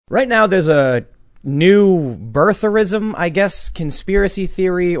Right now, there's a new birtherism, I guess, conspiracy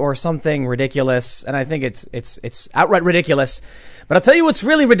theory or something ridiculous. And I think it's outright ridiculous. But I'll tell you what's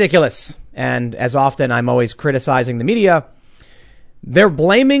really ridiculous. And as often, I'm always criticizing the media. They're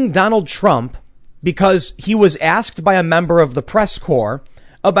blaming Donald Trump because he was asked by a member of the press corps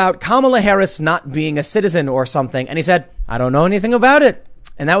about Kamala Harris not being a citizen or something. And he said, I don't know anything about it.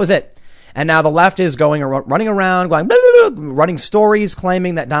 And that was it. And now the left is running around, going, blah, blah, blah, running stories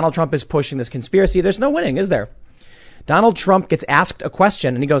claiming that Donald Trump is pushing this conspiracy. There's no winning, is there? Donald Trump gets asked a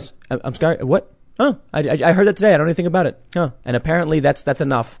question and he goes, I'm sorry, what? Oh, I heard that today. I don't know anything about it. Oh, and apparently that's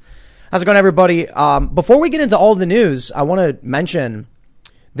enough. How's it going, everybody? Before we get into all the news, I want to mention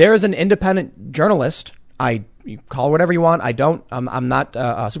there is an independent journalist. You call her whatever you want. I don't. I'm not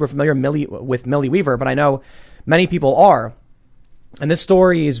super familiar with Millie Weaver, but I know many people are. And this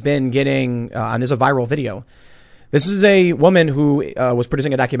story has been getting, and there's a viral video. This is a woman who was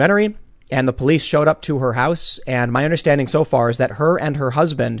producing a documentary, and the police showed up to her house. And my understanding so far is that her and her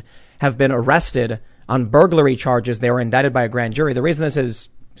husband have been arrested on burglary charges. They were indicted by a grand jury. The reason this is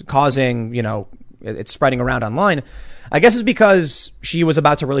causing, it's spreading around online, I guess is because she was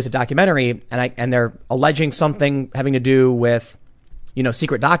about to release a documentary, and they're alleging something having to do with,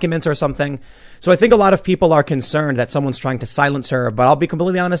 secret documents or something. So I think a lot of people are concerned that someone's trying to silence her. But I'll be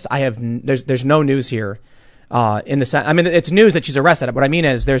completely honest. There's no news here. In the sense, I mean, it's news that she's arrested. What I mean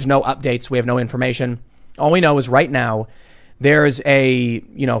is there's no updates. We have no information. All we know is right now there's a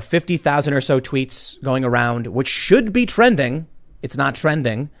 50,000 or so tweets going around, which should be trending. It's not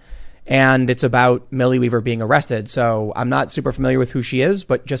trending. And it's about Millie Weaver being arrested. So I'm not super familiar with who she is,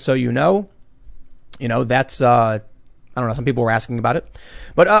 but just so that's I don't know. Some people were asking about it.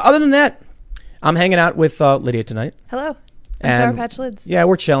 But other than that, I'm hanging out with Lydia tonight. Hello. And Sour Patch Lids. Yeah,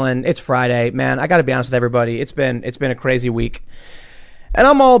 we're chilling. It's Friday. Man, I got to be honest with everybody. It's been a crazy week. And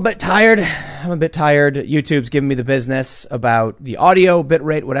I'm all a bit tired. I'm a bit tired. YouTube's giving me the business about the audio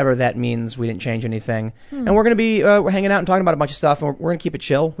bitrate, whatever that means. We didn't change anything. And we're going to be we're hanging out and talking about a bunch of stuff. And we're going to keep it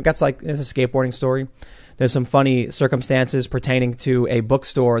chill. We got there's a skateboarding story. There's some funny circumstances pertaining to a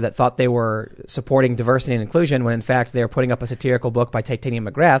bookstore that thought they were supporting diversity and inclusion when, in fact, they're putting up a satirical book by Titania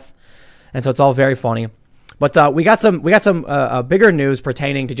McGrath. And so it's all very funny. But we got some bigger news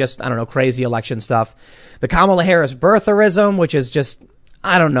pertaining to just, I don't know, crazy election stuff. The Kamala Harris birtherism, which is just,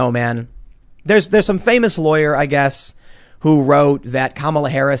 I don't know, man. There's some famous lawyer, I guess, who wrote that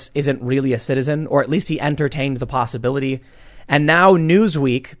Kamala Harris isn't really a citizen, or at least he entertained the possibility. And now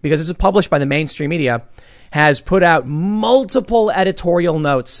Newsweek, because this is published by the mainstream media, has put out multiple editorial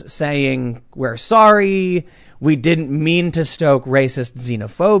notes saying, we're sorry, we didn't mean to stoke racist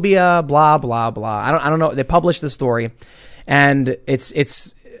xenophobia, blah, blah, blah. I don't know. They published the story, and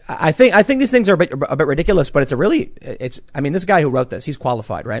I think these things are a bit ridiculous, but this guy who wrote this, he's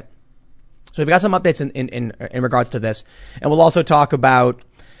qualified, right? So we've got some updates in regards to this, and we'll also talk about,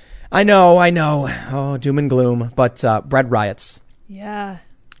 I know, doom and gloom, but bread riots. Yeah.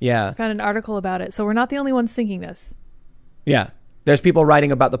 Yeah. I found an article about it. So we're not the only ones thinking this. Yeah. There's people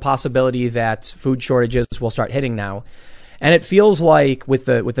writing about the possibility that food shortages will start hitting now. And it feels like with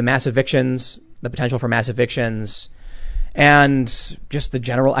the mass evictions, the potential for mass evictions, and just the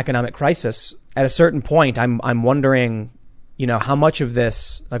general economic crisis, at a certain point, I'm wondering, how much of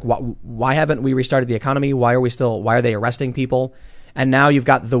this, like, why haven't we restarted the economy? Why are they arresting people? And now you've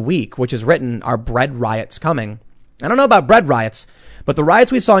got the week, which is written, are bread riots coming? I don't know about bread riots, but the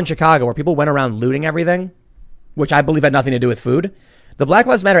riots we saw in Chicago where people went around looting everything, which I believe had nothing to do with food. The Black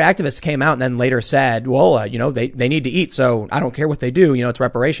Lives Matter activists came out and then later said, well, they need to eat, so I don't care what they do. It's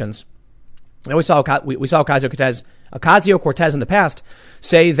reparations. And we saw Ocasio-Cortez in the past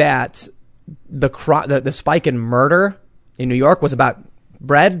say that the spike in murder in New York was about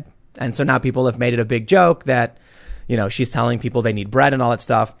bread. And so now people have made it a big joke that, she's telling people they need bread and all that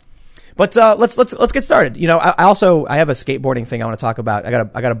stuff. But let's get started. I have a skateboarding thing I want to talk about. I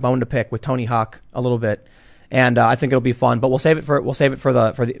got a bone to pick with Tony Hawk a little bit, and I think it'll be fun. But we'll save it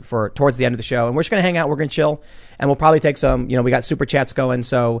for towards the end of the show, and we're just gonna hang out. We're gonna chill, and we'll probably take some. We got super chats going.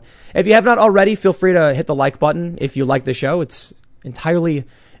 So if you have not already, feel free to hit the like button if you like the show. It's entirely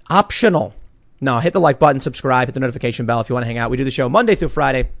optional. No, hit the like button, subscribe, hit the notification bell if you want to hang out. We do the show Monday through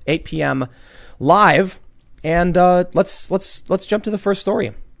Friday, 8 p.m. live, and let's jump to the first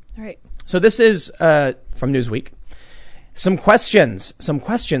story. All right. So this is from Newsweek. Some questions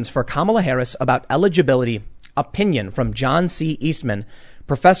for Kamala Harris about eligibility. Opinion from John C. Eastman,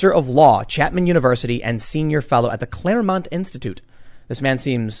 professor of law, Chapman University, and senior fellow at the Claremont Institute. This man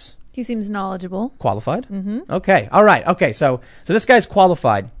seems knowledgeable. Qualified? Mm-hmm. Okay. All right. Okay. So this guy's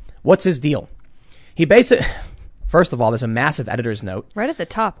qualified. What's his deal? He basically, First of all, there's a massive editor's note. Right at the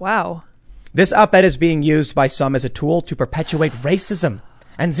top. Wow. This op-ed is being used by some as a tool to perpetuate racism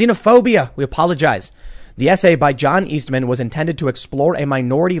and xenophobia. We apologize. The essay by John Eastman was intended to explore a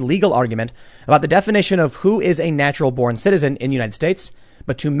minority legal argument about the definition of who is a natural-born citizen in the United States.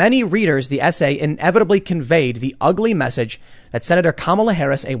 But to many readers, the essay inevitably conveyed the ugly message that Senator Kamala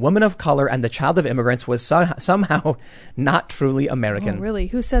Harris, a woman of color and the child of immigrants, was somehow not truly American. Oh, really?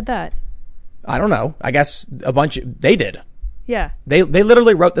 Who said that? I don't know. I guess they did. Yeah. They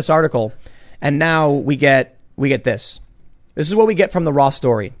literally wrote this article, and now we get this. This is what we get from the raw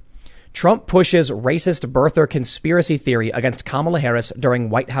story. Trump pushes racist birther conspiracy theory against Kamala Harris during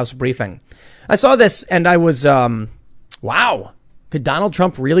White House briefing. I saw this and I was, wow. Could Donald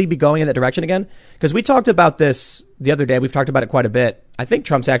Trump really be going in that direction again? Because we talked about this the other day. We've talked about it quite a bit. I think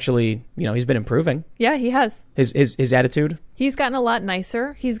Trump's actually, he's been improving. Yeah, he has. His attitude. He's gotten a lot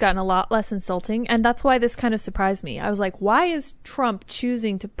nicer. He's gotten a lot less insulting. And that's why this kind of surprised me. I was like, why is Trump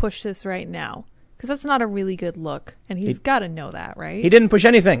choosing to push this right now? Because that's not a really good look. And he's got to know that, right? He didn't push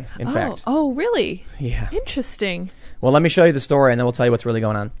anything, in fact. Oh, really? Yeah. Interesting. Well, let me show you the story and then we'll tell you what's really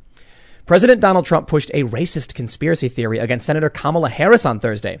going on. President Donald Trump pushed a racist conspiracy theory against Senator Kamala Harris on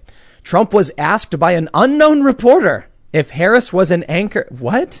Thursday. Trump was asked by an unknown reporter if Harris was an anchor.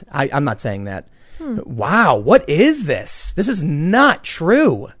 What? I'm not saying that. Wow. What is this? This is not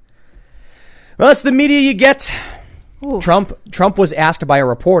true. Well, that's the media you get. Ooh. Trump was asked by a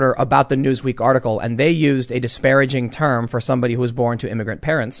reporter about the Newsweek article, and they used a disparaging term for somebody who was born to immigrant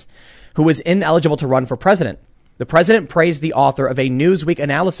parents who was ineligible to run for president. The president praised the author of a Newsweek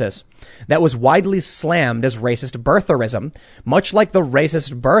analysis that was widely slammed as racist birtherism, much like the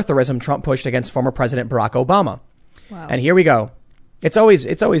racist birtherism Trump pushed against former President Barack Obama. Wow. And here we go. It's always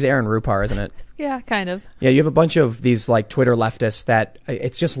Aaron Rupar, isn't it? Yeah, kind of. Yeah, you have a bunch of these like Twitter leftists that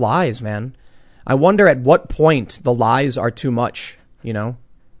it's just lies, man. I wonder at what point the lies are too much,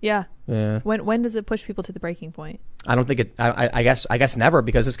 Yeah. Yeah. When does it push people to the breaking point? I don't think it. I guess never,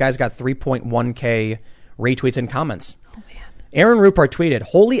 because this guy's got 3.1K retweets and comments. Oh man. Aaron Rupar tweeted,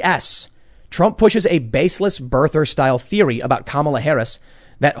 "Holy S! Trump pushes a baseless birther style theory about Kamala Harris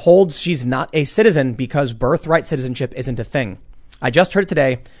that holds she's not a citizen because birthright citizenship isn't a thing. I just heard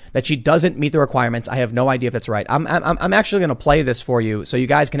today that she doesn't meet the requirements. I have no idea if that's right." I'm actually going to play this for you so you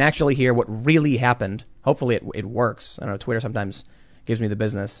guys can actually hear what really happened. Hopefully it works. I don't know. Twitter sometimes gives me the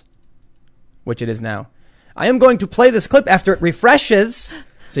business, which it is now. I am going to play this clip after it refreshes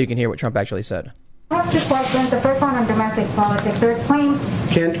so you can hear what Trump actually said. I have two questions. The first one on domestic politics. There are claims.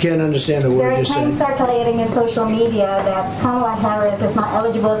 Can't understand the word There you're are saying. claims circulating in social media that Kamala Harris is not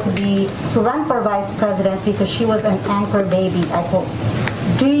eligible to run for vice president because she was an anchor baby, I quote.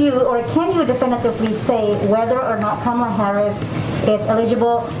 Do you or can you definitively say whether or not Kamala Harris is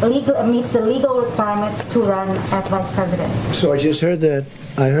eligible, meets the legal requirements to run as vice president? So I just heard that.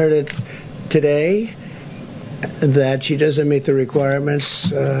 I heard it today that she doesn't meet the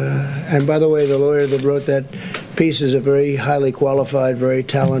requirements. And by the way, the lawyer that wrote that piece is a very highly qualified, very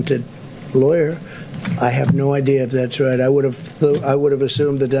talented lawyer. I have no idea if that's right. I would have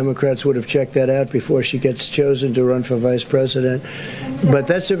assumed the Democrats would have checked that out before she gets chosen to run for vice president. But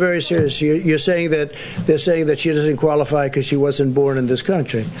that's a very serious. You're saying that they're saying that she doesn't qualify because she wasn't born in this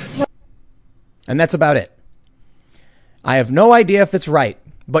country. And that's about it. I have no idea if it's right,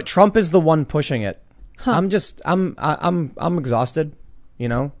 but Trump is the one pushing it. Huh. I'm exhausted,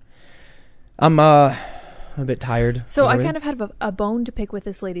 I'm a bit tired. So I kind of have a bone to pick with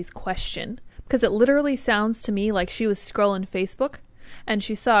this lady's question, because it literally sounds to me like she was scrolling Facebook and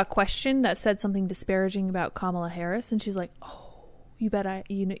she saw a question that said something disparaging about Kamala Harris, and she's like, "Oh,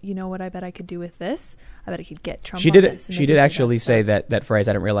 you know what I bet I could do with this? I bet I could get Trump." She did actually say that phrase.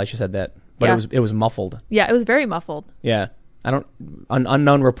 I didn't realize she said that, but yeah. It was muffled. Yeah, it was very muffled. Yeah. An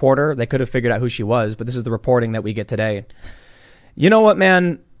unknown reporter. They could have figured out who she was, but this is the reporting that we get today. You know what,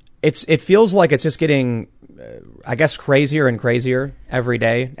 man? It feels like it's just getting, I guess, crazier and crazier every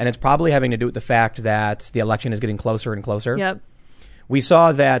day. And it's probably having to do with the fact that the election is getting closer and closer. Yep. We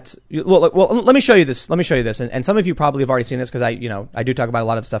saw that. Well, let me show you this. And some of you probably have already seen this because I do talk about a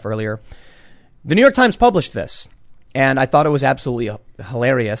lot of stuff earlier. The New York Times published this. And I thought it was absolutely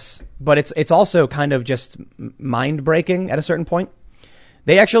hilarious, but it's also kind of just mind breaking at a certain point.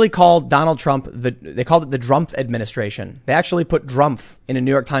 They actually called Donald Trump they called it the Drumpf administration. They actually put Drumpf in a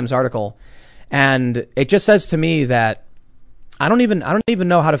New York Times article, and it just says to me that I don't even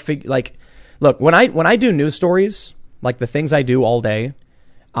know how to figure. Like, look, when I do news stories, like the things I do all day,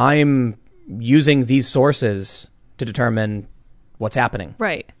 I'm using these sources to determine what's happening.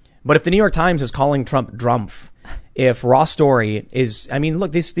 Right. But if the New York Times is calling Trump Drumpf, if Raw Story is,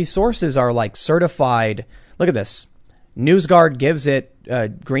 look, these sources are like certified. Look at this. NewsGuard gives it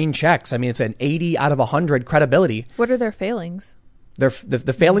green checks. I mean, it's an 80 out of 100 credibility. What are their failings?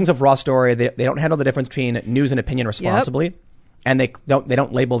 The failings of Raw Story, they don't handle the difference between news and opinion responsibly, and they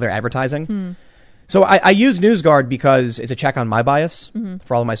don't label their advertising. So I use NewsGuard because it's a check on my bias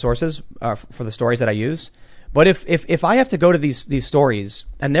for all of my sources for the stories that I use. But if I have to go to these stories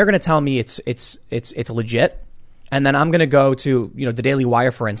and they're going to tell me it's legit, and then I'm going to go to the Daily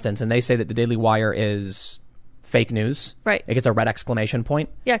Wire, for instance, and they say that the Daily Wire is fake news, right? It gets a red exclamation point.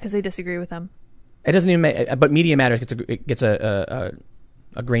 Yeah, because they disagree with them. It doesn't even make, but Media Matters gets a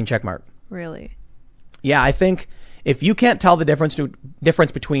green check mark. Really? Yeah, I think if you can't tell the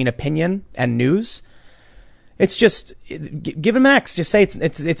difference between opinion and news, it's just give them an X. Just say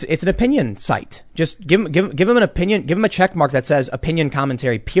it's an opinion site. Just give them an opinion. Give them a check mark that says opinion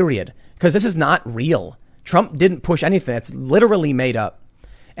commentary. Period. Because this is not real. Trump didn't push anything. It's literally made up,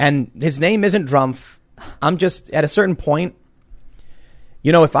 and his name isn't Drumpf. I'm just at a certain point.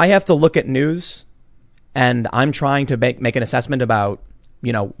 If I have to look at news, and I'm trying to make an assessment about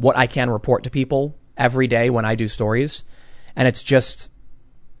what I can report to people every day when I do stories, and it's just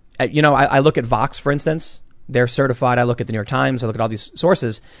I look at Vox, for instance. They're certified. I look at the New York Times. I look at all these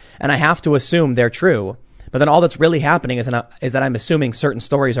sources, and I have to assume they're true. But then all that's really happening is that I'm assuming certain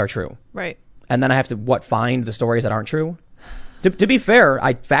stories are true. Right. And then I have to find the stories that aren't true. To be fair,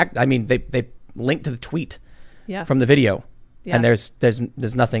 they linked to the tweet from the video, and there's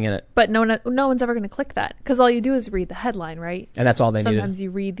nothing in it. But no one's ever going to click that because all you do is read the headline, right? And that's all they needed. Sometimes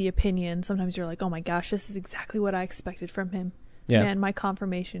you read the opinion. Sometimes you're like, oh my gosh, this is exactly what I expected from him. Yeah. And my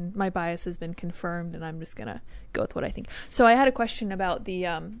bias has been confirmed, and I'm just going to go with what I think. So I had a question about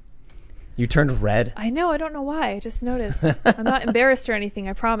the... You turned red. I know. I don't know why. I just noticed. I'm not embarrassed or anything,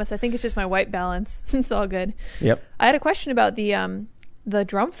 I promise. I think it's just my white balance. It's all good. Yep. I had a question about the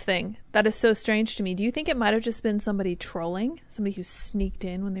Drumpf thing. That is so strange to me. Do you think it might have just been somebody trolling? Somebody who sneaked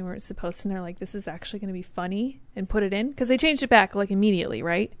in when they weren't supposed to, and they're like, this is actually going to be funny, and put it in? Because they changed it back, immediately,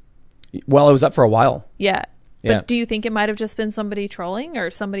 right? Well, it was up for a while. Yeah. But do you think it might have just been somebody trolling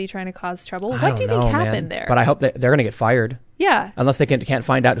or somebody trying to cause trouble? What do you think happened there? But I hope that they're going to get fired. Yeah. Unless they can't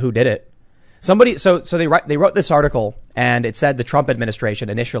find out who did it. Somebody, so they wrote this article, and it said the Trump administration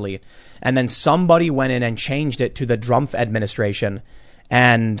initially, and then somebody went in and changed it to the Drumpf administration,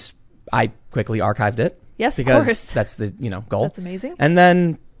 and I quickly archived it. Yes, because of course. That's the goal. That's amazing. And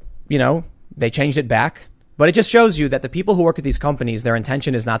then they changed it back. But it just shows you that the people who work at these companies, their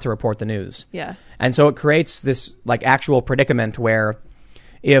intention is not to report the news. Yeah. And so it creates this actual predicament where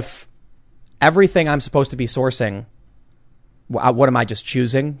if everything I'm supposed to be sourcing, what am I just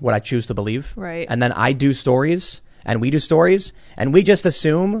choosing? What I choose to believe? Right. And then I do stories and we do stories and we just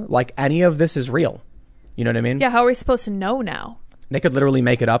assume any of this is real. You know what I mean? Yeah. How are we supposed to know now? They could literally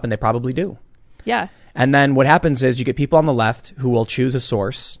make it up, and they probably do. Yeah. And then what happens is you get people on the left who will choose a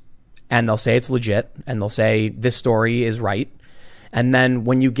source, and they'll say it's legit, and they'll say this story is right. And then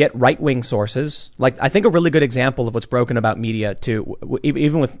when you get right-wing sources, I think a really good example of what's broken about media too,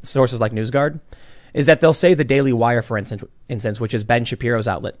 even with sources like NewsGuard, is that they'll say the Daily Wire, for instance, which is Ben Shapiro's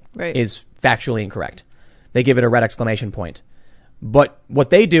outlet, right, is factually incorrect. They give it a red exclamation point. But what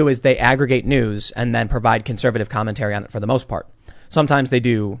they do is they aggregate news and then provide conservative commentary on it for the most part. Sometimes they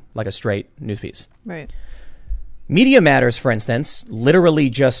do a straight news piece. Right. Media Matters, for instance, literally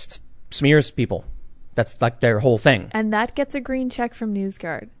just smears people. That's their whole thing. And that gets a green check from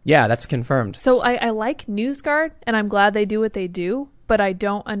NewsGuard. Yeah, that's confirmed. So I like NewsGuard, and I'm glad they do what they do, but I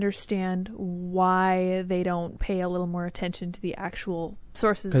don't understand why they don't pay a little more attention to the actual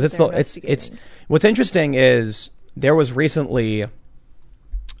sources. Because it's what's interesting is there was recently,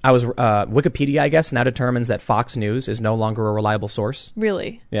 Wikipedia, I guess, now determines that Fox News is no longer a reliable source.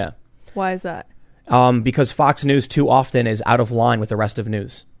 Really? Yeah. Why is that? Because Fox News too often is out of line with the rest of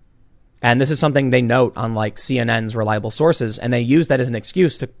news. And this is something they note on CNN's reliable sources, and they use that as an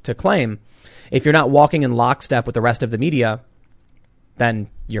excuse to claim if you're not walking in lockstep with the rest of the media,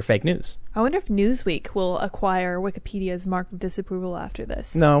 then you're fake news. I wonder if Newsweek will acquire Wikipedia's mark of disapproval after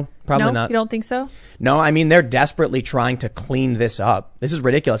this. No, probably not. You don't think so? No, I mean, they're desperately trying to clean this up. This is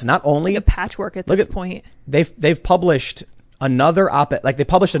ridiculous. Not only a patchwork at this point. They've published another op-ed, they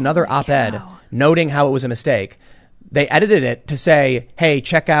published another op-ed noting how it was a mistake. They edited it to say, "Hey,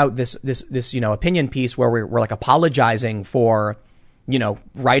 check out this opinion piece where we're apologizing for,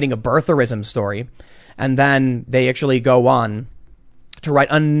 writing a birtherism story," and then they actually go on to write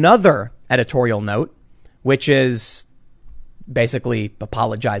another editorial note, which is basically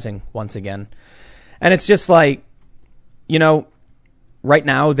apologizing once again. And it's just right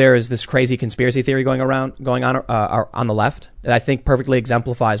now there's this crazy conspiracy theory going on the left that I think perfectly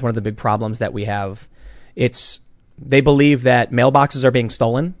exemplifies one of the big problems that we have They believe that mailboxes are being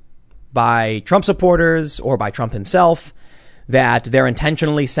stolen by Trump supporters or by Trump himself, that they're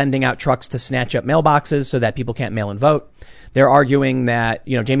intentionally sending out trucks to snatch up mailboxes so that people can't mail and vote. They're arguing that,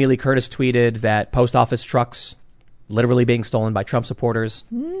 Jamie Lee Curtis tweeted that post office trucks literally being stolen by Trump supporters.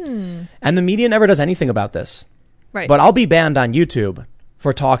 And the media never does anything about this. Right. But I'll be banned on YouTube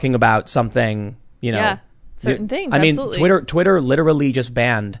for talking about something, certain things. I mean, absolutely. Twitter literally just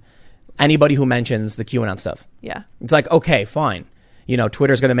banned anybody who mentions the QAnon stuff. Yeah. It's like, okay, fine.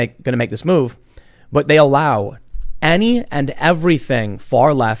 Twitter's going to make this move, but they allow any and everything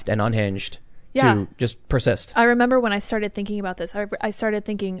far left and unhinged to just persist. I remember when I started thinking about this, I started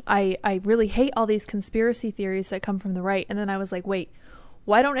thinking, I really hate all these conspiracy theories that come from the right. And then I was like, wait,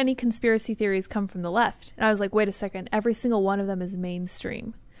 why don't any conspiracy theories come from the left? And I was like, wait a second, every single one of them is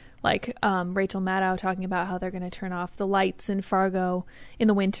mainstream. Like Rachel Maddow talking about how they're going to turn off the lights in Fargo in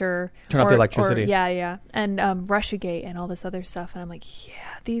the winter. Turn off the electricity. Yeah. And Russiagate and all this other stuff. And I'm like,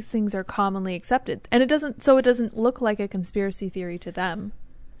 yeah, these things are commonly accepted. And it doesn't look like a conspiracy theory to them.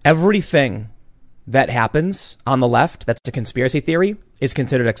 Everything that happens on the left that's a conspiracy theory is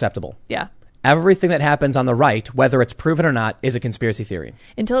considered acceptable. Yeah. Everything that happens on the right, whether it's proven or not, is a conspiracy theory.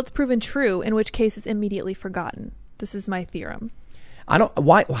 Until it's proven true, in which case it's immediately forgotten. This is my theorem.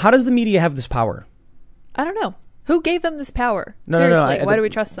 How does the media have this power? I don't know. Who gave them this power? No. Seriously, why do we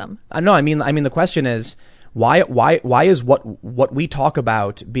trust them? No, I mean the question is why is what we talk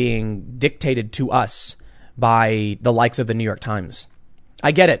about being dictated to us by the likes of the New York Times?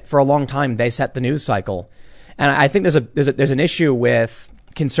 I get it. For a long time, they set the news cycle, and I think there's an issue with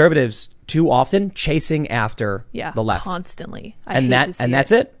conservatives too often chasing after the left constantly,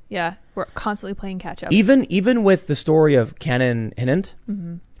 that's it. Yeah, we're constantly playing catch up. Even with the story of Canon Hinant,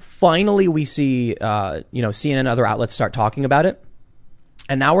 finally we see CNN and other outlets start talking about it,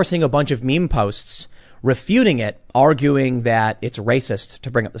 and now we're seeing a bunch of meme posts refuting it, arguing that it's racist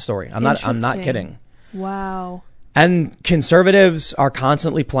to bring up the story. I'm not kidding. Wow. And conservatives are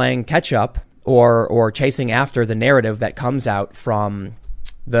constantly playing catch up or chasing after the narrative that comes out from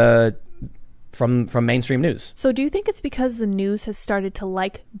mainstream news. So do you think it's because the news has started to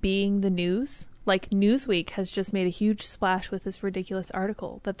like being the news? Like Newsweek has just made a huge splash with this ridiculous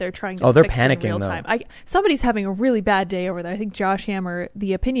article that they're trying to they're fix panicking, in real time. Somebody's having a really bad day over there. I think Josh Hammer,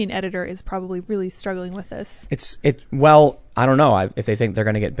 the opinion editor, is probably really struggling with this. Well, I don't know if they think they're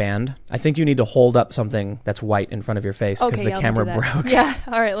going to get banned. I think you need to hold up something that's white in front of your face because the camera broke. Yeah,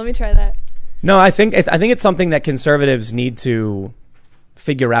 all right, let me try that. No, I think it's something that conservatives need to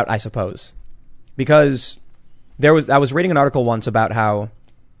figure out, I suppose. Because I was reading an article once about how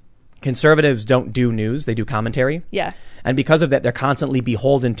conservatives don't do news, they do commentary. Yeah. And because of that, they're constantly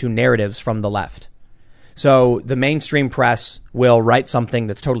beholden to narratives from the left. So the mainstream press will write something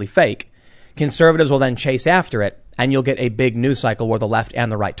that's totally fake. Conservatives will then chase after it, and you'll get a big news cycle where the left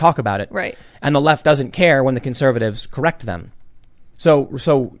and the right talk about it. Right. And the left doesn't care when the conservatives correct them. So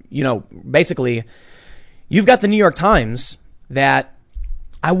basically, you've got the New York Times that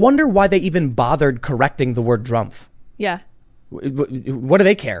I wonder why they even bothered correcting the word Drumpf. Yeah. What do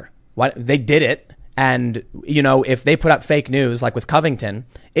they care? Why they did it, and if they put out fake news like with Covington,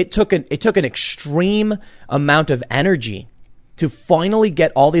 it took an extreme amount of energy to finally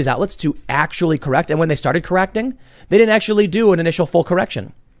get all these outlets to actually correct. And when they started correcting, they didn't actually do an initial full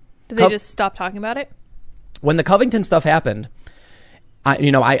correction. Did they just stop talking about it? When the Covington stuff happened,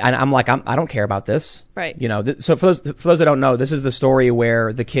 I'm like, I don't care about this. Right. So for those that don't know, this is the story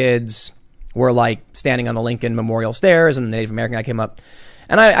where the kids were like standing on the Lincoln Memorial stairs and the Native American guy came up,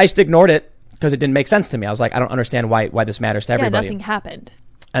 and I just ignored it because it didn't make sense to me. I was like, I don't understand why this matters to everybody. Yeah, nothing happened.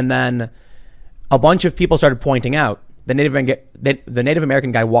 And then a bunch of people started pointing out the Native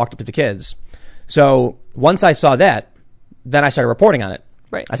American guy walked up to the kids. So once I saw that, then I started reporting on it.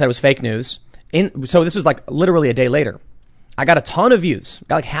 Right. I said it was fake news. So this was like literally a day later. I got a ton of views.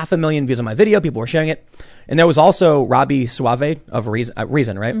 Got like 500,000 views on my video. People were sharing it. And there was also Robbie Suave of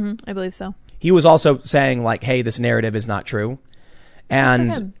Reason, right? Mm-hmm, I believe so. He was also saying like, hey, this narrative is not true.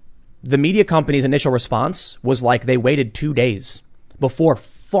 And the media company's initial response was like they waited 2 days before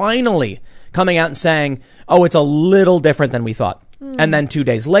finally coming out and saying, oh, it's a little different than we thought. And then 2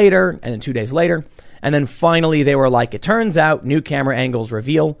 days later, and then 2 days later. And then finally they were like, it turns out new camera angles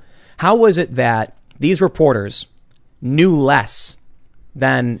reveal. How was it that these reporters knew less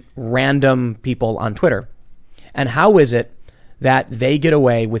than random people on Twitter? And how is it that they get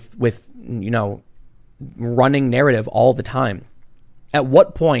away with running narrative all the time? At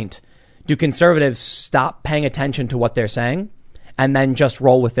what point do conservatives stop paying attention to what they're saying and then just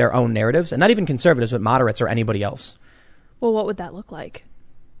roll with their own narratives? And not even conservatives, but moderates or anybody else. Well, what would that look like?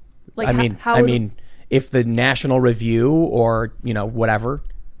 I mean, if the National Review or, whatever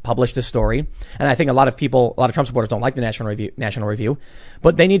published a story. And I think a lot of Trump supporters don't like the National Review,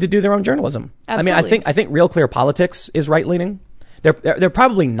 but they need to do their own journalism. Absolutely. I mean, I think Real Clear Politics is right leaning. They're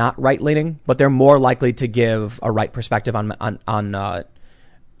probably not right leaning, but they're more likely to give a right perspective on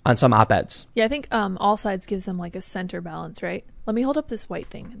some op-eds. Yeah, I think All Sides gives them like a center balance, right? Let me hold up this white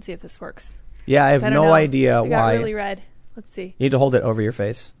thing and see if this works. Yeah, I have don't no know. idea It got why. really red. Let's see. You need to hold it over your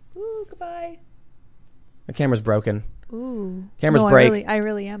face. Ooh, goodbye. The camera's broken. Ooh. Cameras no, break. I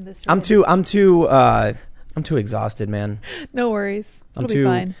really am this. I'm red. too exhausted, man. No worries. I'm It'll too- be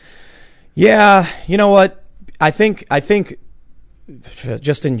fine. Yeah, you know what? I think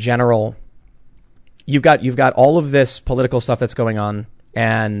just in general, you've got all of this political stuff that's going on,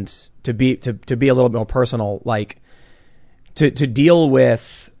 and to be a little bit more personal, like to deal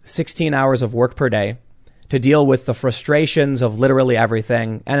with 16 hours of work per day, to deal with the frustrations of literally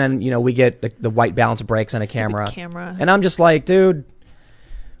everything, and then we get the white balance breaks on a Stupid camera, and I'm just like, dude,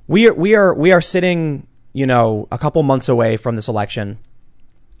 we are sitting a couple months away from this election.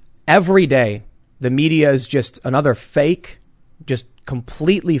 Every day, the media is just another fake, just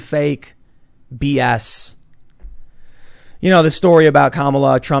completely fake BS. The story about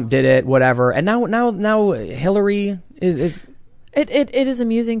Kamala, Trump did it, whatever. And now Hillary is It is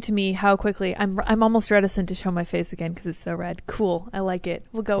amusing to me how quickly I'm almost reticent to show my face again because it's so red. Cool, I like it.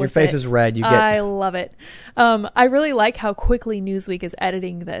 We'll go your with it. face is red. I love it. I really like how quickly Newsweek is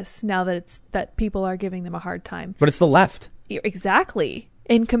editing this now that people are giving them a hard time. But it's the left. Exactly.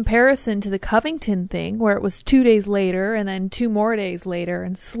 In comparison to the Covington thing, where it was 2 days later and then 2 more days later,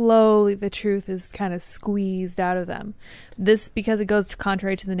 and slowly the truth is kind of squeezed out of them. This, because it goes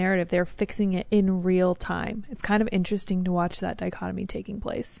contrary to the narrative, they're fixing it in real time. It's kind of interesting to watch that dichotomy taking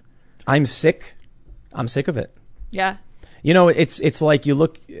place. I'm sick of it. Yeah. It's like you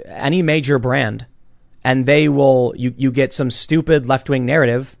look any major brand, and they will you get some stupid left-wing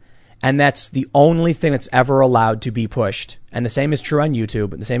narrative. And that's the only thing that's ever allowed to be pushed. And the same is true on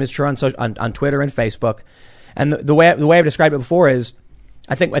YouTube. And the same is true on Twitter and Facebook. And the way I've described it before is,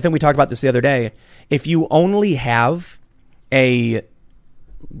 I think we talked about this the other day. If you're only allowed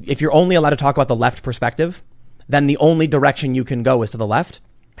to talk about the left perspective, then the only direction you can go is to the left.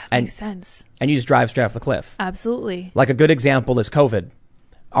 That makes sense. And you just drive straight off the cliff. Absolutely. Like a good example is COVID.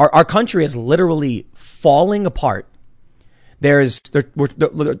 Our country is literally falling apart. They're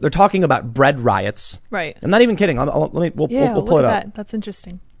talking about bread riots. Right. I'm not even kidding. We'll pull it up. That. That's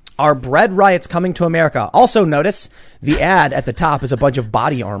interesting. Are bread riots coming to America? Also notice the ad at the top is a bunch of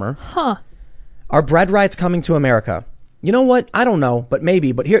body armor. Huh. Are bread riots coming to America? You know what? I don't know, but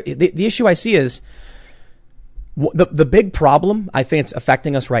maybe. But here, the issue I see is the big problem I think it's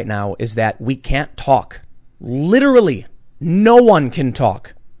affecting us right now is that we can't talk. Literally, no one can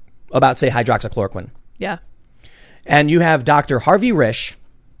talk about, say, hydroxychloroquine. Yeah. And you have Dr. Harvey Risch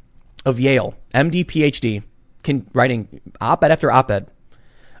of Yale, MD, PhD, writing op-ed after op-ed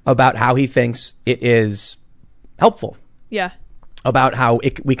about how he thinks it is helpful. Yeah. About how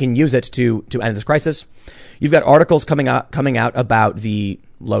we can use it to end this crisis. You've got articles coming out about the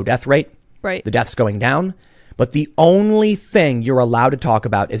low death rate. Right. The deaths going down. But the only thing you're allowed to talk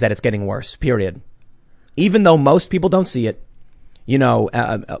about is that it's getting worse, period. Even though most people don't see it. You look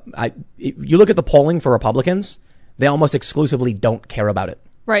at the polling for Republicans, they almost exclusively don't care about it.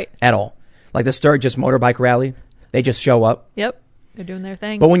 Right. At all. Like the Sturgis motorbike rally, they just show up. Yep. They're doing their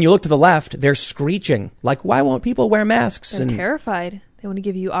thing. But when you look to the left, they're screeching. Like, why won't people wear masks? They're terrified. They want to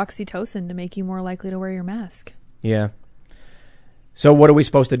give you oxytocin to make you more likely to wear your mask. Yeah. So what are we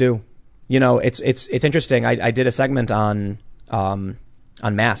supposed to do? It's interesting. I did a segment on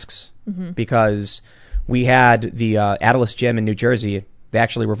masks because we had the Atlas Gym in New Jersey. They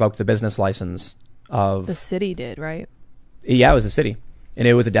actually revoked the business license of the city did, right? Yeah, it was the city, and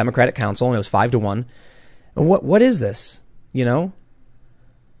it was a Democratic council, and it was 5-1. And what is this?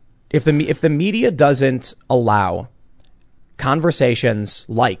 If the media doesn't allow conversations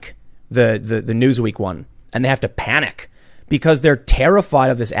like the Newsweek one, and they have to panic because they're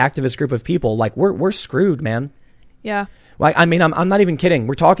terrified of this activist group of people, like we're screwed, man. Yeah. Like, I mean, I'm not even kidding.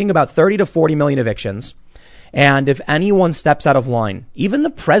 We're talking about 30 to 40 million evictions, and if anyone steps out of line, even the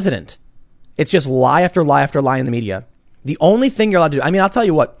president. It's just lie after lie after lie in the media. The only thing you're allowed to do, I mean, I'll tell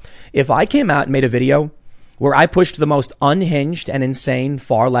you what, if I came out and made a video where I pushed the most unhinged and insane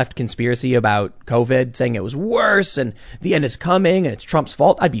far left conspiracy about COVID, saying it was worse and the end is coming and it's Trump's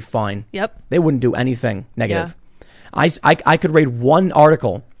fault, I'd be fine. Yep. They wouldn't do anything negative. Yeah. I could read one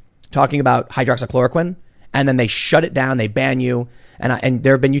article talking about hydroxychloroquine and then they shut it down, they ban you, and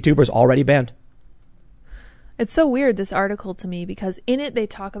there have been YouTubers already banned. It's so weird, this article, to me, because in it they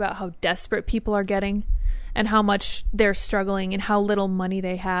talk about how desperate people are getting and how much they're struggling and how little money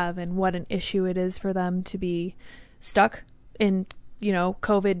they have and what an issue it is for them to be stuck in,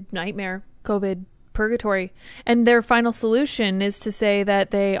 COVID nightmare, COVID purgatory. And their final solution is to say that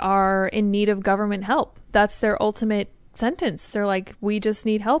they are in need of government help. That's their ultimate sentence. They're like, we just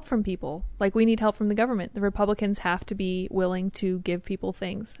need help from people. Like, we need help from the government. The Republicans have to be willing to give people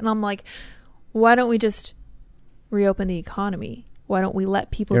things. And I'm like, why don't we just reopen the economy? Why don't we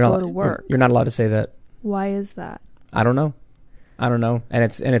let people go to work? You're not allowed to say that. Why is that? I don't know. And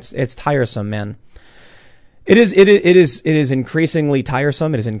it's tiresome, man. It is increasingly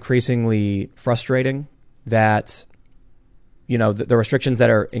tiresome. It is increasingly frustrating that, the restrictions that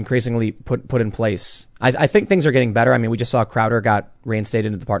are increasingly put in place. I think things are getting better. I mean, we just saw Crowder got reinstated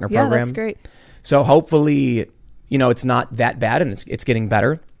into the partner program. Yeah, that's great. So hopefully, it's not that bad and it's getting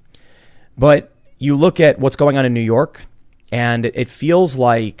better. But you look at what's going on in New York, and it feels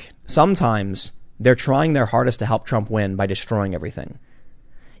like sometimes they're trying their hardest to help Trump win by destroying everything.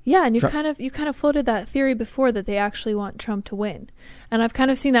 Yeah, and you kind of floated that theory before that they actually want Trump to win. And I've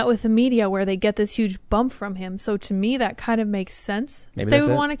kind of seen that with the media where they get this huge bump from him. So to me, that kind of makes sense. Maybe they that's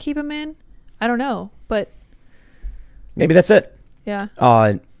would it. want to keep him in. I don't know, but maybe that's it. Yeah.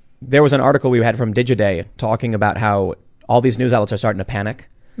 There was an article we had from Digiday talking about how all these news outlets are starting to panic.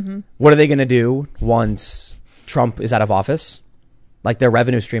 Mm-hmm. What are they going to do once Trump is out of office? Like, their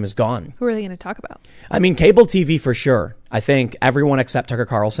revenue stream is gone. Who are they going to talk about? I mean, cable TV for sure. I think everyone except Tucker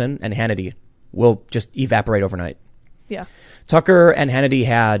Carlson and Hannity will just evaporate overnight. Yeah. Tucker and Hannity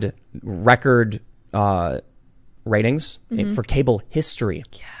had record ratings for cable history.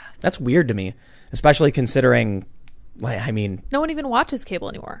 Yeah. That's weird to me, especially considering, no one even watches cable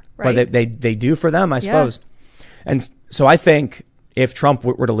anymore, right? But they do for them, I suppose. And so I think if Trump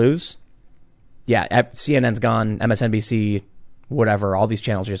were to lose, CNN's gone, MSNBC, whatever, all these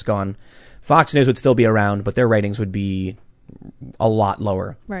channels are just gone. Fox News would still be around, but their ratings would be a lot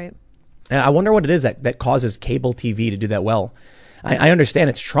lower. Right. And I wonder what it is that causes cable TV to do that well. I understand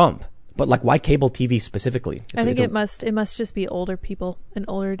it's Trump, but why cable TV specifically? I think it must just be older people, an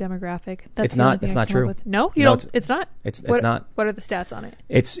older demographic. That's it's not. It's not true. No, you don't. It's not. It's not. What are the stats on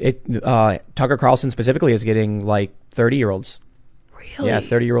it? Tucker Carlson specifically is getting 30-year-olds. Really? Yeah,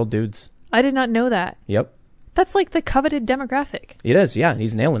 30-year-old dudes. I did not know that. Yep. That's like the coveted demographic. It is. Yeah,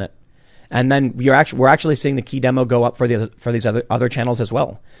 he's nailing it. And then we're actually seeing the key demo go up for these other channels as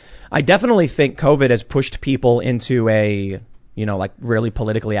well. I definitely think COVID has pushed people into a really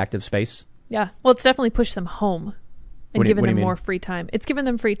politically active space. Yeah. Well, it's definitely pushed them home and given them more free time. It's given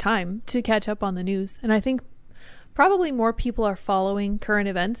them free time to catch up on the news. And I think probably more people are following current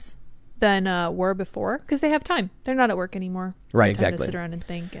events than were before because they have time. They're not at work anymore. Right, Time exactly. To sit around and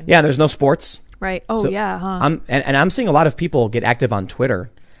think. And there's no sports. Right. Oh, so yeah. Huh. I'm seeing a lot of people get active on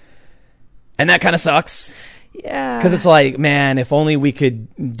Twitter. And that kind of sucks. Yeah. Because it's like, man, if only we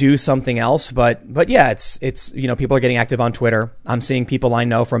could do something else. But yeah, it's people are getting active on Twitter. I'm seeing people I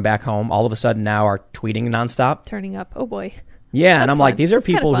know from back home all of a sudden now are tweeting nonstop. Turning up. Oh, boy. Yeah. That's and I'm fun. like, these are That's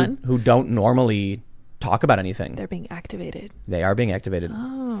people kind of who don't normally talk about anything. They're being activated. They are being activated.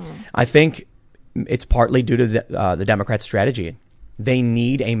 Oh. I think it's partly due to the Democrats' strategy. They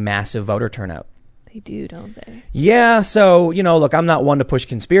need a massive voter turnout. They do, don't they? Yeah. So, look, I'm not one to push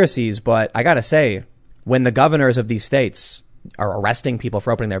conspiracies, but I got to say, when the governors of these states are arresting people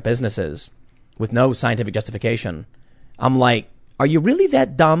for opening their businesses with no scientific justification, I'm like, are you really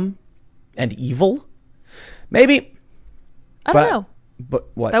that dumb and evil? Maybe. I don't know. But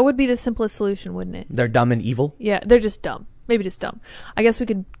what? That would be the simplest solution, wouldn't it? They're dumb and evil? Yeah, they're just dumb. Maybe just dumb. I guess we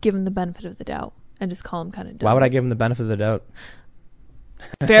could give them the benefit of the doubt and just call them kind of dumb. Why would I give them the benefit of the doubt?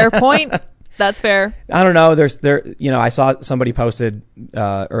 Fair point. That's fair. I don't know. I saw somebody posted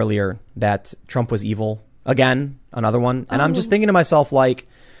earlier that Trump was evil. Again, another one. And I'm just thinking to myself,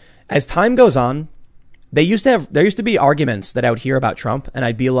 as time goes on, there used to be arguments that I would hear about Trump, and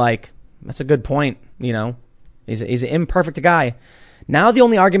I'd be like, that's a good point. He's an imperfect guy. Now the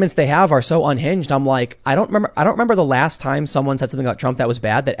only arguments they have are so unhinged. I'm like, I don't remember the last time someone said something about Trump that was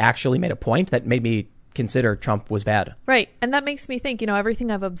bad that actually made a point that made me consider Trump was bad. Right. And that makes me think, everything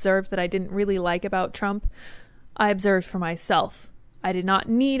I've observed that I didn't really like about Trump, I observed for myself. I did not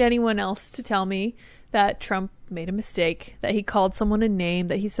need anyone else to tell me that Trump made a mistake, that he called someone a name,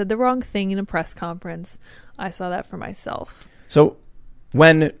 that he said the wrong thing in a press conference. I saw that for myself. So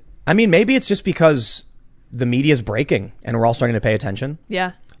maybe it's just because the media is breaking and we're all starting to pay attention.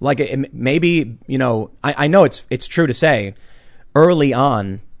 Yeah. Maybe, I know it's true to say early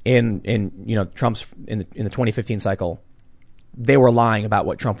on in Trump's in the 2015 cycle, they were lying about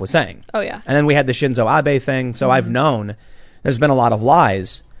what Trump was saying. Oh, yeah. And then we had the Shinzo Abe thing. So I've known there's been a lot of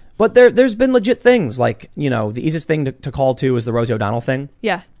lies, but there's been legit things like, the easiest thing to call to is the Rosie O'Donnell thing.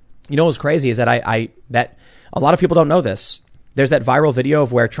 Yeah. What's crazy is that that a lot of people don't know this. There's that viral video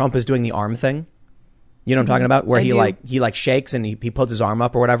of where Trump is doing the arm thing. You know what I'm talking about? Where I he do. shakes and he puts his arm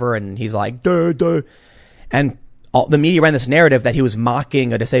up or whatever. And he's like, duh, duh. And the media ran this narrative that he was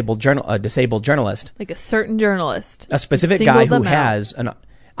mocking a disabled journalist, Like a certain journalist. a specific Singled guy who them out. has an.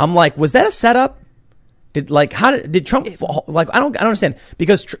 I'm like, was that a setup? Did Trump I don't understand,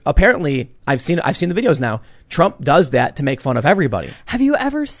 because apparently I've seen the videos now. Trump does that to make fun of everybody. Have you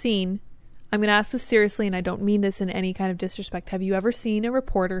ever seen, I'm going to ask this seriously, and I don't mean this in any kind of disrespect. Have you ever seen a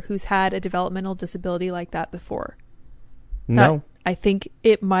reporter who's had a developmental disability like that before? No. I think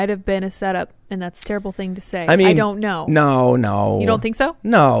it might have been a setup, and that's a terrible thing to say. I mean, I don't know. No. You don't think so?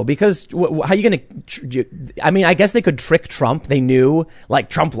 No, because how are you going to? I mean, I guess they could trick Trump. They knew,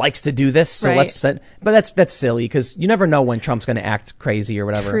 Trump likes to do this, so Right. let's set. But that's silly, because you never know when Trump's going to act crazy or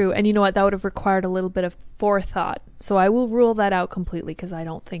whatever. True. And you know what? That would have required a little bit of forethought. So I will rule that out completely, because I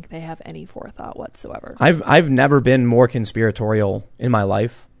don't think they have any forethought whatsoever. I've never been more conspiratorial in my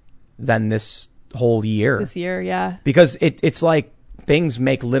life than this whole year. This year, yeah. Because it's like things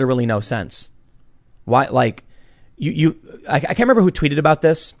make literally no sense. Why? Like I can't remember who tweeted about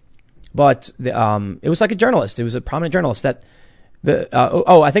this, but it was like a journalist. It was a prominent journalist that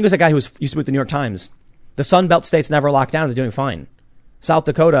I think it was a guy who used to be with the New York Times. The Sun Belt states never locked down. They're doing fine. South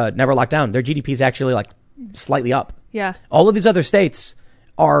Dakota never locked down. Their GDP is actually slightly up. Yeah. All of these other states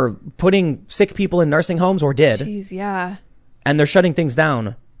are putting sick people in nursing homes, or did, Jeez, yeah. and they're shutting things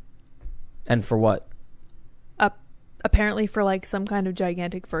down. And for what? Apparently for some kind of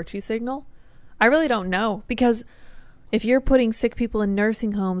gigantic virtue signal. I really don't know, because if you're putting sick people in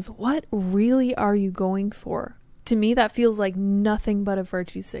nursing homes, what really are you going for? To me, that feels like nothing but a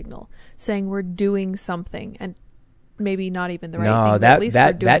virtue signal, saying we're doing something, and maybe not even the right thing, but at least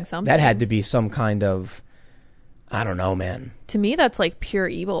we're doing something. That had to be some kind of, I don't know, man. To me, that's like pure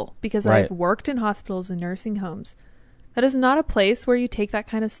evil, because Right. I've worked in hospitals and nursing homes. That is not a place where you take that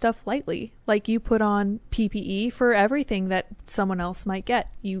kind of stuff lightly. Like, you put on PPE for everything that someone else might get.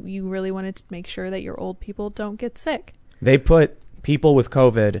 You really wanted to make sure that your old people don't get sick. They put people with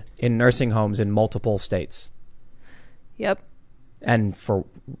COVID in nursing homes in multiple states. Yep. And for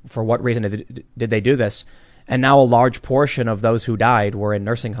what reason did they do this? And now a large portion of those who died were in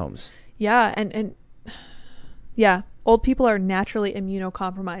nursing homes. Yeah, and yeah, old people are naturally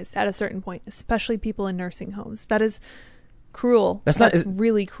immunocompromised at a certain point, especially people in nursing homes. That is cruel. That's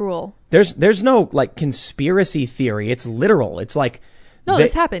really cruel. There's no conspiracy theory. It's literal. It's like, No,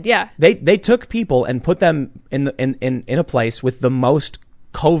 this happened. Yeah. They took people and put them in a place with the most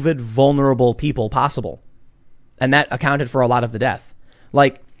COVID vulnerable people possible, and that accounted for a lot of the death.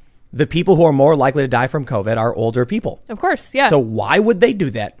 Like, the people who are more likely to die from COVID are older people. Of course. Yeah. So why would they do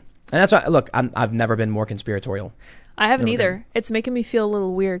that? And that's why, look, I've never been more conspiratorial. I haven't either. It's making me feel a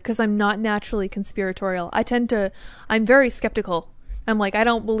little weird, because I'm not naturally conspiratorial. I'm very skeptical. I'm like, I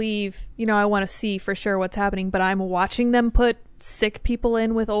don't believe, I want to see for sure what's happening, but I'm watching them put sick people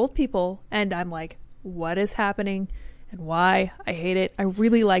in with old people, and I'm like, what is happening and why? I hate it. I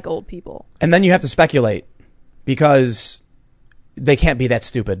really like old people. And then you have to speculate, because they can't be that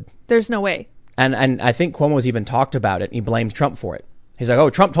stupid. There's no way. And I think Cuomo's even talked about it, and he blamed Trump for it. He's like,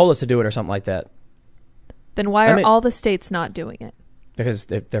 oh, Trump told us to do it or something like that. Then why are all the states not doing it? Because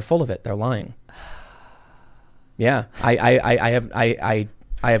they're full of it. They're lying. Yeah, I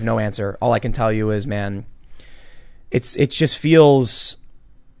have no answer. All I can tell you is, man, it just feels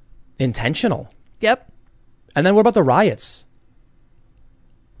intentional. Yep. And then what about the riots?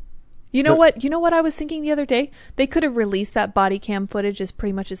 You know what? You know what I was thinking the other day? They could have released that body cam footage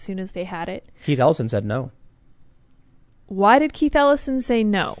pretty much as soon as they had it. Keith Ellison said no. Why did Keith Ellison say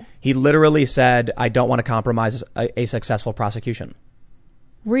no? He literally said, I don't want to compromise a successful prosecution.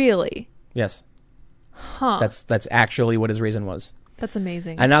 Really? Yes. Huh. That's actually what his reason was. That's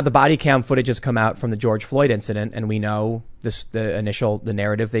amazing. And now the body cam footage has come out from the George Floyd incident, and we know the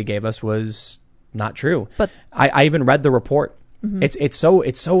narrative they gave us was not true. But I even read the report. Mm-hmm. It's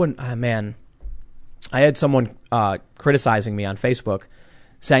so man. I had someone criticizing me on Facebook,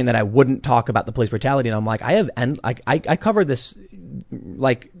 saying that I wouldn't talk about the police brutality, and I'm like, I covered this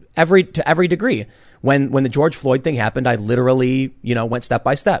to every degree. When the George Floyd thing happened, I literally went step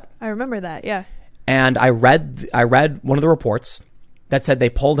by step. I remember that, yeah. And I read one of the reports that said they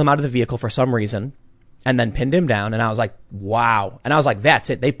pulled him out of the vehicle for some reason, and then pinned him down. And I was like, wow. And I was like,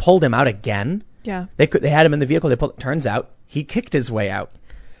 that's it. They pulled him out again. Yeah. They had him in the vehicle. Turns out he kicked his way out.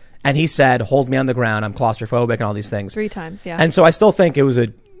 And he said, hold me on the ground. I'm claustrophobic and all these things. 3 times, yeah. And so I still think it was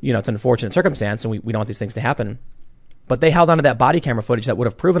it's an unfortunate circumstance and we don't want these things to happen. But they held onto that body camera footage that would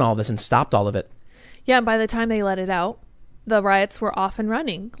have proven all of this and stopped all of it. Yeah, and by the time they let it out, the riots were off and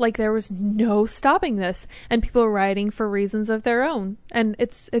running. Like, there was no stopping this. And people were rioting for reasons of their own. And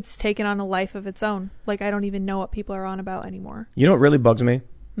it's taken on a life of its own. Like, I don't even know what people are on about anymore. You know what really bugs me?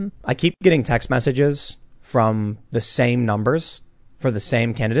 I keep getting text messages from the same numbers for the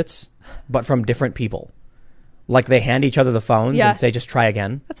same candidates, but from different people. Like, they hand each other the phones and say, just try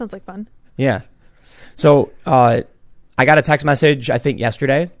again. That sounds like fun. Yeah. So I got a text message, I think,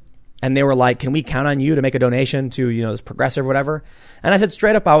 yesterday, and they were like, can we count on you to make a donation to, this progressive whatever? And I said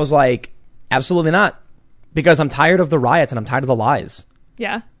straight up, I was like, absolutely not, because I'm tired of the riots and I'm tired of the lies.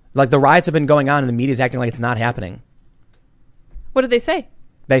 Yeah. Like, the riots have been going on and the media's acting like it's not happening. What did they say?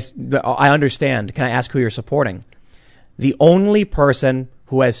 I understand. Can I ask who you're supporting? The only person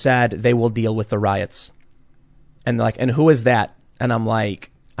who has said they will deal with the riots. And they're like, and who is that? And I'm like,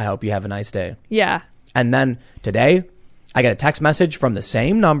 I hope you have a nice day. Yeah. And then today, I get a text message from the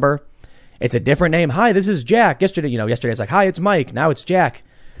same number. It's a different name. Hi, this is Jack. Yesterday it's like, hi, it's Mike. Now it's Jack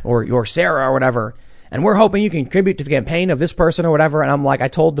or Sarah or whatever. And we're hoping you can contribute to the campaign of this person or whatever. And I'm like, I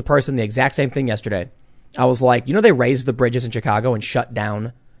told the person the exact same thing yesterday. I was like, they raised the bridges in Chicago and shut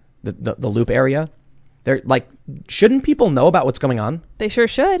down the loop area. They're like, shouldn't people know about what's going on? They sure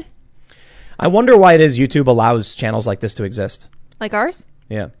should. I wonder why it is YouTube allows channels like this to exist. Like ours?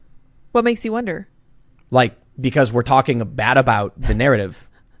 Yeah. What makes you wonder? Like, because we're talking bad about the narrative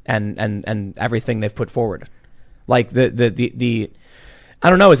and everything they've put forward. Like the I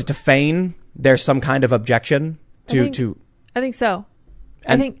don't know, is it to feign there's some kind of objection to I think so.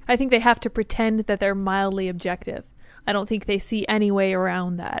 And I think they have to pretend that they're mildly objective. I don't think they see any way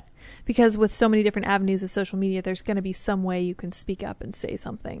around that. Because with so many different avenues of social media, there's going to be some way you can speak up and say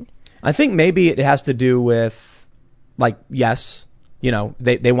something. I think maybe it has to do with, like, yes,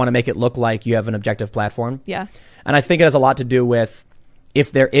 they want to make it look like you have an objective platform. Yeah. And I think it has a lot to do with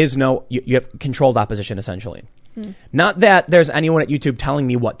if there is you have controlled opposition, essentially. Not that there's anyone at YouTube telling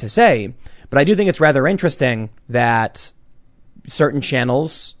me what to say, but I do think it's rather interesting that certain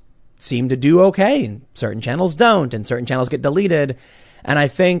channels seem to do okay and certain channels don't, and certain channels get deleted. And I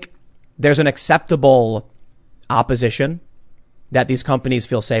think there's an acceptable opposition that these companies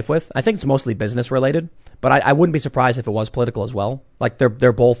feel safe with. I think it's mostly business related, but I wouldn't be surprised if it was political as well. Like, they're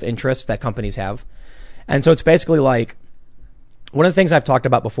both interests that companies have. And so it's basically like, one of the things I've talked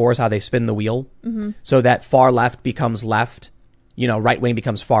about before is how they spin the wheel so that far left becomes left, right wing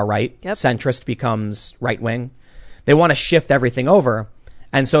becomes far right, centrist becomes right wing. They want to shift everything over.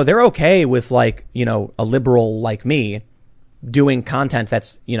 And so they're okay with, like, a liberal like me doing content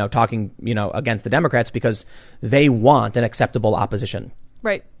that's, talking, against the Democrats because they want an acceptable opposition.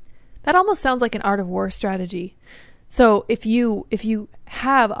 Right. That almost sounds like an art of war strategy. So if you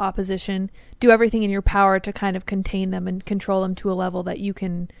have opposition, do everything in your power to kind of contain them and control them to a level that you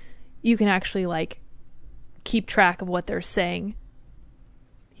can actually, like, keep track of what they're saying.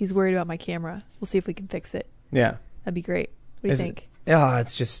 He's worried about my camera. We'll see if we can fix it. Yeah. That'd be great. What do you think?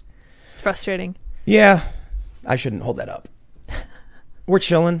 It's frustrating. Yeah. I shouldn't hold that up. We're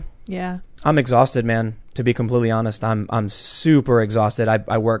chilling. Yeah. I'm exhausted, man. To be completely honest, I'm super exhausted.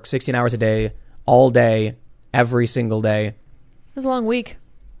 I work 16 hours a day, all day, every single day. It was a long week.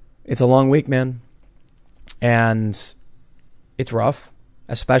 It's a long week, man. And it's rough,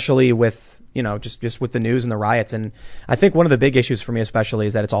 especially with, just with the news and the riots. And I think one of the big issues for me especially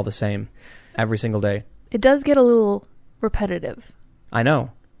is that it's all the same every single day. It does get a little repetitive. I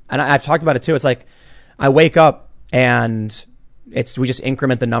know. And I've talked about it too. It's like I wake up and we just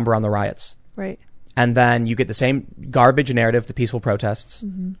increment the number on the riots. Right. And then you get the same garbage narrative, the peaceful protests.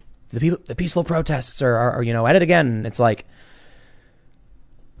 Mm-hmm. The peaceful protests are at it again. It's like,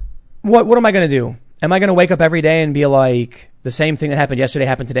 what am I going to do? Am I going to wake up every day and be like, the same thing that happened yesterday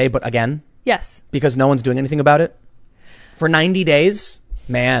happened today, but again? Yes. Because no one's doing anything about it? For 90 days?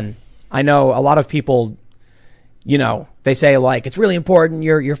 Man, I know a lot of people, they say, like, it's really important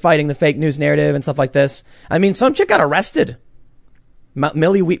you're fighting the fake news narrative and stuff like this. I mean, some chick got arrested.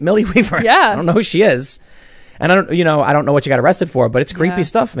 Millie Weaver. Yeah. I don't know who she is. And I don't know what you got arrested for, but it's creepy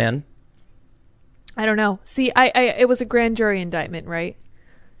stuff, man. I don't know. See, it was a grand jury indictment, right?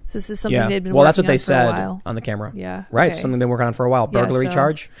 So this is something they'd been working on for a while. Well, that's what they said on the camera. Yeah. Right. Okay. Something they've been working on for a while. Burglary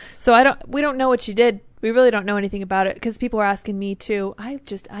charge. So we don't know what she did. We really don't know anything about it because people are asking me too. I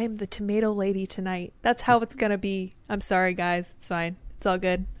am the tomato lady tonight. That's how it's going to be. I'm sorry, guys. It's fine. It's all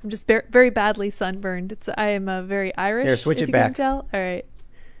good. I'm just very badly sunburned. I am very Irish. Here, switch if it you back. Can tell. All right.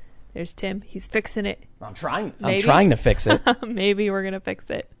 There's Tim. He's fixing it. I'm trying to fix it. Maybe we're going to fix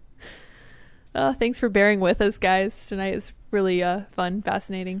it. Thanks for bearing with us, guys. Tonight is really fun,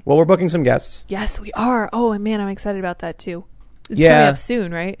 fascinating. Well, we're booking some guests. Yes, we are. Oh, man, I'm excited about that, too. It's Yeah. coming up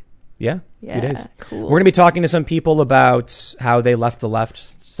soon, right? Yeah, a few days. Cool. We're going to be talking to some people about how they left the left,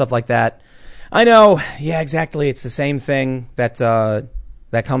 stuff like that. I know. Yeah, exactly. It's the same thing that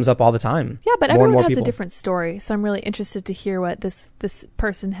comes up all the time. Yeah, but More and everyone more has people. a different story, so I'm really interested to hear what this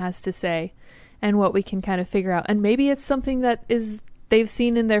person has to say and what we can kind of figure out. And maybe it's something that they've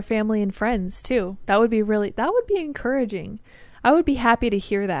seen in their family and friends too. That would be encouraging. I would be happy to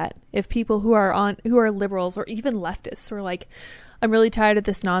hear that if people who are liberals or even leftists were like, I'm really tired of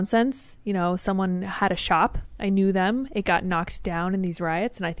this nonsense. You know, someone had a shop. I knew them. It got knocked down in these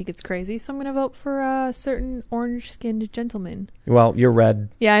riots, and I think it's crazy. So I'm going to vote for a certain orange-skinned gentleman. Well, you're red.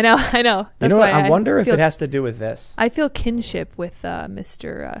 Yeah, I know. You That's know what? why I wonder if feel- it has to do with this. I feel kinship with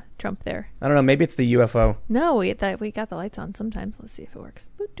Mr. Trump there. I don't know. Maybe it's the UFO. No, we got the lights on sometimes. Let's see if it works.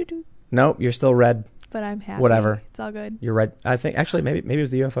 Boop-doo-doo. Nope, you're still red. But I'm happy. Whatever. It's all good. You're red. I think actually maybe it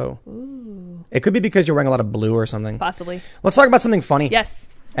was the UFO. Ooh. It could be because you're wearing a lot of blue or something. Possibly. Let's talk about something funny. Yes.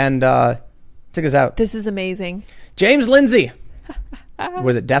 And check this out. This is amazing. James Lindsay.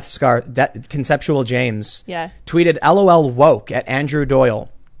 Was it Conceptual James? Yeah. Tweeted LOL woke at Andrew Doyle.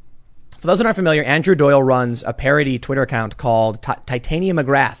 For those that aren't familiar, Andrew Doyle runs a parody Twitter account called Titania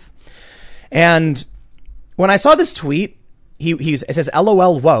McGrath. And when I saw this tweet, it says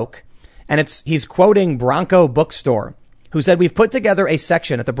LOL woke, and he's quoting Bronco Bookstore, who said, "We've put together a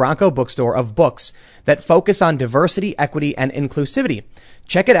section at the Bronco Bookstore of books that focus on diversity, equity, and inclusivity.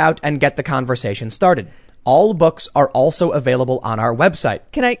 Check it out and get the conversation started. All books are also available on our website."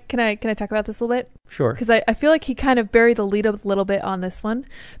 Can I talk about this a little bit? Sure. Because I feel like he kind of buried the lead a little bit on this one,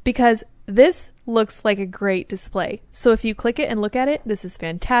 because this looks like a great display. So if you click it and look at it, this is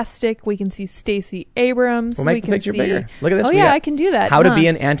fantastic. We can see Stacey Abrams. We'll make we the can picture see... bigger. Look at this. Oh We yeah, got I can do that. How to Be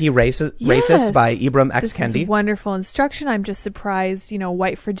an Anti-Racist Yes. by Ibram X. This Kendi. is wonderful instruction. I'm just surprised,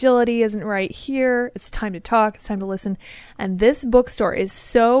 white fragility isn't right here. It's time to talk. It's time to listen. And this bookstore is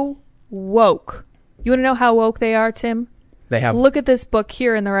so woke. You want to know how woke they are, Tim? They have Look at this book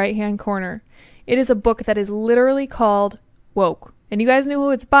here in the right-hand corner. It is a book that is literally called Woke. And you guys know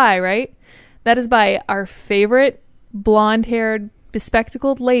who it's by, right? That is by our favorite blonde-haired,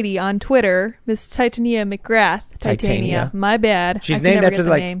 bespectacled lady on Twitter, Miss Titania McGrath. Titania. My bad. She's I can named never after get the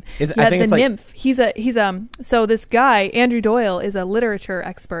like name. I think the it's like nymph. So this guy, Andrew Doyle, is a literature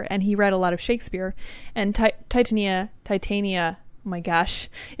expert, and he read a lot of Shakespeare. And Titania, oh my gosh,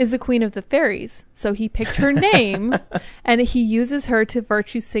 is the queen of the fairies. So he picked her name, and he uses her to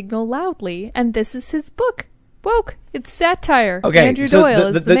virtue signal loudly. And this is his book, Woke. It's satire. Okay, Andrew so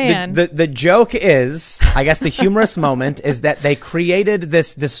Doyle is the man. The joke is, I guess the humorous moment is that they created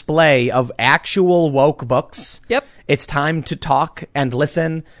this display of actual woke books. Yep. It's time to talk and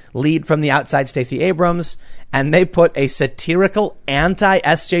listen, lead from the outside, Stacey Abrams, and they put a satirical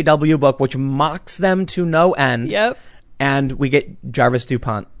anti-SJW book which mocks them to no end. Yep. And we get Jarvis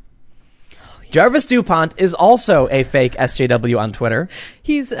DuPont. Jarvis DuPont is also a fake SJW on Twitter.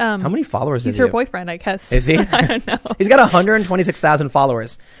 He's How many followers he's does her he have? boyfriend, I guess. Is he? I don't know. He's got 126,000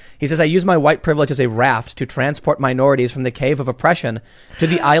 followers. He says, "I use my white privilege as a raft to transport minorities from the cave of oppression to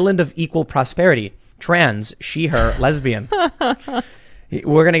the island of equal prosperity. Trans, she, her, lesbian."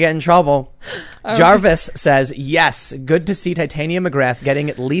 We're going to get in trouble. Jarvis says, "Yes, good to see Titania McGrath getting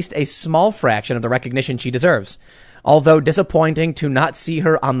at least a small fraction of the recognition she deserves. Although disappointing to not see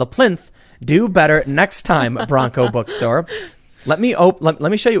her on the plinth. Do better next time, Bronco Bookstore." Let me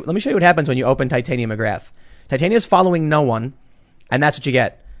show you what happens when you open Titania McGrath. Titania's following no one, and that's what you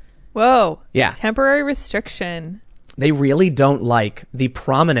get. Whoa. Yeah. Temporary restriction. They really don't like the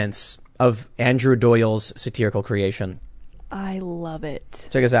prominence of Andrew Doyle's satirical creation. I love it.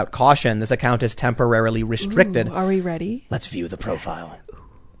 Check this out. Caution, this account is temporarily restricted. Ooh, are we ready? Let's view the profile.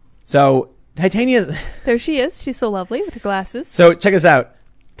 So, Titania's... There she is. She's so lovely with her glasses. So, check this out.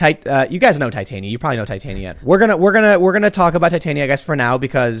 You guys know Titania. You probably know Titania. We're gonna talk about Titania, I guess, for now,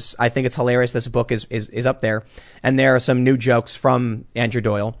 because I think it's hilarious. This book is up there, and there are some new jokes from Andrew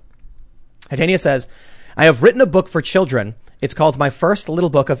Doyle. Titania says, "I have written a book for children. It's called My First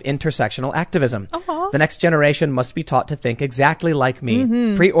Little Book of Intersectional Activism. Aww. The next generation must be taught to think exactly like me.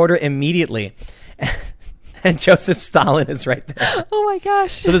 Mm-hmm. Pre-order immediately." And Joseph Stalin is right there. Oh my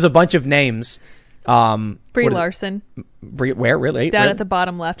gosh. So there's a bunch of names. Brie what is it? Larson. Where really? Down Really? at the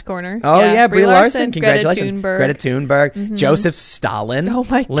bottom left corner. Oh yeah, Brie Larson. Greta Congratulations, Greta Thunberg, Joseph Stalin. Oh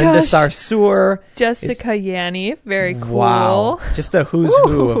my Linda gosh. Sarsour. Jessica Yanni. Very cool. Wow, just a who's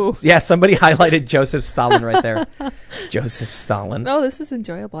who. Of, yeah, somebody highlighted Joseph Stalin right there. Joseph Stalin. Oh, this is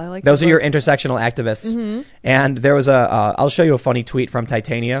enjoyable. I like Those the are your book. intersectional activists. And there was I'll show you a funny tweet from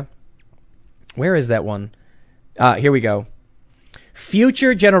Titania. Where is that one? Here we go.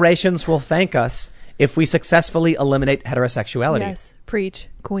 Future generations will thank us if we successfully eliminate heterosexuality. Yes, preach,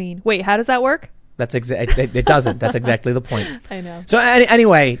 queen. Wait, how does that work? That's it doesn't. That's exactly the point. I know. So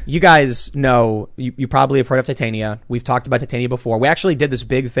anyway, you guys know, you probably have heard of Titania. We've talked about Titania before. We actually did this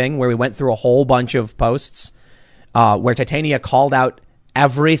big thing where we went through a whole bunch of posts where Titania called out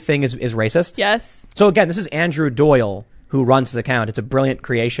everything is racist. Yes. So again, this is Andrew Doyle who runs the account. It's a brilliant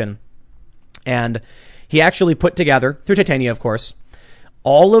creation. And he actually put together, through Titania, of course,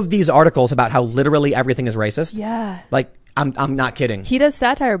 all of these articles about how literally everything is racist. Yeah. Like, I'm not kidding. He does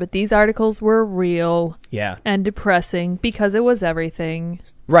satire, but these articles were real. Yeah. And depressing because it was everything.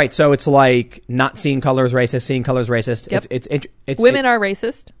 Right. So it's like not seeing color is racist, seeing color is racist. Yep. It's Women are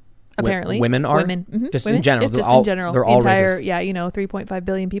racist. Apparently, women are? women. Mm-hmm. Just women. in general. Just They're all- in general. they're The all entire, racist. 3.5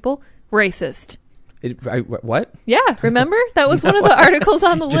 billion people, racist. What? Yeah, remember that was one of the articles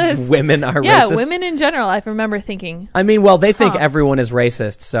on the Just list. women are yeah, racist. women in general. I remember thinking. I mean, well, they think Huh. everyone is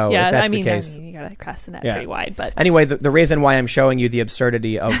racist. So Yeah, if that's I mean, the case, you gotta cast the net Yeah. pretty wide. But anyway, the reason why I'm showing you the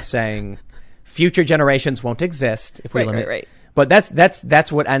absurdity of saying future generations won't exist if we Right, limit. right. But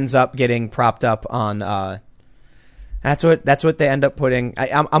that's what ends up getting propped up on. That's what they end up putting.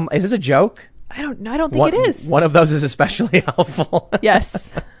 Is this a joke? I don't know. I don't think it is. One of those is especially helpful. Yes.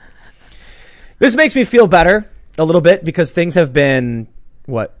 This makes me feel better a little bit because things have been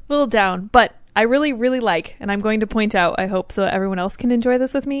what? A little down, but I really, really like, and I'm going to point out, I hope so that everyone else can enjoy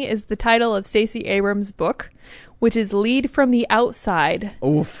this with me, is the title of Stacey Abrams' book, which is Lead from the Outside.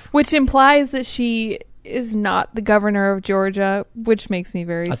 Oof. Which implies that she is not the governor of Georgia, which makes me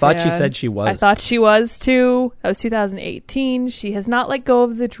very sad. I thought she said she was. I thought she was too. That was 2018. She has not let go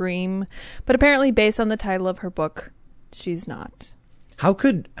of the dream, but apparently based on the title of her book, she's not. How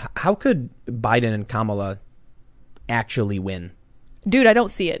could Biden and Kamala actually win? Dude, I don't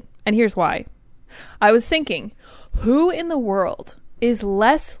see it. And here's why. I was thinking, who in the world is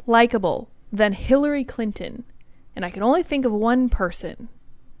less likable than Hillary Clinton? And I can only think of one person.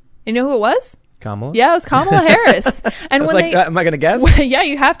 You know who it was? Kamala? Yeah, it was Kamala Harris. And I was when like, they, am I going to guess? yeah,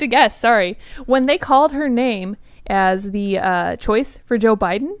 you have to guess. Sorry. When they called her name as the choice for Joe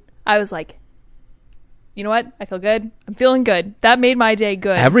Biden, I was like, you know what? I feel good. I'm feeling good. That made my day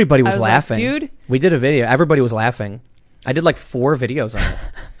good. Everybody was like, laughing. dude. We did a video. Everybody was laughing. I did like 4 videos on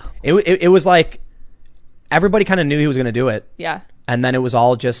it. It was like everybody kind of knew he was going to do it. Yeah. And then it was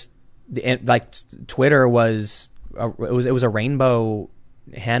all just like Twitter was it was a rainbow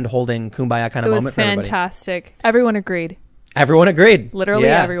hand holding kumbaya kind of It moment was for everybody. fantastic. Everyone agreed. Everyone agreed. Literally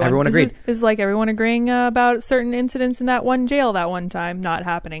Yeah, everyone. Everyone This agreed. is like everyone agreeing about certain incidents in that one jail that one time not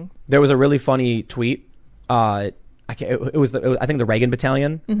happening. There was a really funny tweet. I think the Reagan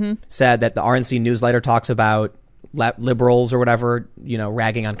Battalion said that the RNC newsletter talks about liberals or whatever,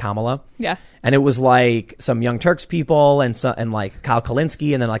 ragging on Kamala. Yeah. And it was like some Young Turks people and like Kyle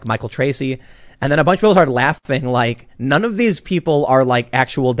Kalinske and then like Michael Tracy. And then a bunch of people started laughing like none of these people are like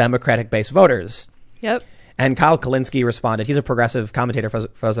actual Democratic based voters. Yep. And Kyle Kalinske responded, he's a progressive commentator for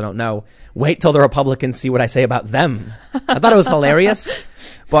those that don't know, wait till the Republicans see what I say about them. I thought it was hilarious.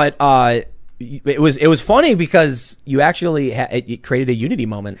 But it was funny because you actually it created a unity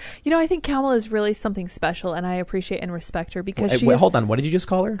moment. I think Kamala is really something special, and I appreciate and respect her because Wait, hold on. What did you just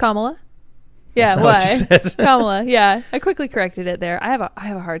call her? Kamala. Yeah, That's not what why? you said. Kamala. Yeah, I quickly corrected it there. I have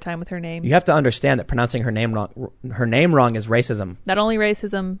a hard time with her name. You have to understand that pronouncing her name wrong is racism. Not only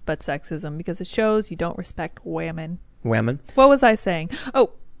racism, but sexism, because it shows you don't respect women. Women. What was I saying?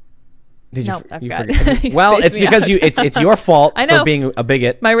 Oh, Did you? No, I you forgot. forget? You Well, spaced it's me because out. it's your fault I know. for being a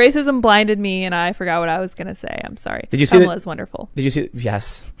bigot. my racism blinded me, and I forgot what I was going to say. I'm sorry. Did you see Kamala's wonderful. Did you see?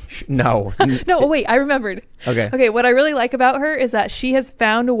 Yes. No. No, wait, I remembered. Okay. Okay, what I really like about her is that she has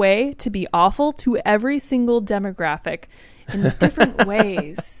found a way to be awful to every single demographic in different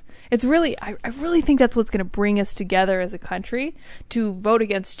ways. It's really, I really think that's what's going to bring us together as a country to vote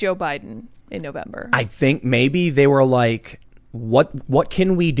against Joe Biden in November. I think maybe they were like, what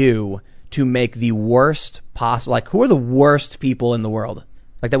can we do to make the worst possible? Like, who are the worst people in the world?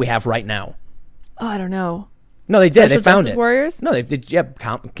 Like that we have right now? Oh, I don't know. No, they did. Special They found Justice it. Warriors? No, they did. Yeah,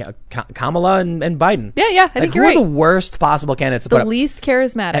 Kamala and Biden. Yeah, I think who you're are right. the worst possible candidates to The put up? least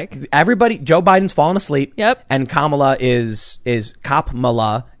charismatic. Everybody, Joe Biden's fallen asleep. Yep. And Kamala is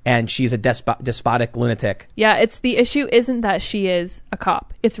Cop-mala, and she's a despotic lunatic. Yeah, it's the issue isn't that she is a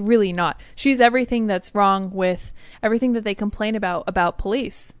cop. It's really not. She's everything that's wrong with everything that they complain about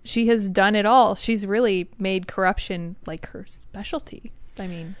police. She has done it all. She's really made corruption like her specialty. I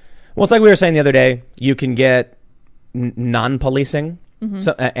mean, Well, it's like we were saying the other day. You can get non-policing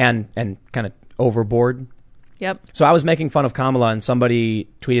so, and kind of overboard. yep. So I was making fun of Kamala, and somebody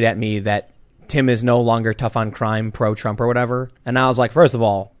tweeted at me that Tim is no longer tough on crime, pro-Trump or whatever. And I was like, first of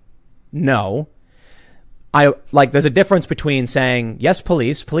all, no. There's a difference between saying, yes,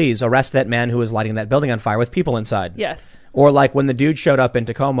 police, please arrest that man who was lighting that building on fire with people inside. Yes. Or like when the dude showed up in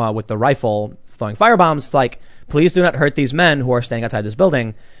Tacoma with the rifle throwing firebombs, it's like, please do not hurt these men who are standing outside this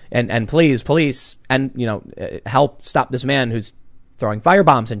building. And please, police, and, help stop this man who's throwing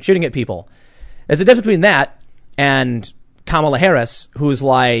firebombs and shooting at people. There's a difference between that and Kamala Harris, who's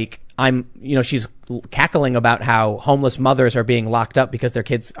like, she's cackling about how homeless mothers are being locked up because their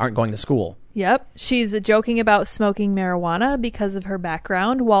kids aren't going to school. Yep. She's joking about smoking marijuana because of her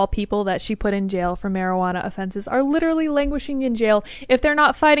background, while people that she put in jail for marijuana offenses are literally languishing in jail if they're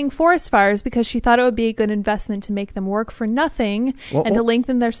not fighting forest fires, because she thought it would be a good investment to make them work for nothing and to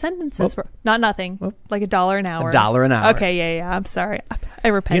lengthen their sentences for not nothing, like $1 an hour. $1 an hour. Okay, yeah. I'm sorry. I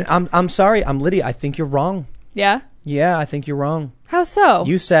repent. I'm sorry. I'm Lydia. I think you're wrong. Yeah? Yeah, I think you're wrong. How so?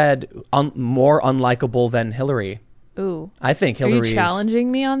 You said more unlikable than Hillary. Ooh. I think Hillary Are you challenging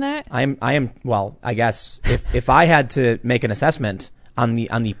me on that? I am. Well, I guess if I had to make an assessment on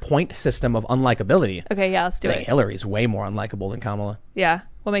the point system of unlikability. Okay, yeah, let's do I think it. Hillary's way more unlikable than Kamala. Yeah.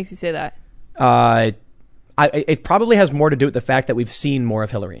 What makes you say that? It probably has more to do with the fact that we've seen more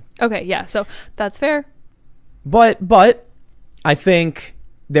of Hillary. Okay, yeah. So that's fair. But I think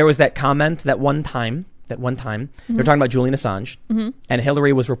there was that comment that one time they were talking about Julian Assange, and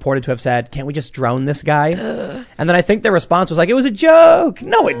Hillary was reported to have said, "Can't we just drone this guy?" And then I think their response was like, "It was a joke."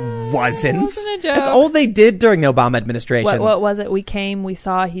 No, it wasn't. It wasn't a joke. That's all they did during the Obama administration. What was it? We came, we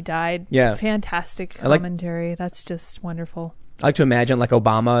saw, he died. Yeah. Fantastic commentary. That's just wonderful. I like to imagine like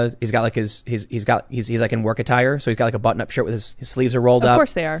Obama. He's got like he's like in work attire, so he's got like a button-up shirt with his sleeves are rolled up. Of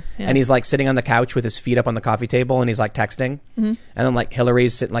course they are. Yeah. And he's like sitting on the couch with his feet up on the coffee table, and he's like texting. And then like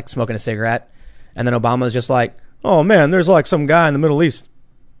Hillary's sitting like smoking a cigarette. And then Obama's just like, "Oh man, there's like some guy in the Middle East."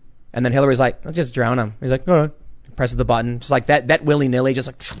 And then Hillary's like, "Let's just drown him." He's like, "All right." Presses the button, just like that willy-nilly, just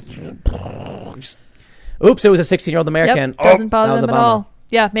like, oops, it was a 16-year-old American. Yep, doesn't bother that was them Obama. at all.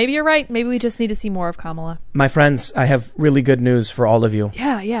 Yeah, maybe you're right. Maybe we just need to see more of Kamala. My friends, I have really good news for all of you.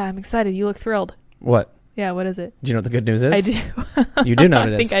 Yeah, I'm excited. You look thrilled. What? Yeah, what is it? Do you know what the good news is? I do. You do know what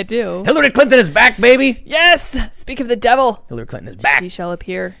it is. I think I do. Hillary Clinton is back, baby. Yes! Speak of the devil. Hillary Clinton is back. She shall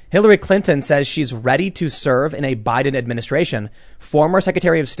appear. Hillary Clinton says she's ready to serve in a Biden administration. Former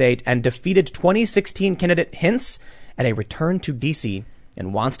Secretary of State and defeated 2016 candidate hints at a return to D.C.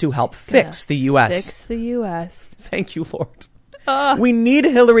 and wants to help fix the U.S. Fix the U.S. Thank you, Lord. We need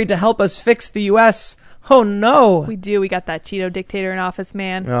Hillary to help us fix the U.S. Oh, no. We do. We got that Cheeto dictator in office,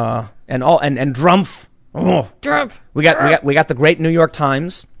 man. And Drumpf. Oh. Drumpf. We got the great New York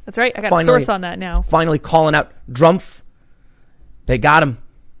Times. That's right. I got a source on that now. Finally calling out Drumpf. They got him.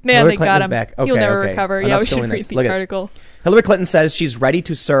 Man, Hillary they Clinton got is him. back. He'll Okay, never okay. recover. Enough Yeah, we should silliness. read Look the at- article. Hillary Clinton says she's ready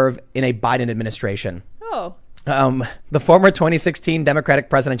to serve in a Biden administration. Oh. The former 2016 Democratic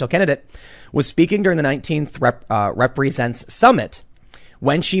presidential candidate was speaking during the 19th Represents Summit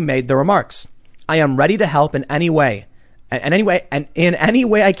when she made the remarks. "I am ready to help in any way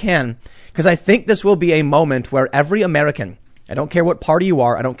I can, because I think this will be a moment where every American, I don't care what party you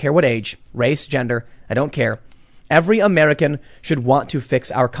are, I don't care what age, race, gender, I don't care. Every American should want to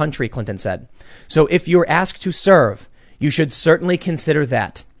fix our country," Clinton said. "So if you're asked to serve, you should certainly consider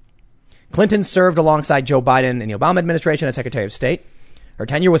that." Clinton served alongside Joe Biden in the Obama administration as Secretary of State. Her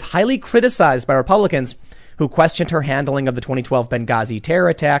tenure was highly criticized by Republicans who questioned her handling of the 2012 Benghazi terror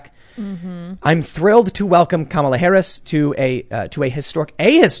attack. I'm thrilled to welcome Kamala Harris to a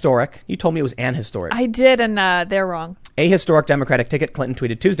historic. You told me it was an historic. I did, and they're wrong. A historic Democratic ticket, Clinton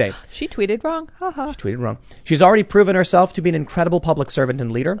tweeted Tuesday. She tweeted wrong. Haha. Tweeted wrong. "She's already proven herself to be an incredible public servant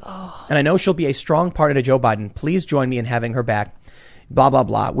and leader, and I know she'll be a strong partner to Joe Biden. Please join me in having her back." Blah blah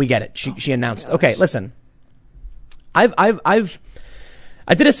blah. We get it. She announced. Okay, listen. I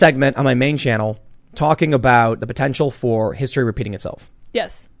did a segment on my main channel talking about the potential for history repeating itself,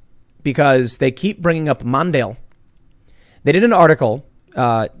 Yes. because they keep bringing up Mondale. They did an article.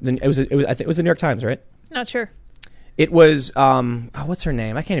 I think it was the New York Times, right? Not sure. It was what's her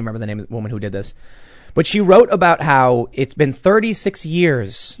name? I can't even remember the name of the woman who did this. But she wrote about how it's been 36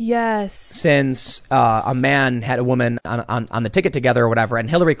 years Yes. since a man had a woman on the ticket together or whatever. And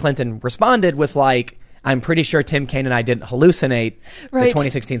Hillary Clinton responded with like, "I'm pretty sure Tim Kaine and I didn't hallucinate the Right.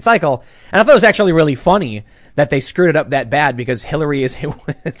 2016 cycle." And I thought it was actually really funny that they screwed it up that bad, because Hillary is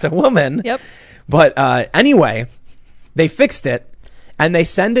it's a woman. Yep. But anyway, they fixed it and they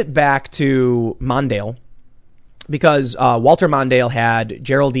send it back to Mondale, because Walter Mondale had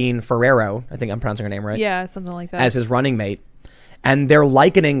Geraldine Ferrero, I think I'm pronouncing her name right, Yeah, something like that. as his running mate. And they're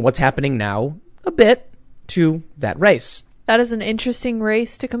likening what's happening now a bit to that race. That is an interesting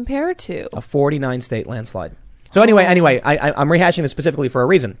race to compare to. A 49 state landslide. So anyway, I'm rehashing this specifically for a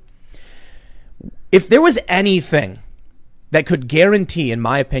reason. If there was anything that could guarantee, in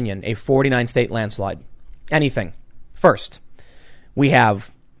my opinion, a 49 state landslide, anything. First, we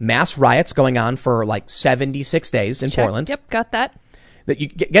have mass riots going on for like 76 days in Check. Portland. Yep, got that. That you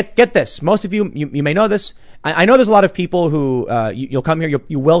get this. Most of you may know this. I know there's a lot of people who you'll come here.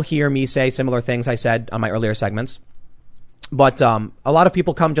 You will hear me say similar things I said on my earlier segments. But a lot of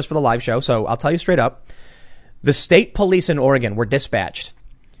people come just for the live show. So I'll tell you straight up. The state police in Oregon were dispatched.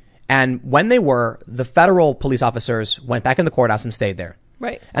 And when they were, the federal police officers went back in the courthouse and stayed there.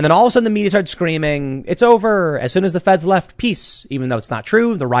 Right. And then all of a sudden the media started screaming, it's over. As soon as the feds left, peace. Even though it's not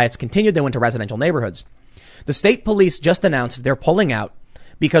true, the riots continued. They went to residential neighborhoods. The state police just announced they're pulling out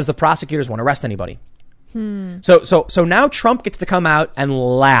because the prosecutors won't arrest anybody. So now Trump gets to come out and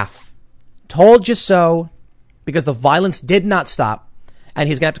laugh. Told you so, because the violence did not stop, and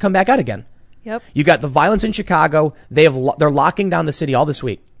he's going to have to come back out again. Yep. You got the violence in Chicago. They're locking down the city all this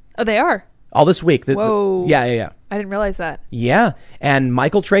week. Oh, they are? All this week. Whoa. Yeah. I didn't realize that. Yeah. And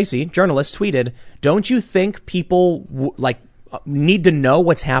Michael Tracy, journalist, tweeted, don't you think people need to know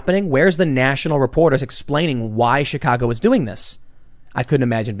what's happening? Where's the national reporters explaining why Chicago is doing this? I couldn't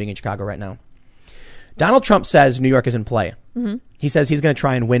imagine being in Chicago right now. Donald Trump says New York is in play. Mm-hmm. He says he's going to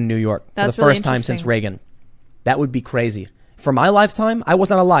try and win New York for the first time since Reagan. That would be crazy. For my lifetime, I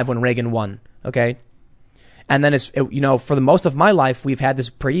was not alive when Reagan won. Okay. And then for the most of my life, we've had this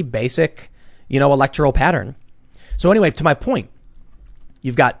pretty basic, electoral pattern. So anyway, to my point,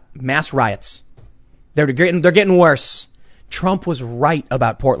 you've got mass riots. They're getting worse. Trump was right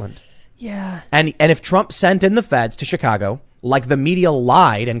about Portland. Yeah. And if Trump sent in the feds to Chicago, like the media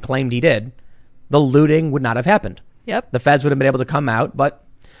lied and claimed he did, the looting would not have happened. Yep. The feds would have been able to come out, but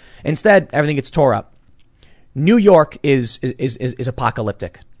instead everything gets tore up. New York is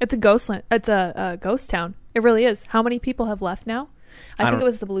apocalyptic. It's a ghostland. It's a ghost town. It really is. How many people have left now? I think it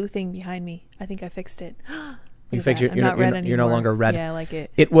was the blue thing behind me. I think I fixed it. You fixed it. You're no longer red. Yeah, I like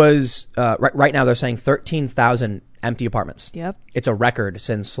it. It was right now they're saying 13,000 empty apartments. Yep. It's a record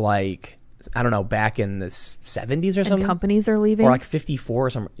since back in the 70s or something. And companies are leaving. Or like 54 or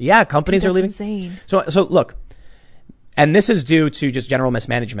something. Yeah, companies are leaving. Insane. So look, and this is due to just general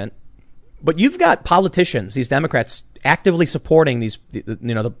mismanagement. But you've got politicians, these Democrats, actively supporting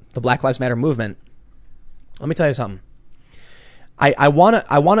the Black Lives Matter movement. Let me tell you something. I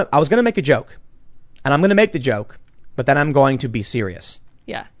was going to make a joke, and I'm going to make the joke, but then I'm going to be serious.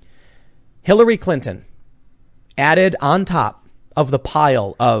 Yeah. Hillary Clinton added on top of the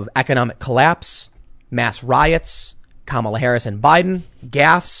pile of economic collapse, mass riots, Kamala Harris and Biden,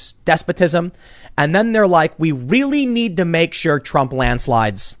 gaffes, despotism, and then they're like, we really need to make sure Trump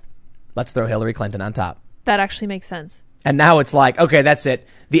landslides. Let's throw Hillary Clinton on top. That actually makes sense. And now it's like, okay, that's it.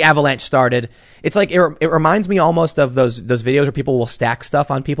 The avalanche started. It's like, it reminds me almost of those videos where people will stack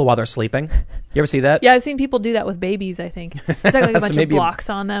stuff on people while they're sleeping. You ever see that? Yeah, I've seen people do that with babies, I think. It's like a bunch of blocks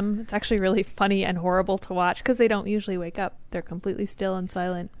on them. It's actually really funny and horrible to watch because they don't usually wake up. They're completely still and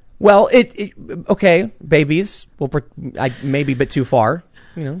silent. Well, okay, babies, maybe a bit too far.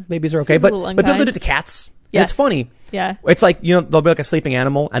 Babies are okay. But people do it to cats. Yes. It's funny. Yeah. It's like, they'll be like a sleeping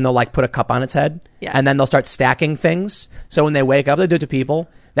animal and they'll like put a cup on its head. Yeah. And then they'll start stacking things. So when they wake up, they do it to people.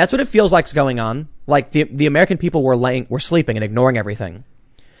 That's what it feels like's going on. Like the American people were sleeping and ignoring everything.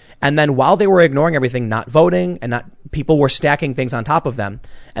 And then while they were ignoring everything, not voting people were stacking things on top of them.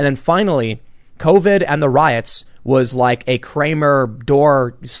 And then finally, COVID and the riots was like a Kramer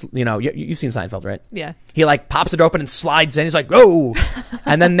door, you've seen Seinfeld, right? Yeah. He pops the door open and slides in. He's like, whoa.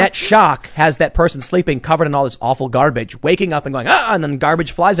 And then that shock has that person sleeping covered in all this awful garbage, waking up and going, and then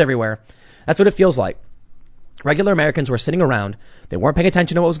garbage flies everywhere. That's what it feels like. Regular Americans were sitting around. They weren't paying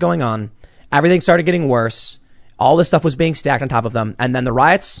attention to what was going on. Everything started getting worse. All this stuff was being stacked on top of them. And then the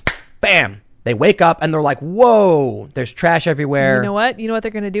riots, bam. They wake up and they're like, whoa, there's trash everywhere. You know what? You know what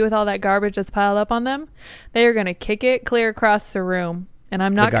they're going to do with all that garbage that's piled up on them? They are going to kick it clear across the room. And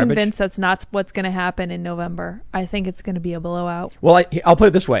I'm not convinced that's not what's going to happen in November. I think it's going to be a blowout. Well, I'll put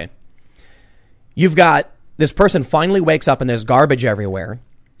it this way. You've got this person finally wakes up and there's garbage everywhere.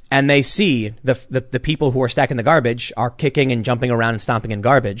 And they see the people who are stacking the garbage are kicking and jumping around and stomping in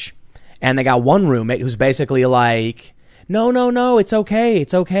garbage. And they got one roommate who's basically like, no, it's okay.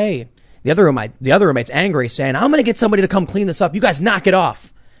 It's okay. The other roommate's angry, saying, I'm going to get somebody to come clean this up. You guys knock it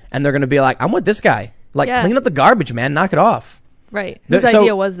off. And they're going to be like, I'm with this guy. Clean up the garbage, man. Knock it off. Right. Whose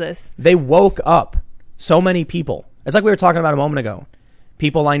idea was this? They woke up so many people. It's like we were talking about a moment ago.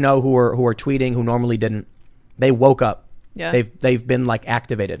 People I know who are tweeting who normally didn't. They woke up. Yeah. They've been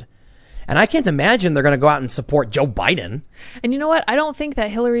activated. And I can't imagine they're going to go out and support Joe Biden. And you know what? I don't think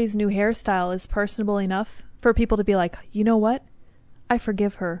that Hillary's new hairstyle is personable enough for people to be like, you know what? I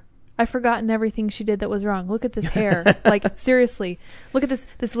forgive her. I've forgotten everything she did that was wrong. Look at this hair. Like, seriously. Look at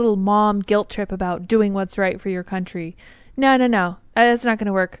this little mom guilt trip about doing what's right for your country. No. That's not going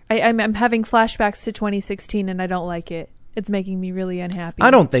to work. I'm having flashbacks to 2016 and I don't like it. It's making me really unhappy.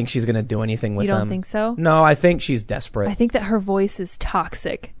 I don't think she's going to do anything with them. You don't think so? No, I think she's desperate. I think that her voice is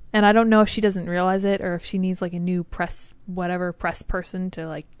toxic. And I don't know if she doesn't realize it or if she needs like a new press person to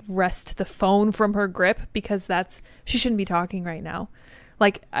like wrest the phone from her grip, because she shouldn't be talking right now.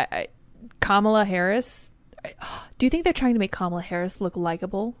 Like, Kamala Harris, do you think they're trying to make Kamala Harris look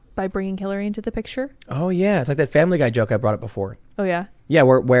likable by bringing Hillary into the picture? Oh, yeah. It's like that Family Guy joke I brought up before. Oh, yeah? Yeah,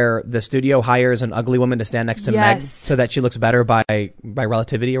 where the studio hires an ugly woman to stand next to Meg so that she looks better by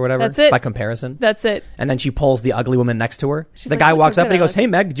relativity or whatever. That's it. By comparison. That's it. And then she pulls the ugly woman next to her. The like, guy "Look, walks you're up and he good, goes, "Hey,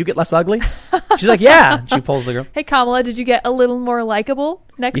 Meg, did you get less ugly?" She's like, "Yeah." And she pulls the girl. Hey, Kamala, did you get a little more likable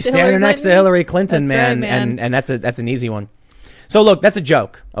next You to Hillary stand her Clinton? next to Hillary Clinton, That's man, right, man. and that's an easy one. So look, that's a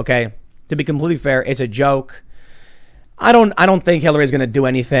joke, okay? To be completely fair, it's a joke. I don't think Hillary's going to do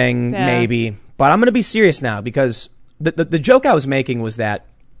anything, maybe. But I'm going to be serious now, because the joke I was making was that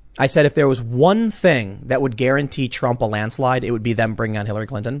I said if there was one thing that would guarantee Trump a landslide, it would be them bringing on Hillary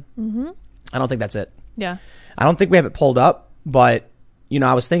Clinton. Mm-hmm. I don't think that's it. Yeah. I don't think we have it pulled up, but,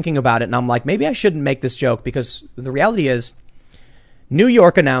 I was thinking about it, and I'm like, maybe I shouldn't make this joke, because the reality is New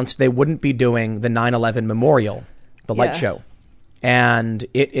York announced they wouldn't be doing the 9/11 memorial, the light show. And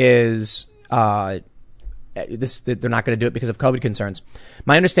it is... they're not going to do it because of COVID concerns.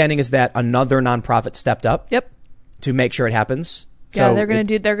 My understanding is that another nonprofit stepped up to make sure it happens. Yeah, so they're going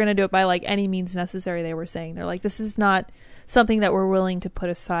to do it by like any means necessary, they were saying. They're like, this is not something that we're willing to put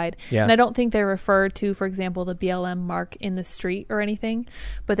aside. Yeah. And I don't think they referred to, for example, the BLM mark in the street or anything,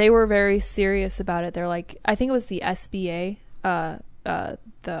 but they were very serious about it. They're like, I think it was the SBA,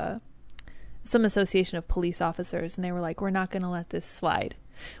 some association of police officers, and they were like, we're not going to let this slide.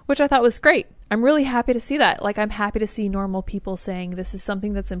 Which I thought was great. I'm really happy to see that. Like, I'm happy to see normal people saying this is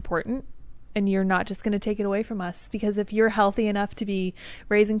something that's important and you're not just going to take it away from us. Because if you're healthy enough to be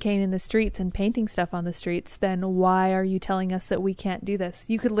raising Cain in the streets and painting stuff on the streets, then why are you telling us that we can't do this?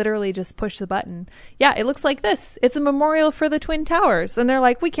 You could literally just push the button. Yeah, it looks like this. It's a memorial for the Twin Towers. And they're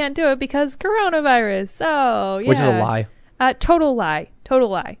like, we can't do it because coronavirus. Oh, yeah. Which is a lie. Total lie. Total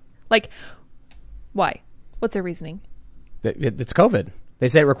lie. Like, why? What's their reasoning? It's COVID. They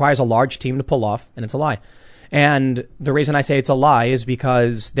say it requires a large team to pull off, and it's a lie. And the reason I say it's a lie is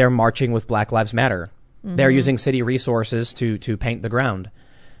because they're marching with Black Lives Matter. Mm-hmm. They're using city resources to paint the ground.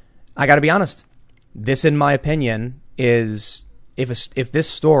 I got to be honest. This, in my opinion, is if this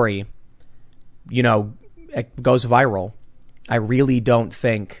story, goes viral, I really don't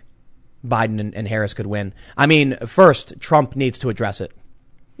think Biden and Harris could win. I mean, first, Trump needs to address it.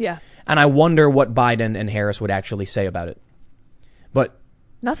 Yeah. And I wonder what Biden and Harris would actually say about it. But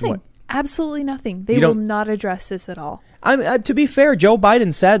nothing. What? Absolutely nothing. They will not address this at all. To be fair, Joe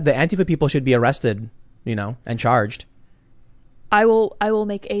Biden said the Antifa people should be arrested, and charged. I will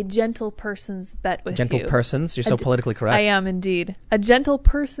make a gentle person's bet with you. Gentle persons? You're so politically correct. I am indeed. A gentle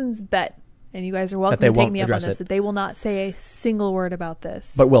person's bet. And you guys are welcome to take me up on this. That they will not say a single word about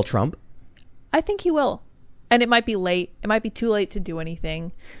this. But will Trump? I think he will. And it might be late. It might be too late to do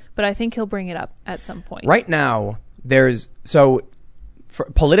anything. But I think he'll bring it up at some point. Right now,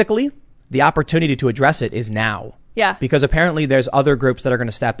 politically, the opportunity to address it is now. Yeah. Because apparently there's other groups that are going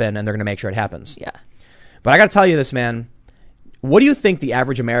to step in and they're going to make sure it happens. Yeah. But I got to tell you this, man. What do you think the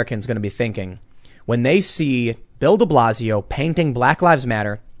average American is going to be thinking when they see Bill de Blasio painting Black Lives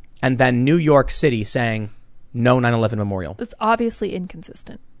Matter and then New York City saying no 9/11 memorial? It's obviously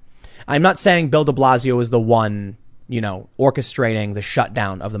inconsistent. I'm not saying Bill de Blasio is the one, orchestrating the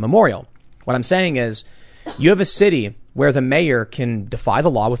shutdown of the memorial. What I'm saying is you have a city where the mayor can defy the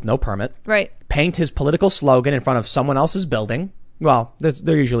law with no permit. Right. Paint his political slogan in front of someone else's building. Well,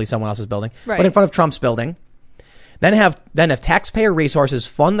 they're usually someone else's building. Right. But in front of Trump's building. Then have taxpayer resources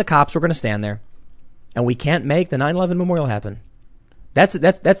fund the cops who are going to stand there. And we can't make the 9/11 memorial happen. That's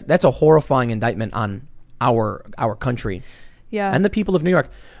a horrifying indictment on our country. Yeah. And the people of New York.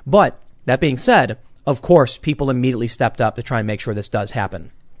 But that being said, of course, people immediately stepped up to try and make sure this does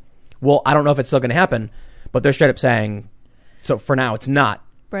happen. Well, I don't know if it's still going to happen, but they're straight up saying, so for now, it's not.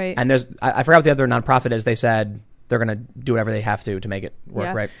 Right. And I forgot what the other nonprofit is. They said they're going to do whatever they have to make it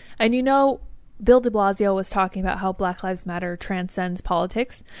work, right? And Bill de Blasio was talking about how Black Lives Matter transcends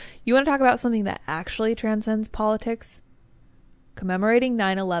politics. You want to talk about something that actually transcends politics? Commemorating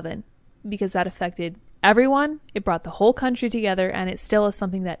 9/11, because that affected everyone. It brought the whole country together, and it still is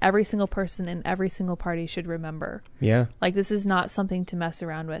something that every single person in every single party should remember. Yeah. Like, this is not something to mess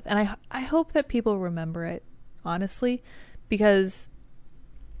around with. And I hope that people remember it, honestly, because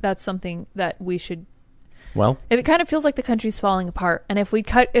that's something that we should. Well, It kind of feels like the country's falling apart, and if we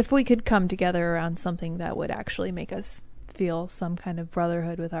could come together around something that would actually make us feel some kind of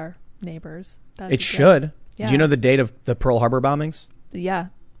brotherhood with our neighbors, that'd it be good. should. Yeah. Do you know the date of the Pearl Harbor bombings? Yeah,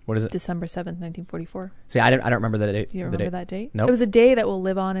 What is it? December 7th, 1944. See, I don't remember the date. You don't the remember date. that date? Nope. It was a day that will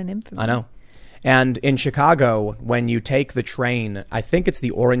live on in infamy. I know. And in Chicago, when you take the train, I think it's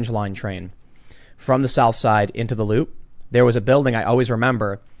the Orange Line train, from the South Side into the Loop, there was a building I always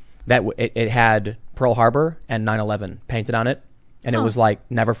remember that it had Pearl Harbor and 9/11 painted on it. And it was like,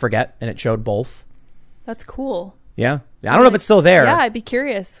 never forget. And it showed both. That's cool. Yeah. I don't know if it's still there. Yeah, I'd be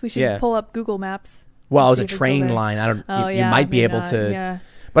curious. We should Yeah. pull up Google Maps. Well, it and was see a if it's still train there. line. I don't. Oh, you yeah, might be maybe able not. to. Yeah.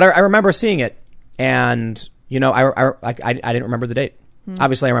 But I remember seeing it, and I didn't remember the date.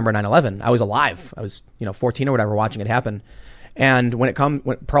 Obviously, I remember 9/11. I was alive. I was 14 or whatever watching it happen. And when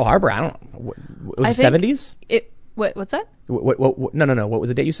Pearl Harbor, I don't know. It was the 70s. What's that? No. What was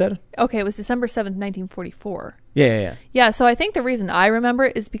the date you said? Okay, it was December 7th, 1944. Yeah. Yeah, so I think the reason I remember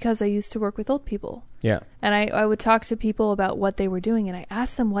it is because I used to work with old people. Yeah. And I would talk to people about what they were doing, and I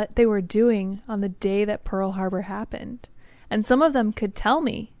asked them what they were doing on the day that Pearl Harbor happened. And some of them could tell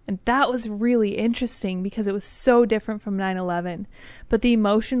me. And that was really interesting because it was so different from 9/11. But the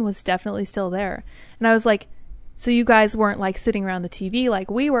emotion was definitely still there. And I was like, so you guys weren't like sitting around the TV like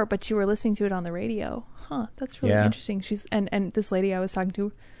we were, but you were listening to it on the radio. Huh, that's really Yeah. interesting. And this lady I was talking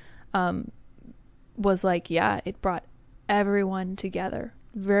to was like, yeah, it brought everyone together.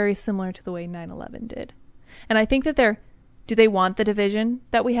 Very similar to the way 9/11 did. And I think that do they want the division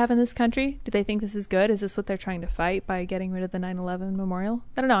that we have in this country? Do they think this is good? Is this what they're trying to fight by getting rid of the 9/11 memorial?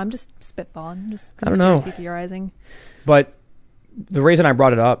 I don't know. I'm just spitballing. Just I don't know. conspiracy theorizing. But the reason I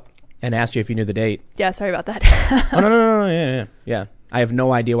brought it up and asked you if you knew the date. Yeah, sorry about that. Oh, no. Yeah. I have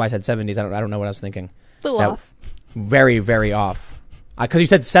no idea why I said 70s. I don't know what I was thinking. A little That- off. Very, very off. Because you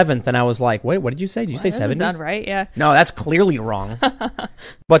said 7th, and I was like, wait, what did you say? Did you say That doesn't 70s? sound right, yeah. No, that's clearly wrong.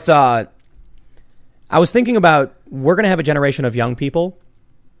 But I was thinking about, we're going to have a generation of young people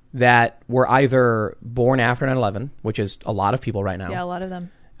that were either born after 9/11, which is a lot of people right now. Yeah, a lot of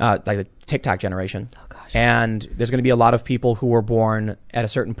them. Like the TikTok generation. Oh, gosh. And there's going to be a lot of people who were born at a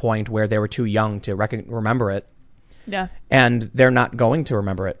certain point where they were too young to remember it. Yeah. And they're not going to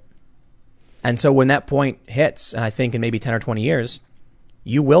remember it. And so when that point hits, and I think in maybe 10 or 20 years,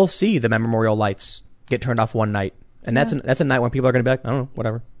 you will see the memorial lights get turned off one night. And that's a night when people are going to be like, I don't know,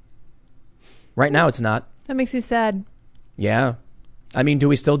 whatever. Right now, it's not. That makes me sad. Yeah. I mean, do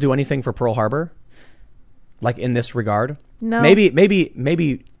we still do anything for Pearl Harbor? Like in this regard? No. Maybe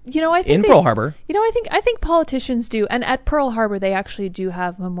You know, I think in Pearl Harbor. You know, I think politicians do, and at Pearl Harbor they actually do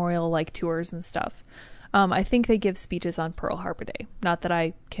have memorial like tours and stuff. I think they give speeches on Pearl Harbor Day. Not that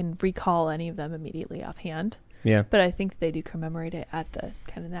I can recall any of them immediately offhand, Yeah. but I think they do commemorate it at the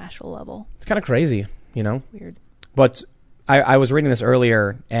kind of national level. It's kind of crazy, you know? Weird. But I was reading this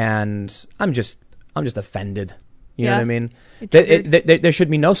earlier, and I'm just offended. You know Yeah. what I mean? It's weird. There should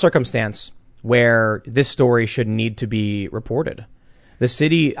be no circumstance where this story should need to be reported.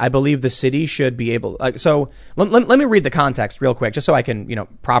 I believe the city should be able. So let me read the context real quick, just so I can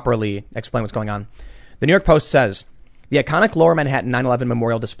properly explain what's going on. The New York Post says, the iconic Lower Manhattan 9/11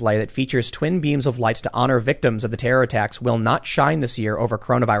 memorial display that features twin beams of light to honor victims of the terror attacks will not shine this year over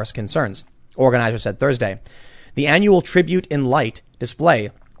coronavirus concerns, organizers said Thursday. The annual Tribute in Light display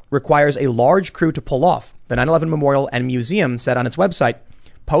requires a large crew to pull off, the 9/11 Memorial and Museum said on its website,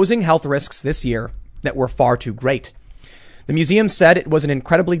 posing health risks this year that were far too great. The museum said it was an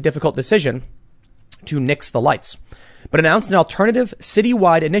incredibly difficult decision to nix the lights, but announced an alternative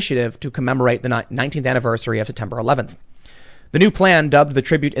citywide initiative to commemorate the 19th anniversary of September 11th. The new plan, dubbed the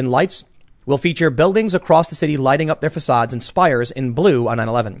Tribute in Lights, will feature buildings across the city lighting up their facades and spires in blue on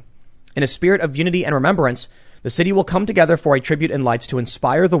 9/11. In a spirit of unity and remembrance, the city will come together for a tribute in lights to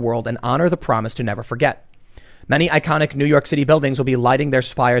inspire the world and honor the promise to never forget. Many iconic New York City buildings will be lighting their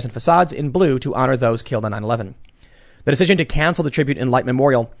spires and facades in blue to honor those killed on 9/11. The decision to cancel the Tribute in Light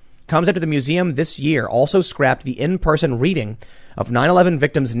Memorial comes after the museum this year also scrapped the in-person reading of 9/11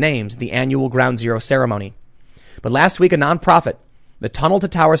 victims' names at the annual Ground Zero ceremony. But last week, a nonprofit, the Tunnel to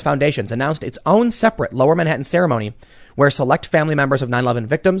Towers Foundations, announced its own separate Lower Manhattan ceremony where select family members of 9/11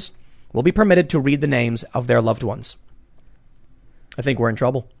 victims will be permitted to read the names of their loved ones. I think we're in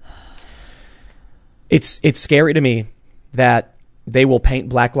trouble. It's scary to me that they will paint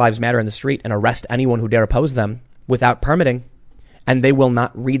Black Lives Matter in the street and arrest anyone who dare oppose them without permitting, and they will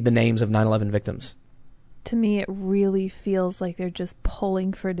not read the names of 9/11 victims. To me, it really feels like they're just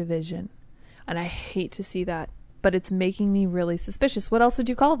pulling for division. And I hate to see that, but it's making me really suspicious. What else would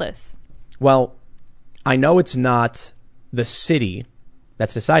you call this? Well, I know it's not the city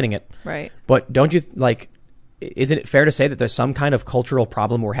that's deciding it. Right. But don't you, isn't it fair to say that there's some kind of cultural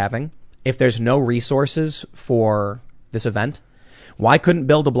problem we're having? If there's no resources for this event, why couldn't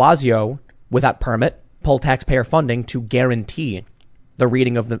Bill de Blasio, without permit, pull taxpayer funding to guarantee the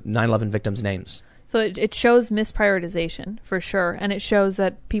reading of the 9/11 victims' names? So it shows misprioritization, for sure. And it shows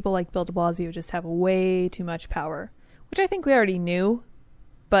that people like Bill de Blasio just have way too much power, which I think we already knew.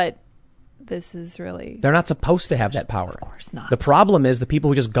 But this is really... They're not supposed to have that power. Of course not. The problem is the people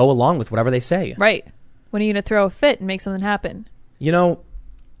who just go along with whatever they say. Right. When are you going to throw a fit and make something happen? You know,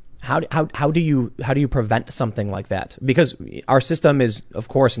 how do you prevent something like that? Because our system is, of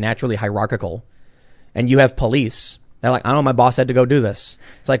course, naturally hierarchical, and you have police. They're like, I don't know, my boss said to go do this.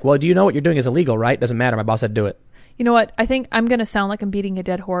 It's like, well, do you know what you're doing is illegal, right? Doesn't matter. My boss said to do it. You know what? I think I'm going to sound like I'm beating a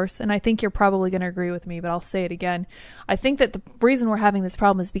dead horse, and I think you're probably going to agree with me, but I'll say it again. I think that the reason we're having this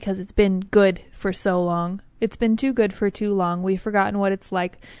problem is because it's been good for so long. It's been too good for too long. We've forgotten what it's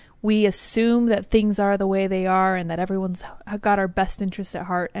like. We assume that things are the way they are and that everyone's got our best interest at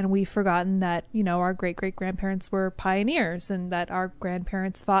heart, and we've forgotten that, you know, our great-great-grandparents were pioneers and that our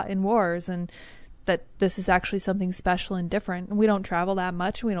grandparents fought in wars and that this is actually something special and different. And we don't travel that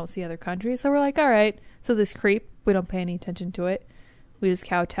much and we don't see other countries. So we're like, all right, so this creep, we don't pay any attention to it. We just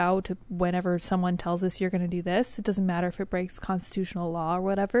kowtow to whenever someone tells us you're going to do this. It doesn't matter if it breaks constitutional law or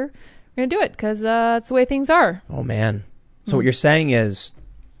whatever. We're going to do it because it's the way things are. Oh, man. So what you're saying is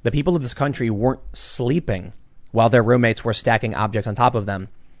the people of this country weren't sleeping while their roommates were stacking objects on top of them.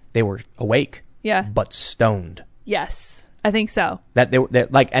 They were awake. Yeah. But stoned. Yes. I think so. That they're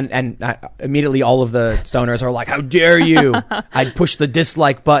like, and immediately all of the stoners are like, "How dare you!" I'd push the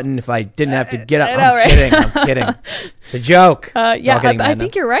dislike button if I didn't have to get up. I'm kidding. It's a joke. Yeah, I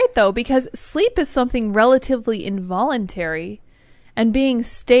think you're right though, because sleep is something relatively involuntary, and being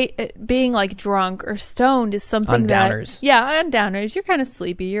like drunk or stoned is something on downers. On downers, you're kind of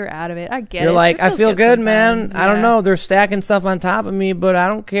sleepy. You're out of it. I get it. You're like, It I feels feel good, sometimes. man. I don't know. They're stacking stuff on top of me, but I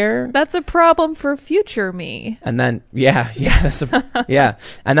don't care. That's a problem for future me. And then, yeah.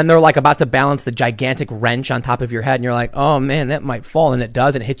 And then they're like about to balance the gigantic wrench on top of your head, and you're like, oh man, that might fall, and it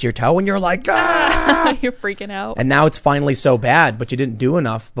does, and it hits your toe, and you're like, ah! You're freaking out. And now it's finally so bad, but you didn't do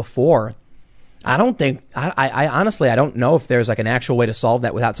enough before. I don't think, I honestly, I don't know if there's like an actual way to solve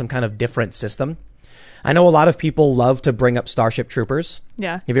that without some kind of different system. I know a lot of people love to bring up Starship Troopers.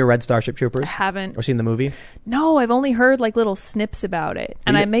 Yeah. Have you ever read Starship Troopers? I haven't. Or seen the movie? No, I've only heard like little snips about it.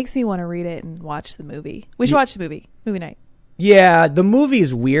 And it makes me want to read it and watch the movie. We should watch the movie. Movie night. Yeah, the movie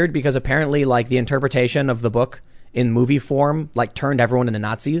is weird because apparently like the interpretation of the book in movie form like turned everyone into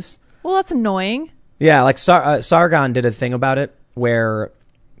Nazis. Well, that's annoying. Yeah, like Sargon did a thing about it where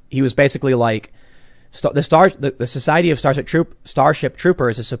he was basically like, the Society of Starship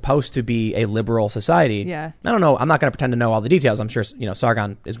Troopers is supposed to be a liberal society. Yeah. I don't know. I'm not going to pretend to know all the details. I'm sure,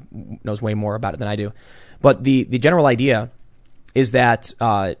 Sargon knows way more about it than I do. But the general idea is that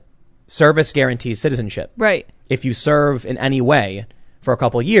service guarantees citizenship. Right. If you serve in any way for a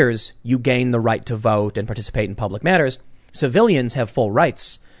couple of years, you gain the right to vote and participate in public matters. Civilians have full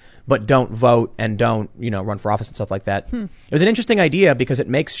rights, but don't vote and don't, run for office and stuff like that. It was an interesting idea because it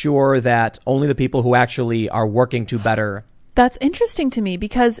makes sure that only the people who actually are working to better. That's interesting to me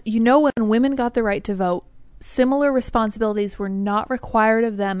because, when women got the right to vote, similar responsibilities were not required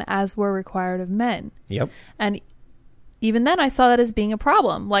of them as were required of men. Yep. And even then I saw that as being a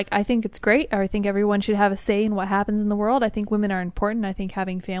problem. Like, I think it's great. I think everyone should have a say in what happens in the world. I think women are important. I think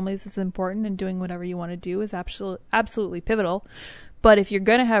having families is important, and doing whatever you want to do is absolutely pivotal. But if you're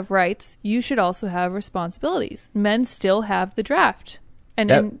going to have rights, you should also have responsibilities. Men still have the draft.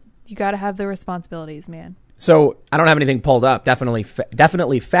 And you got to have the responsibilities, man. So I don't have anything pulled up.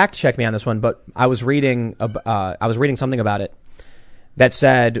 Definitely fact check me on this one. But I was reading something about it that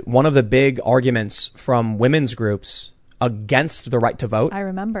said one of the big arguments from women's groups against the right to vote, I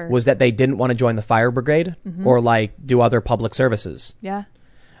remember, was that they didn't want to join the fire brigade or like do other public services. Yeah.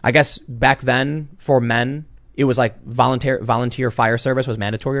 I guess back then for men, it was like volunteer fire service was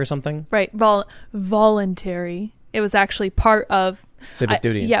mandatory or something. Right. Voluntary. It was actually part of civic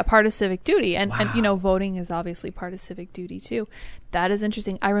duty. Yeah, part of civic duty. And, wow. and, voting is obviously part of civic duty too. That is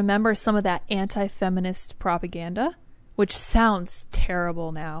interesting. I remember some of that anti-feminist propaganda, which sounds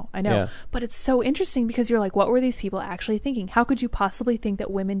terrible now. I know. Yeah. But it's so interesting because you're like, what were these people actually thinking? How could you possibly think that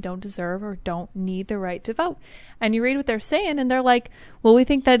women don't deserve or don't need the right to vote? And you read what they're saying and they're like, well, we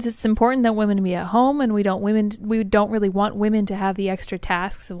think that it's important that women be at home, and we don't really want women to have the extra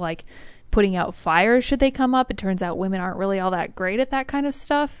tasks of like putting out fires should they come up. It turns out women aren't really all that great at that kind of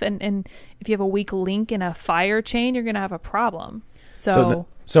stuff. And if you have a weak link in a fire chain, you're going to have a problem. So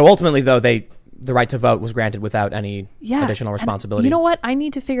ultimately, though, the right to vote was granted without any additional responsibility. And you know what? I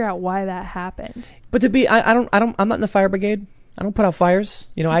need to figure out why that happened. But I'm not in the fire brigade. I don't put out fires.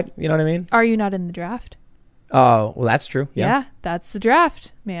 You know what I mean? Are you not in the draft? Oh, well, that's true. Yeah, that's the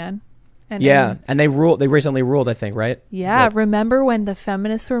draft, man. And they recently ruled, I think, right? Yeah, remember when the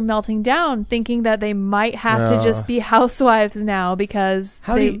feminists were melting down, thinking that they might have to just be housewives now because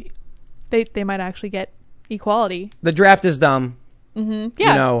they might actually get equality. The draft is dumb. Mm-hmm.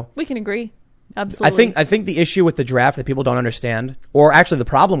 Yeah, we can agree. Absolutely. I think the issue with the draft that people don't understand, or actually the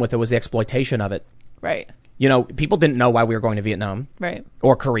problem with it, was the exploitation of it. Right. You know, people didn't know why we were going to Vietnam. Right.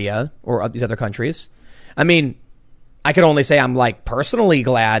 Or Korea or these other countries. I mean, I could only say I'm like personally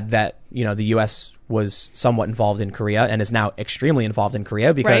glad that, you know, the U.S. was somewhat involved in Korea and is now extremely involved in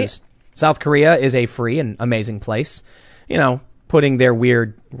Korea because South Korea is a free and amazing place. You know, putting their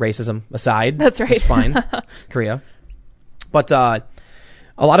weird racism aside. That's right. It's fine. Korea. But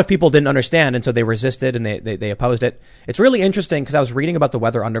a lot of people didn't understand, and so they resisted and they opposed it. It's really interesting because I was reading about the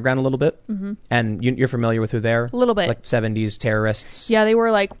Weather Underground a little bit, and you're familiar with who they're? A little bit. Like 70s terrorists. Yeah, they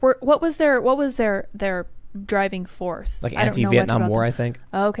were like, what was their driving force? Like anti-Vietnam War, I think.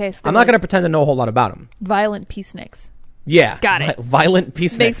 Okay. So I'm not going to pretend to know a whole lot about them. Violent peacenicks. Yeah. Got it. Violent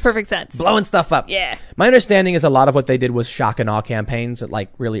peacenicks. Makes perfect sense. Blowing stuff up. Yeah. My understanding is a lot of what they did was shock and awe campaigns at like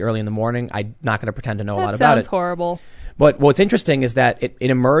really early in the morning. I'm not going to pretend to know a lot about it. That sounds horrible. But what's interesting is that it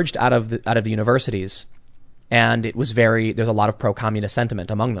emerged out of the universities, and there's a lot of pro-communist sentiment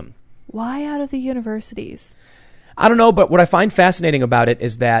among them. Why out of the universities? I don't know, but what I find fascinating about it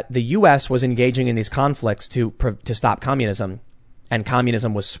is that the U.S. was engaging in these conflicts to stop communism, and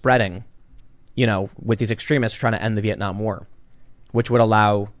communism was spreading, you know, with these extremists trying to end the Vietnam War, which would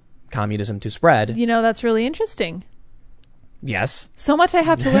allow communism to spread. You know, that's really interesting. Yes. So much I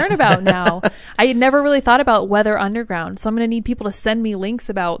have to learn about now. I had never really thought about Weather Underground, so I'm going to need people to send me links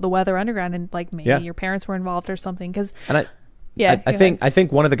about the Weather Underground, and like maybe your parents were involved or something. I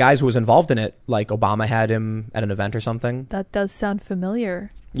think one of the guys who was involved in it, like Obama had him at an event or something. That does sound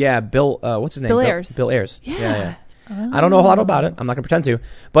familiar. Yeah, Bill. What's his name? Bill Ayers. Bill Ayers. Yeah. Oh. I don't know a lot about it. I'm not going to pretend to,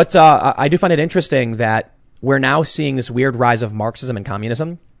 but I do find it interesting that we're now seeing this weird rise of Marxism and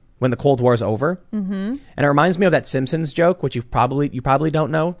communism when the Cold War is over. Mm-hmm. And it reminds me of that Simpsons joke, which you probably don't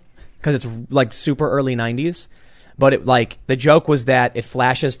know because it's like super early 90s. But the joke was that it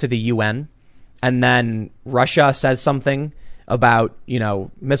flashes to the UN, and then Russia says something about, you know,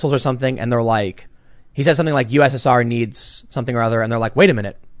 missiles or something, and they're like, he says something like USSR needs something or other, and they're like, wait a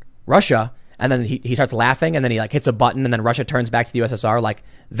minute, Russia? And then he starts laughing, and then he like hits a button, and then Russia turns back to the USSR, like,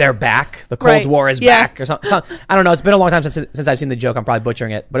 they're back. The Cold War is back, or something. I don't know. It's been a long time since I've seen the joke. I'm probably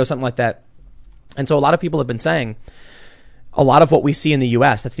butchering it, but it was something like that. And so a lot of people have been saying a lot of what we see in the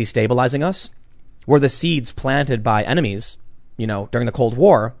U.S. that's destabilizing us were the seeds planted by enemies, you know, during the Cold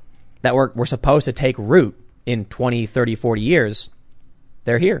War that were supposed to take root in 20, 30, 40 years.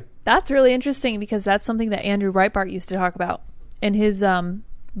 They're here. That's really interesting because that's something that Andrew Breitbart used to talk about in his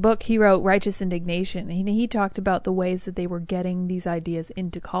book. He wrote Righteous Indignation, and he talked about the ways that they were getting these ideas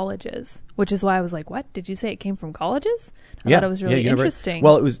into colleges, which is why I was like, what did you say? It came from colleges? I thought it was really interesting.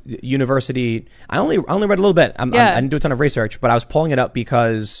 Well, it was university. I only read a little bit. I didn't do a ton of research, but I was pulling it up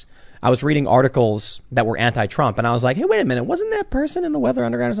because I was reading articles that were anti-Trump, and I was like, hey, wait a minute, wasn't that person in the Weather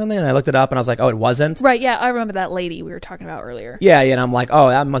Underground or something? And I looked it up, and I was like, oh, it wasn't? Right, yeah, I remember that lady we were talking about earlier. Yeah, and I'm like, oh,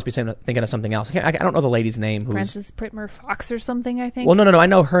 that must be thinking of something else. I don't know the lady's name. Frances Prittmer Fox or something, I think. Well, no, I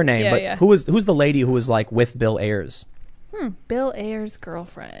know her name, but who's the lady who was like with Bill Ayers? Bill Ayers'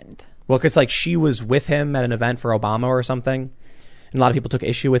 girlfriend. Well, because like she was with him at an event for Obama or something, and a lot of people took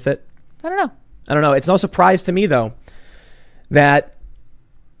issue with it. I don't know. It's no surprise to me, though, that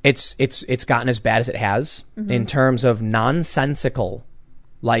it's gotten as bad as it has in terms of nonsensical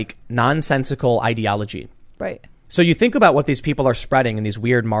ideology. Right. So you think about what these people are spreading in these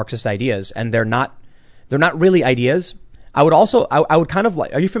weird Marxist ideas, and they're not really ideas. I would kind of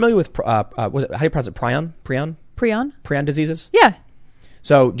like. Are you familiar with how do you pronounce it? Prion diseases. Yeah.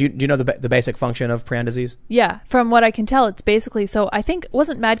 So do you know the basic function of prion disease? Yeah. From what I can tell, it's basically I think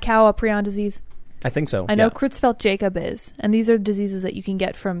wasn't mad cow a prion disease? I think so. I know Creutzfeldt-Jakob is, and these are diseases that you can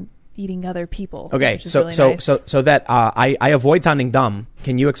get from eating other people. Okay, so that I avoid sounding dumb.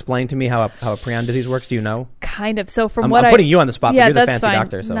 Can you explain to me how a prion disease works? Do you know? Kind of. So I'm putting you on the spot. But you're the fancy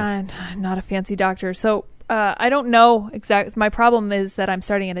doctor. So I'm not a fancy doctor. So I don't know exactly. My problem is that I'm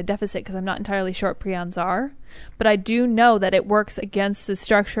starting at a deficit because I'm not entirely sure what prions are, but I do know that it works against the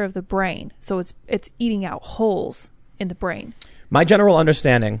structure of the brain. So it's eating out holes in the brain. My general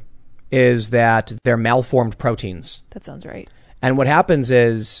understanding is that they're malformed proteins. That sounds right. And what happens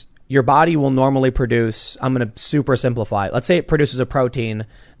is your body will normally produce, I'm going to super simplify. Let's say it produces a protein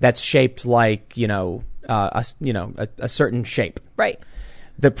that's shaped like, a certain shape. Right.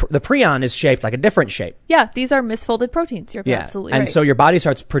 The prion is shaped like a different shape. Yeah, these are misfolded proteins. You're absolutely right. And so your body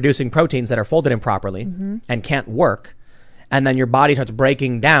starts producing proteins that are folded improperly and can't work. And then your body starts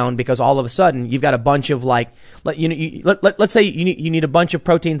breaking down because all of a sudden you've got a bunch of let's say you need a bunch of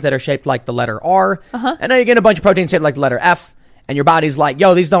proteins that are shaped like the letter R. And now you get a bunch of proteins shaped like the letter F. And your body's like,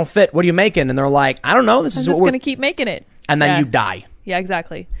 yo, these don't fit. What are you making? And they're like, I don't know. I'm just going to keep making it. And then you die. Yeah,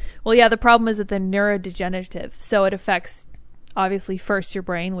 exactly. Well, yeah, the problem is that they're neurodegenerative. So it affects, obviously, first your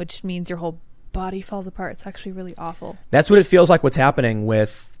brain, which means your whole body falls apart. It's actually really awful. That's what it feels like what's happening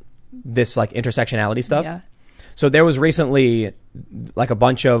with this like intersectionality stuff. Yeah. So there was recently like a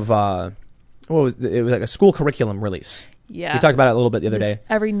bunch of, it was like a school curriculum release. Yeah. We talked about it a little bit the other day.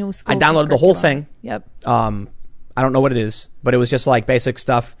 Every new school. I downloaded the whole thing. Yep. I don't know what it is, but it was just like basic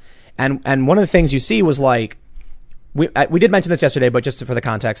stuff. And one of the things you see was like, we did mention this yesterday, but just for the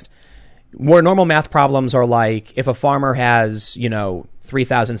context, more normal math problems are like if a farmer has,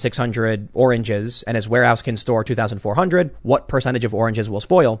 3,600 oranges and his warehouse can store 2,400, what percentage of oranges will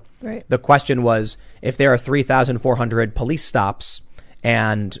spoil? Right. The question was if there are 3,400 police stops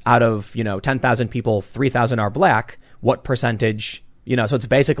and out of, 10,000 people, 3,000 are black, what percentage, so it's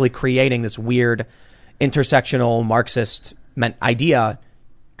basically creating this weird intersectional Marxist idea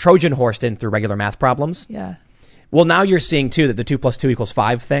Trojan horsed in through regular math problems. Yeah. Well, now you're seeing too that the 2 + 2 =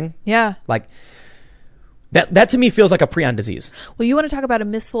 5 thing. Yeah. Like that to me feels like a prion disease. Well, you want to talk about a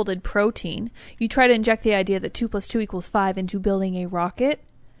misfolded protein. You try to inject the idea that 2 + 2 = 5 into building a rocket.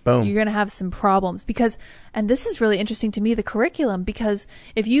 Boom. You're going to have some problems because, and this is really interesting to me, the curriculum, because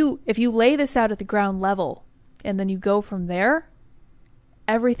if you lay this out at the ground level and then you go from there,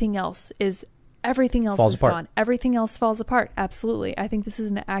 everything else is gone. Everything else falls apart. Absolutely. I think this is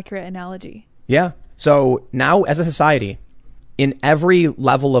an accurate analogy. Yeah. So now as a society, in every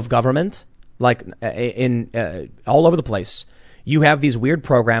level of government, like in all over the place, you have these weird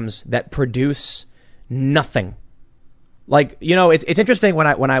programs that produce nothing. Like, it's interesting when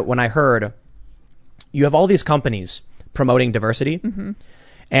I heard you have all these companies promoting diversity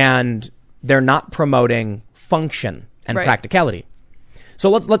and they're not promoting function and practicality. So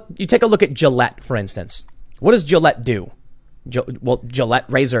let you take a look at Gillette, for instance. What does Gillette do? Gillette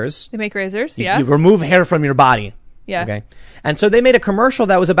razors. They make razors, You remove hair from your body. Yeah. Okay. And so they made a commercial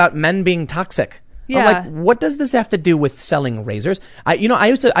that was about men being toxic. Yeah. I'm like, what does this have to do with selling razors? I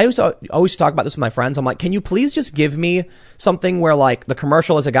used to always talk about this with my friends. I'm like, can you please just give me something where like the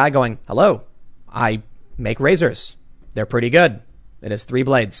commercial is a guy going, hello, I make razors. They're pretty good. It has 3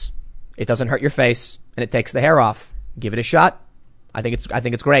 blades. It doesn't hurt your face and it takes the hair off. Give it a shot. I think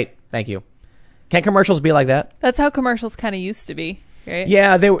it's great. Thank you. Can't commercials be like that? That's how commercials kind of used to be, right?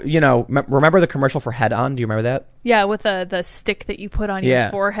 Yeah, they. Remember the commercial for Head On? Do you remember that? Yeah, with the stick that you put on your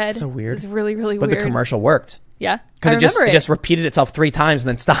forehead. So weird. It's really, really but weird. But the commercial worked. Yeah, because it just repeated itself 3 times and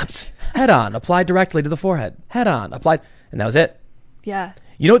then stopped. Head On, applied directly to the forehead. Head On, applied, and that was it. Yeah.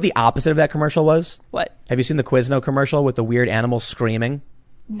 You know what the opposite of that commercial was? What? Have you seen the Quizno commercial with the weird animals screaming?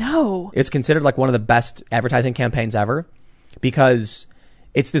 No. It's considered like one of the best advertising campaigns ever because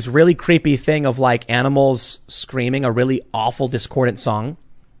it's this really creepy thing of like animals screaming a really awful discordant song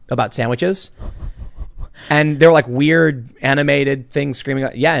about sandwiches. And they're like weird animated things screaming.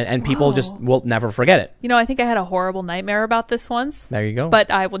 Yeah. And people just will never forget it. I think I had a horrible nightmare about this once. There you go. But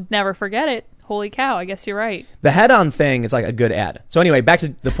I would never forget it. Holy cow. I guess you're right. The Head On thing is like a good ad. So anyway, back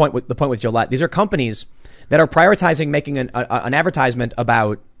to the point with Gillette. These are companies that are prioritizing making an advertisement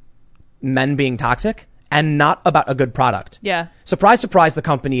about men being toxic and not about a good product. Yeah. Surprise, surprise, the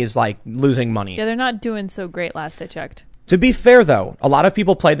company is like losing money. Yeah, they're not doing so great last I checked. To be fair, though, a lot of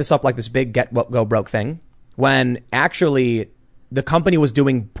people play this up like this big go broke thing when actually the company was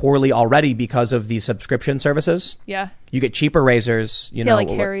doing poorly already because of these subscription services. Yeah. You get cheaper razors, like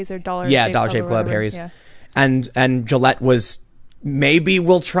Harry's or Dollar Shave Club. Dollar Shave Club, Harry's. Yeah. And Gillette was maybe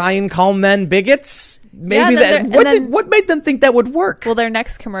we'll try and call men bigots. Maybe what made them think that would work? Well, their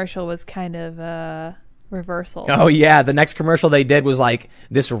next commercial was kind of reversal. Oh yeah, the next commercial they did was like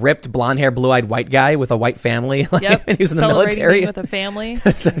this ripped blonde hair, blue eyed white guy with a white family. Yep. And he was in the Celebrating military being with a family.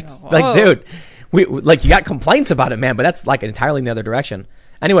 So it's like, dude, you got complaints about it, man, but that's like entirely in the other direction.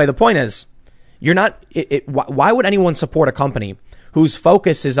 Anyway, the point is, you're not. Why would anyone support a company whose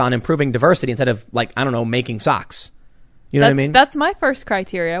focus is on improving diversity instead of like making socks? You know what I mean? That's my first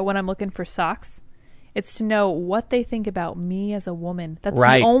criteria when I'm looking for socks. It's to know what they think about me as a woman. That's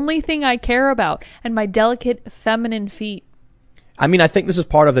the only thing I care about. And my delicate feminine feet. I mean, I think this is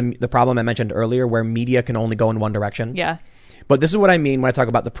part of the problem I mentioned earlier, where media can only go in one direction. Yeah. But this is what I mean when I talk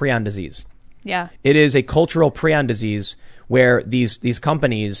about the prion disease. Yeah. It is a cultural prion disease where these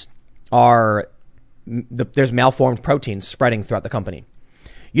companies are, there's malformed proteins spreading throughout the company.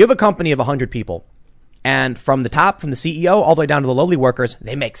 You have a company of 100 people, and from the top, from the CEO all the way down to the lowly workers,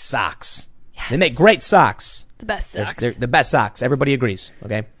 they make socks. Yes. They make great socks. The best socks. They're the best socks. Everybody agrees.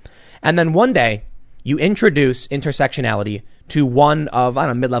 Okay. And then one day you introduce intersectionality to one of, I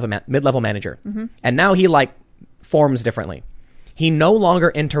don't know, mid-level manager. Mm-hmm. And now he like forms differently. He no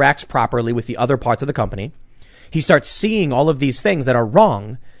longer interacts properly with the other parts of the company. He starts seeing all of these things that are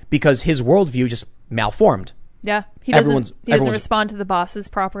wrong because his worldview just malformed. Yeah, he doesn't respond to the bosses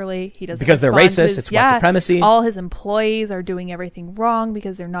properly. He doesn't because they're racist. It's white supremacy. All his employees are doing everything wrong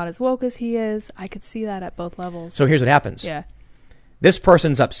because they're not as woke as he is. I could see that at both levels. So here's what happens. Yeah, this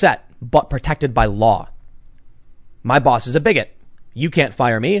person's upset, but protected by law. My boss is a bigot. You can't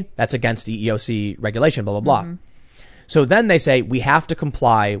fire me. That's against EEOC regulation. Blah blah blah. Mm-hmm. So then they say we have to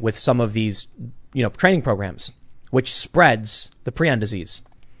comply with some of these, training programs, which spreads the prion disease.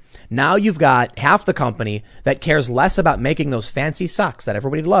 Now you've got half the company that cares less about making those fancy socks that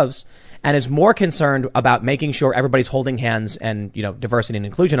everybody loves and is more concerned about making sure everybody's holding hands and, diversity and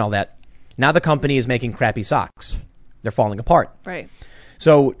inclusion, all that. Now the company is making crappy socks. They're falling apart. Right.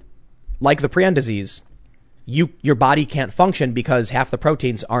 So like the prion disease, your body can't function because half the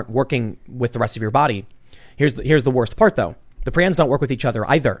proteins aren't working with the rest of your body. Here's the worst part, though. The prions don't work with each other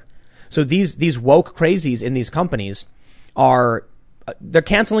either. So these woke crazies in these companies they're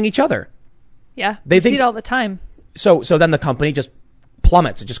canceling each other. Yeah, they see it all the time. So then the company just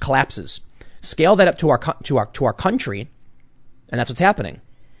plummets. It just collapses. Scale that up to our country, and that's what's happening.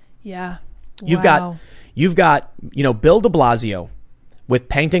 Yeah, you've got Bill de Blasio with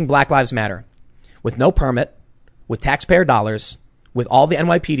painting Black Lives Matter, with no permit, with taxpayer dollars, with all the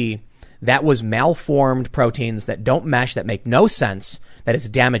NYPD. That was malformed proteins that don't mesh, that make no sense, that is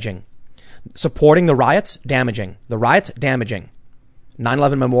damaging. Supporting the riots, damaging. The riots, damaging.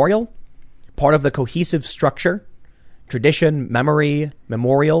 9/11 Memorial, part of the cohesive structure, tradition, memory,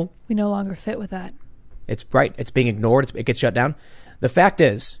 memorial. We no longer fit with that. It's right. It's being ignored. It gets shut down. The fact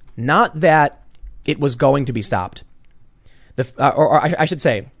is not that it was going to be stopped. I should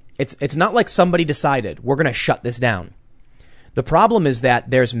say, it's not like somebody decided we're going to shut this down. The problem is that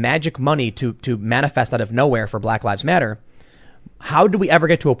there's magic money to manifest out of nowhere for Black Lives Matter. How do we ever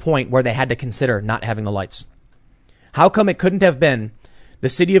get to a point where they had to consider not having the lights? How come it couldn't have been the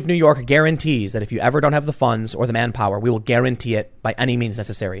city of New York guarantees that if you ever don't have the funds or the manpower, we will guarantee it by any means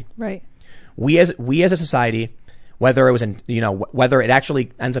necessary? Right. We as a society, whether it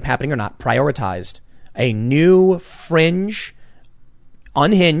actually ends up happening or not, prioritized a new fringe,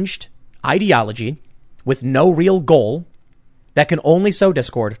 unhinged ideology with no real goal that can only sow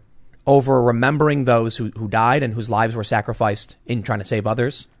discord over remembering those who died and whose lives were sacrificed in trying to save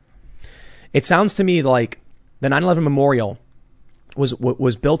others. It sounds to me like the 9/11 Memorial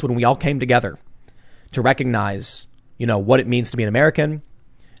was built when we all came together to recognize, what it means to be an American,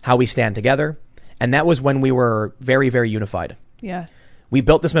 how we stand together. And that was when we were very, very unified. Yeah. We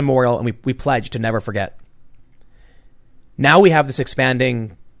built this memorial and we pledged to never forget. Now we have this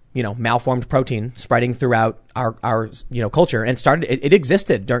expanding, malformed protein spreading throughout our culture, and it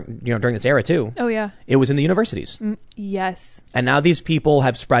existed during this era too. Oh yeah. It was in the universities. Yes. And now these people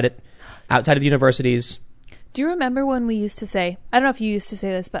have spread it outside of the universities. Do you remember when we used to say, I don't know if you used to say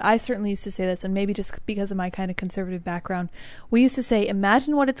this, but I certainly used to say this, and maybe just because of my kind of conservative background, we used to say,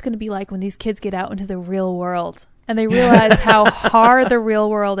 imagine what it's going to be like when these kids get out into the real world and they realize how hard the real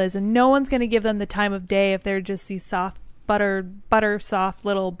world is, and no one's going to give them the time of day if they're just these soft butter soft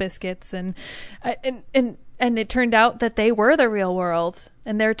little biscuits, and it turned out that they were the real world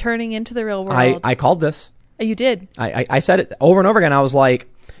and they're turning into the real world. I called this. You did. I said it over and over again. I was like,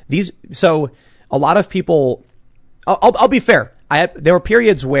 so a lot of people, I'll be fair. There were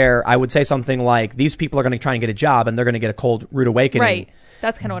periods where I would say something like, these people are going to try and get a job and they're going to get a cold, rude awakening. Right.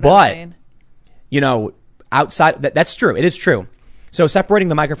 That's kind of what I was saying. Outside, that's true. It is true. So separating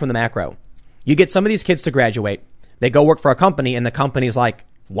the micro from the macro, you get some of these kids to graduate. They go work for a company and the company's like,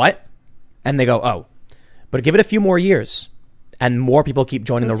 what? And they go, oh, but give it a few more years and more people keep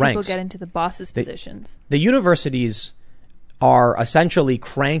joining the ranks. People get into the bosses' positions. The universities are essentially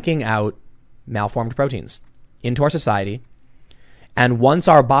cranking out malformed proteins into our society. And once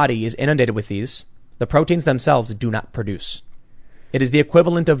our body is inundated with these, the proteins themselves do not produce. It is the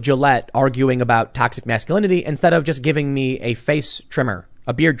equivalent of Gillette arguing about toxic masculinity instead of just giving me a face trimmer,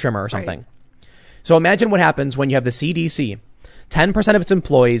 a beard trimmer or something. Right. So imagine what happens when you have the CDC. 10% of its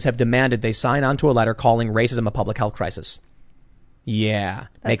employees have demanded they sign onto a letter calling racism a public health crisis. Yeah.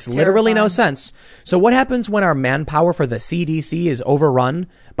 Makes That's literally no terrifying. sense. So what happens when our manpower for the CDC is overrun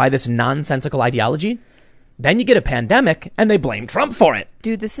by this nonsensical ideology? Then you get a pandemic and they blame Trump for it.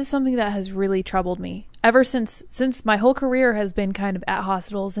 Dude, this is something that has really troubled me ever since my whole career has been kind of at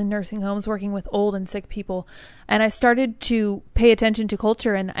hospitals and nursing homes working with old and sick people. And I started to pay attention to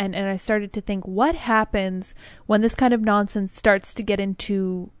culture and I started to think, what happens when this kind of nonsense starts to get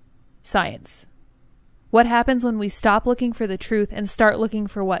into science? What happens when we stop looking for the truth and start looking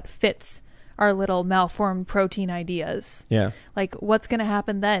for what fits our little malformed protein ideas? Yeah. Like, what's going to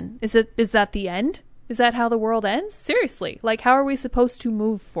happen then? Is that the end? Is that how the world ends? Seriously. Like, how are we supposed to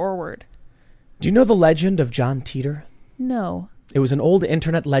move forward? Do you know the legend of John Teeter? No. It was an old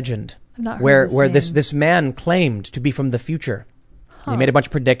internet legend I've not heard where this where name. this man claimed to be from the future. He made a bunch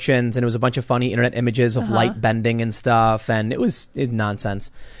of predictions, and it was a bunch of funny internet images of light bending and stuff, and it was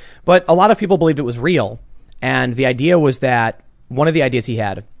nonsense. But a lot of people believed it was real, and the idea was that one of the ideas he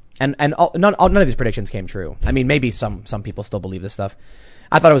had, and none of these predictions came true. I mean, maybe some people still believe this stuff.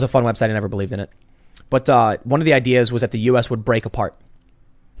 I thought it was a fun website. I never believed in it. But one of the ideas was that the U.S. would break apart.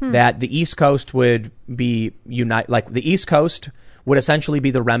 That the East Coast would be the East Coast would essentially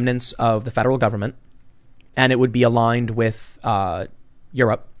be the remnants of the federal government, and it would be aligned with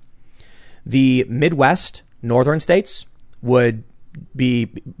Europe. The Midwest, northern states would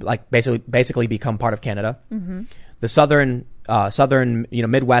be like basically become part of Canada. Mm-hmm. The southern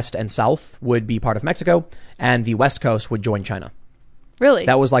Midwest and South would be part of Mexico, and the West Coast would join China. Really?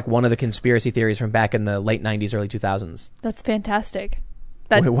 That was like one of the conspiracy theories from back in the late 90s, early 2000s. That's fantastic.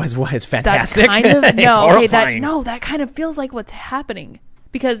 It was fantastic. That kind of, It's no, horrifying. that kind of feels like what's happening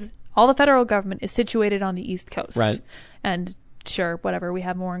because all the federal government is situated on the East Coast. Right. And sure, whatever, we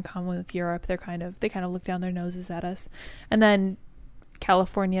have more in common with Europe. They kind of look down their noses at us. And then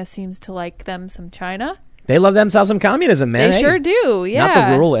California seems to like them some China. They love themselves some communism, man. They sure do, yeah. Not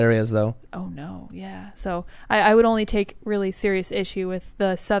the rural areas, though. Oh, no, yeah. So I would only take really serious issue with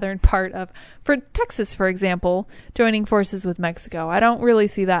the southern part for Texas, for example, joining forces with Mexico. I don't really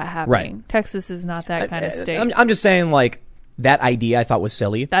see that happening. Right. Texas is not that kind of state. I'm just saying, like, that idea I thought was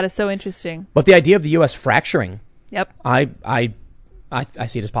silly. That is so interesting. But the idea of the U.S. fracturing, Yep. I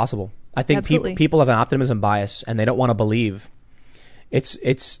see it as possible. I think Absolutely. people have an optimism bias, and they don't want to believe. It's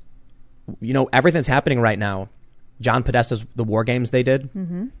everything's happening right now. John Podesta's the war games they did.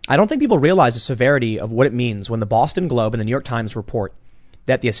 Mm-hmm. I don't think people realize the severity of what it means when the Boston Globe and the New York Times report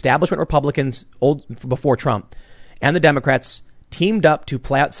that the establishment Republicans, before Trump, and the Democrats teamed up to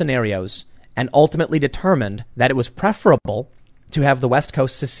play out scenarios and ultimately determined that it was preferable to have the West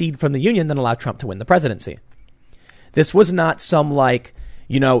Coast secede from the Union than allow Trump to win the presidency. This was not some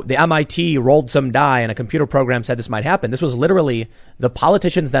the MIT rolled some die and a computer program said this might happen. This was literally the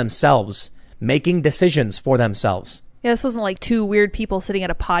politicians themselves making decisions for themselves. Yeah, this wasn't like two weird people sitting at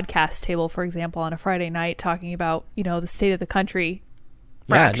a podcast table, for example, on a Friday night talking about, the state of the country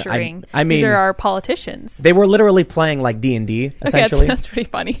fracturing. I mean, these are our politicians. They were literally playing like D&D, essentially. Okay, that's pretty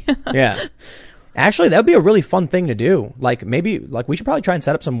funny. Yeah. Actually, that would be a really fun thing to do. Like maybe we should probably try and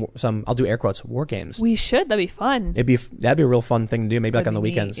set up some I'll do air quotes, war games. We should. That'd be fun. That'd be a real fun thing to do. Maybe like on the That'd be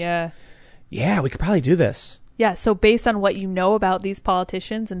neat, weekends. Yeah. Yeah, we could probably do this. Yeah, so based on what you know about these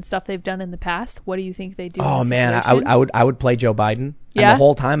politicians and stuff they've done in the past, what do you think they do? Oh in this man, situation? I would play Joe Biden. Yeah? And the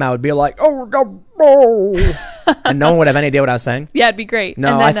whole time I would be like, oh, and no one would have any idea what I was saying. Yeah, it'd be great.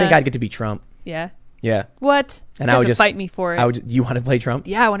 No, And then, I think I'd get to be Trump. Yeah. Yeah. What? And You I have would to just fight me for it. You want to play Trump?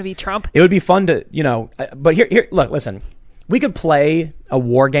 Yeah, I want to be Trump. It would be fun to, but here, look, listen, we could play a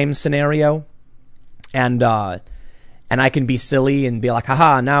war game scenario and I can be silly and be like,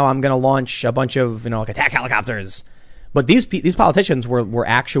 haha, now I'm going to launch a bunch of, like attack helicopters. But these politicians were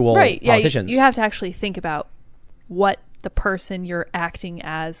actual politicians. You have to actually think about what the person you're acting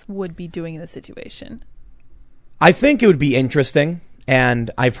as would be doing in the situation. I think it would be interesting. And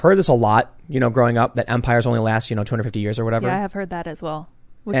I've heard this a lot, growing up, that empires only last, 250 years or whatever. Yeah, I have heard that as well,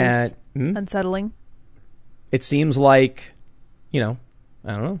 which is unsettling. It seems like, I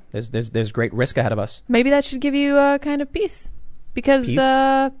don't know, there's great risk ahead of us. Maybe that should give you a kind of peace. Because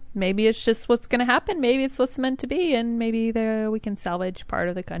maybe it's just what's going to happen. Maybe it's what's meant to be. And maybe we can salvage part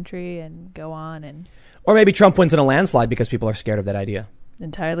of the country and go on. And Or maybe Trump wins in a landslide because people are scared of that idea.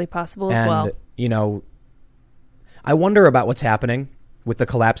 Entirely possible as well. I wonder about what's happening with the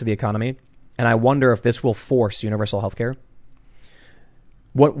collapse of the economy. And I wonder if this will force universal health care.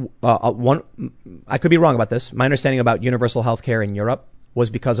 I could be wrong about this. My understanding about universal health care in Europe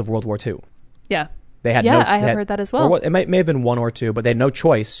was because of World War II. Yeah. They had I have heard that as well. It may have been one or two, but they had no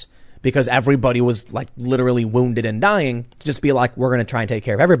choice because everybody was like literally wounded and dying, to just be like, we're going to try and take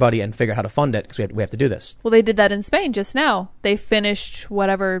care of everybody and figure out how to fund it because we have to do this. Well, they did that in Spain just now. They finished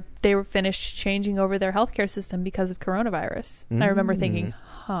changing over their healthcare system because of coronavirus. And I remember thinking,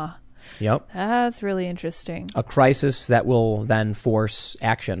 Yep. That's really interesting. A crisis that will then force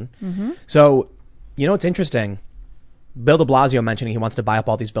action. Mm-hmm. So, you know, it's interesting. Bill de Blasio mentioning he wants to buy up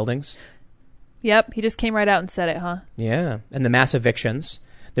all these buildings. Yep. He just came right out and said it, huh? Yeah. And the mass evictions.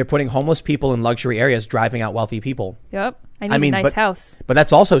 They're putting homeless people in luxury areas, driving out wealthy people. Yep. I need a nice house. But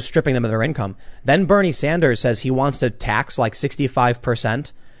that's also stripping them of their income. Then Bernie Sanders says he wants to tax like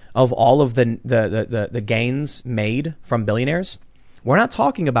 65% of all of the gains made from billionaires. We're not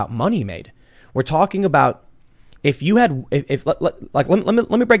talking about money made. We're talking about if you had, let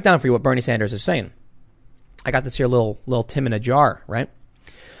me break down for you what Bernie Sanders is saying. I got this here little Tim in a jar, right?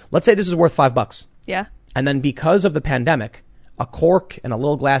 Let's say this is worth $5. Yeah. And then because of the pandemic, a cork and a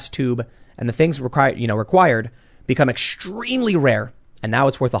little glass tube and the things required become extremely rare. And now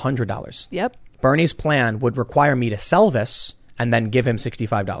it's worth $100. Yep. Bernie's plan would require me to sell this and then give him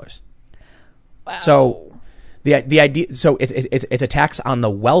 $65. Wow. So the idea, so it's a tax on the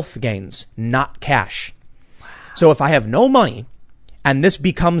wealth gains, not cash. Wow. So if I have no money and this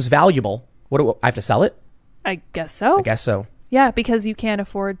becomes valuable, I have to sell it? I guess so. I guess so. Yeah, because you can't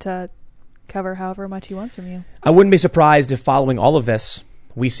afford to cover however much he wants from you. I wouldn't be surprised if following all of this,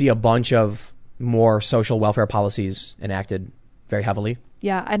 we see a bunch of more social welfare policies enacted very heavily.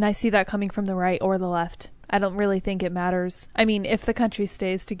 Yeah, and I see that coming from the right or the left. I don't really think it matters. I mean, if the country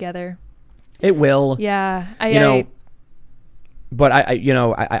stays together. It will. Yeah. But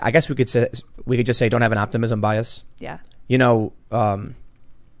I guess we could just say don't have an optimism bias. Yeah. An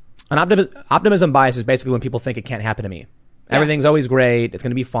optimism bias is basically when people think it can't happen to me. Yeah. Everything's always great. It's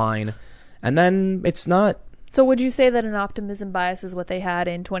going to be fine. And then it's not. So would you say that an optimism bias is what they had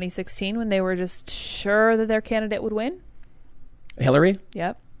in 2016 when they were just sure that their candidate would win? Hillary?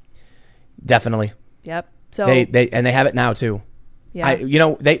 Yep. Definitely. Yep. So they have it now too. Yeah.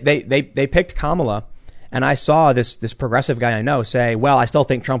 They picked Kamala, and I saw this progressive guy I know say, "Well, I still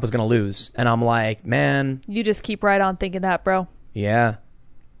think Trump was going to lose," and I'm like, "Man, you just keep right on thinking that, bro." Yeah,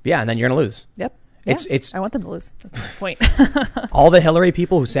 and then you're going to lose. Yep. It's I want them to lose. That's the point. All the Hillary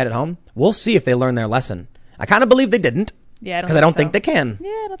people who sat at home, we'll see if they learn their lesson. I kind of believe they didn't. Yeah, because I don't think they can. Yeah,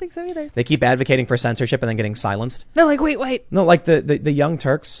 I don't think so either. They keep advocating for censorship and then getting silenced. They're like, wait. No, like the Young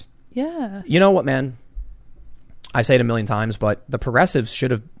Turks. Yeah. You know what, man? I've said it a million times, but the progressives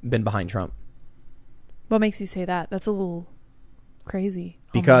should have been behind Trump. What makes you say that? That's a little crazy.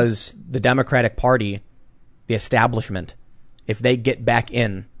 Because the Democratic Party, the establishment, if they get back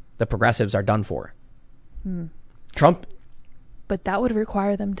in, the progressives are done for. Trump. But that would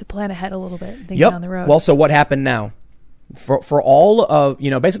require them to plan ahead a little bit, think down the road. Well, so what happened now? For all of,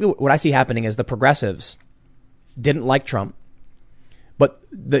 basically what I see happening is the progressives didn't like Trump, but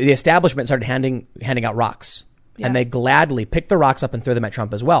the establishment started handing out rocks. Yeah. And they gladly picked the rocks up and threw them at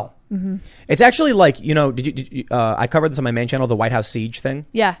Trump as well. Mm-hmm. It's actually like, did you I covered this on my main channel, the White House siege thing.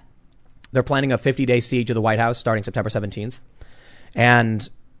 Yeah. They're planning a 50-day siege of the White House starting September 17th. And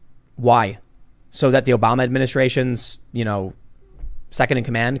why? So that the Obama administration's, second in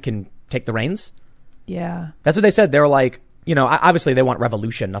command can take the reins? Yeah. That's what they said. They were like, obviously they want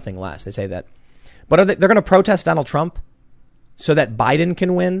revolution, nothing less. They say that. But they're going to protest Donald Trump so that Biden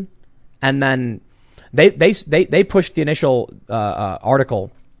can win. And then they pushed the initial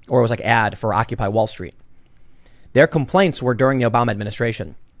article, or it was like ad for Occupy Wall Street. Their complaints were during the Obama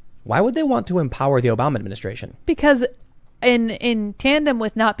administration. Why would they want to empower the Obama administration? Because in tandem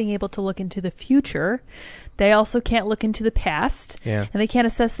with not being able to look into the future, they also can't look into the past. Yeah. And they can't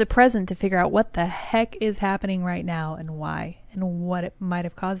assess the present to figure out what the heck is happening right now and why and what it might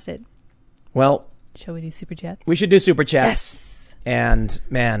have caused it. Well, shall we do Super Chats? We should do Super Chats. Yes. And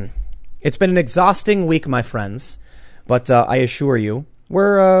man, it's been an exhausting week, my friends. But I assure you,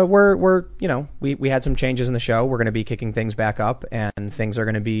 we're we had some changes in the show. We're going to be kicking things back up, and things are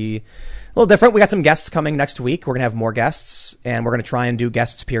going to be a little different. We got some guests coming next week. We're going to have more guests, and we're going to try and do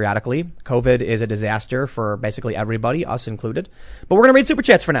guests periodically. COVID is a disaster for basically everybody, us included. But we're going to read Super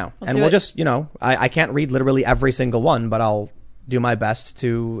Chats for now. We'll just, I can't read literally every single one, but I'll do my best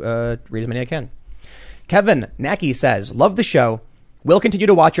to read as many as I can. Kevin Nacky says, love the show. Will continue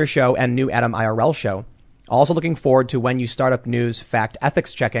to watch your show and new Adam IRL show. Also looking forward to when you start up news, fact,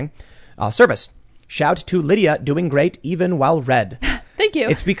 ethics checking service. Shout to Lydia, doing great even while red. Thank you.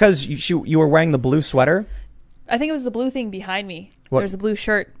 It's because you were wearing the blue sweater. I think it was the blue thing behind me. What? There's a blue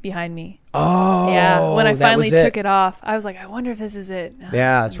shirt behind me. Oh, yeah. When I finally was took it off, I was like, I wonder if this is it.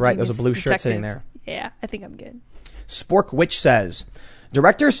 Yeah, that's right. There's a blue shirt sitting there. Yeah, I think I'm good. Spork Witch says,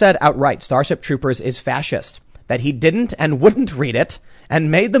 Director said outright Starship Troopers is fascist, that he didn't and wouldn't read it,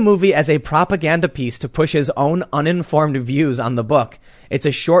 and made the movie as a propaganda piece to push his own uninformed views on the book. It's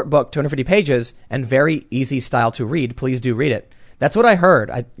a short book, 250 pages, and very easy style to read. Please do read it. That's what I heard.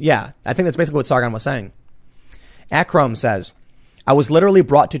 I think that's basically what Sargon was saying. Akram says, I was literally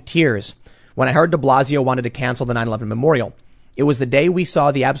brought to tears when I heard de Blasio wanted to cancel the 9/11 memorial. It was the day we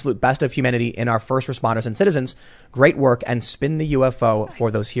saw the absolute best of humanity in our first responders and citizens. Great work, and spin the UFO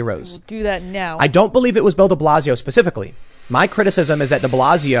for those heroes. We'll do that now. I don't believe it was Bill de Blasio specifically. My criticism is that de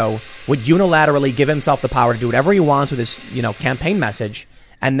Blasio would unilaterally give himself the power to do whatever he wants with his, campaign message,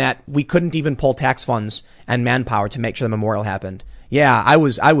 and that we couldn't even pull tax funds and manpower to make sure the memorial happened. Yeah, I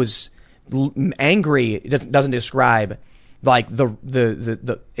was angry. It doesn't describe like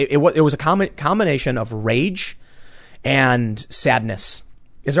it was a combination of rage and sadness.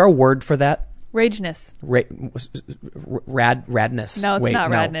 Is there a word for that? Rageness. Radness. No, it's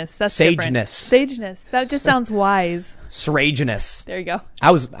not radness. That's sageness. Different. Sageness. That just sounds wise. Srageness. There you go.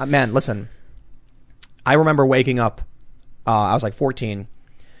 Listen. I remember waking up. I was like 14.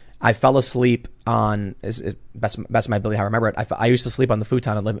 I fell asleep on best of my ability how I remember it. I used to sleep on the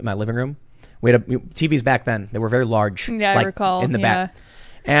futon in my living room. We had TVs back then. They were very large. Yeah, I recall. In the back.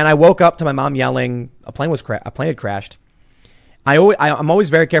 And I woke up to my mom yelling, a plane had crashed. I'm always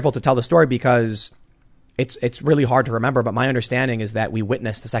very careful to tell the story because it's really hard to remember. But my understanding is that we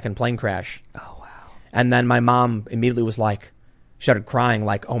witnessed the second plane crash. Oh, wow. And then my mom immediately started crying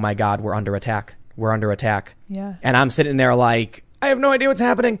like, oh my God, we're under attack. We're under attack. Yeah. And I'm sitting there like, I have no idea what's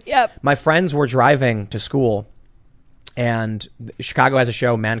happening. Yep. My friends were driving to school, and Chicago has a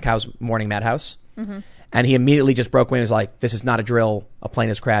show, Mancow's Morning Madhouse. Mm-hmm. And he immediately just broke away and was like, this is not a drill. A plane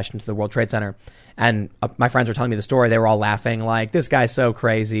has crashed into the World Trade Center. And my friends were telling me the story. They were all laughing like, this guy's so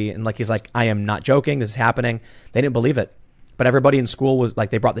crazy. And he's like, I am not joking. This is happening. They didn't believe it. But everybody in school was like,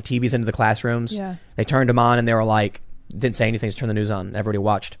 they brought the TVs into the classrooms. Yeah. They turned them on and they were like, didn't say anything, just turned the news on. Everybody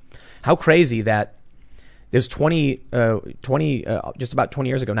watched. How crazy that there's just about 20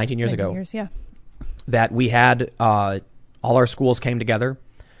 years ago, 19 years ago. Years, yeah. That we had, all our schools came together.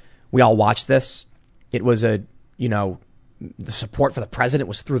 We all watched this. It was the support for the president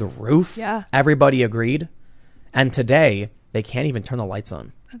was through the roof. Yeah. Everybody agreed. And today they can't even turn the lights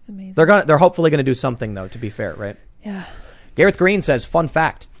on. That's amazing. They're hopefully going to do something though, to be fair, right? Yeah. Gareth Green says, fun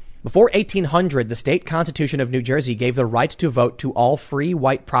fact. Before 1800, the state constitution of New Jersey gave the right to vote to all free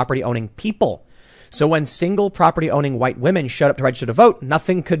white property owning people. So when single property owning white women showed up to register to vote,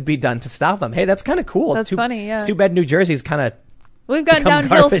 nothing could be done to stop them. Hey, that's kind of cool. That's funny. Yeah. It's too bad New Jersey's kind of We've gone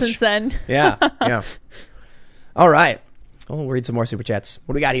downhill since then. Yeah. All right. We'll read some more super chats.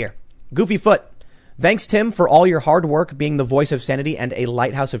 What do we got here? Goofy Foot. Thanks, Tim, for all your hard work being the voice of sanity and a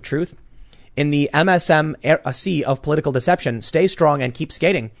lighthouse of truth. In the MSM sea of political deception, stay strong and keep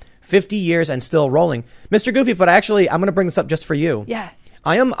skating. 50 years and still rolling. Mr. Goofy Foot, actually, I'm going to bring this up just for you. Yeah.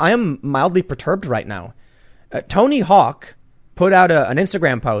 I am mildly perturbed right now. Tony Hawk put out an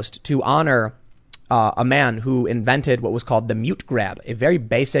Instagram post to honor a man who invented what was called the mute grab, a very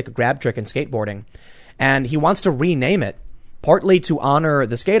basic grab trick in skateboarding. And he wants to rename it, partly to honor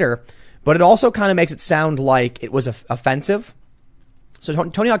the skater, but it also kind of makes it sound like it was offensive. So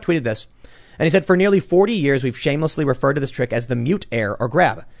Tony Hawk tweeted this, and he said, for nearly 40 years, we've shamelessly referred to this trick as the mute air or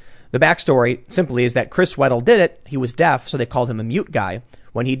grab. The backstory simply is that Chris Weddle did it. He was deaf, so they called him a mute guy.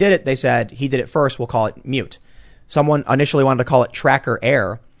 When he did it, they said, he did it first, we'll call it mute. Someone initially wanted to call it tracker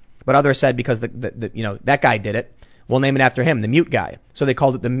air, but others said because that guy did it, we'll name it after him, the mute guy. So they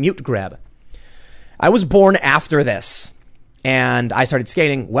called it the mute grab. I was born after this, and I started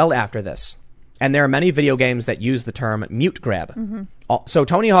skating well after this. And there are many video games that use the term mute grab. Mm-hmm. So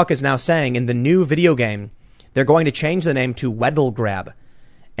Tony Hawk is now saying in the new video game, they're going to change the name to Weddle grab.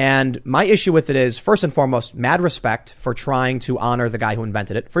 And my issue with it is, first and foremost, mad respect for trying to honor the guy who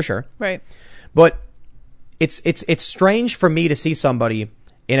invented it, for sure. Right. But it's strange for me to see somebody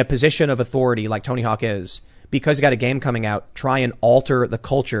in a position of authority like Tony Hawk is, because you got a game coming out, try and alter the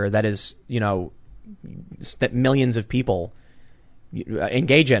culture that is, that millions of people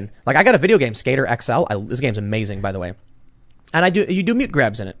engage in. Like, I got a video game, Skater XL. This game's amazing, by the way. And you do mute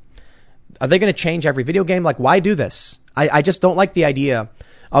grabs in it. Are they going to change every video game? Like, why do this? I just don't like the idea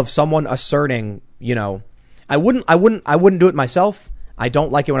of someone asserting, I wouldn't do it myself. I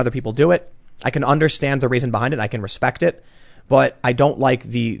don't like it when other people do it. I can understand the reason behind it. I can respect it. But I don't like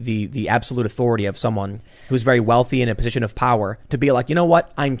the absolute authority of someone who's very wealthy in a position of power to be like, you know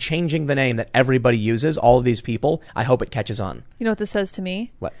what? I'm changing the name that everybody uses, all of these people. I hope it catches on. You know what this says to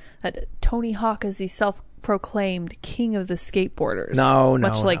me? What? That Tony Hawk, as he self-proclaimed king of the skateboarders. No,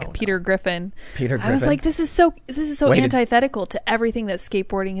 much like Peter Griffin. Peter Griffin. I was like, this is so Wait, antithetical to everything that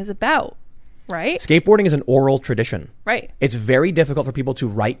skateboarding is about, right? Skateboarding is an oral tradition. Right. It's very difficult for people to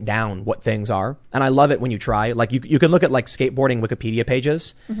write down what things are. And I love it when you try. Like you can look at like skateboarding Wikipedia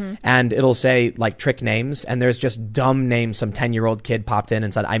pages and it'll say like trick names. And there's just dumb names. Some 10-year-old kid popped in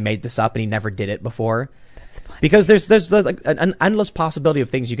and said, I made this up and he never did it before. That's funny. Because there's like an endless possibility of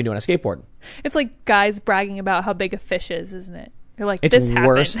things you can do on a skateboard. It's like guys bragging about how big a fish is, isn't it? You're like, It's this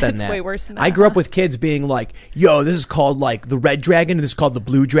worse happened. than that. It's way worse than that. I grew up with kids being like, yo, this is called like the red dragon. This is called the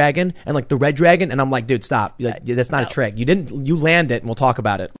blue dragon. And like the red dragon. And I'm like, dude, stop. Like, that's not a trick. You land it and we'll talk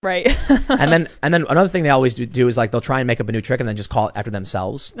about it. Right. and then another thing they always do is like they'll try and make up a new trick and then just call it after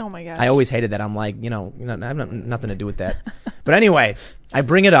themselves. Oh my gosh. I always hated that. I'm like, I have nothing to do with that. But anyway, I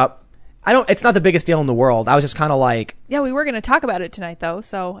bring it up. It's not the biggest deal in the world. I was just kind of like, yeah, we were going to talk about it tonight though.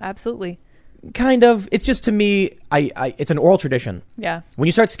 So absolutely. kind of. It's just, to me, it's an oral tradition. Yeah. When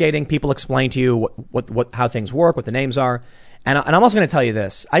you start skating, people explain to you how things work, what the names are. And I'm also going to tell you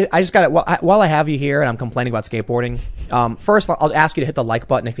this. I just got it. While I have you here and I'm complaining about skateboarding, first I'll ask you to hit the like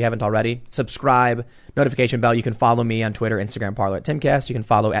button if you haven't already. Subscribe, notification bell. You can follow me on Twitter, Instagram, Parler at Timcast. You can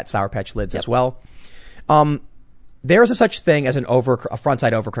follow at Sour Patch Lids as well. There is a such thing as a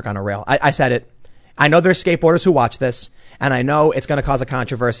frontside overcrook on a rail. I said it. I know there's skateboarders who watch this, and I know it's going to cause a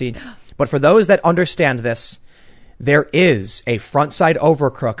controversy. But for those that understand this, there is a frontside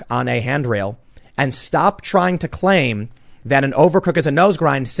overcrook on a handrail, and stop trying to claim that an overcrook is a nose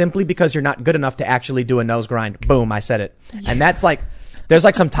grind simply because you're not good enough to actually do a nose grind. Boom, I said it. And that's like, there's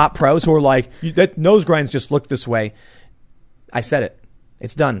like some top pros who are like, that nose grinds just look this way. I said it.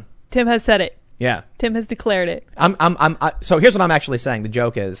 It's done. Tim has said it. Yeah. Tim has declared it. So here's what I'm actually saying. The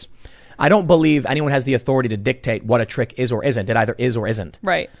joke is, I don't believe anyone has the authority to dictate what a trick is or isn't. It either is or isn't.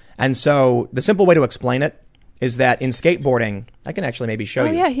 Right. And so the simple way to explain it is that in skateboarding, I can actually maybe show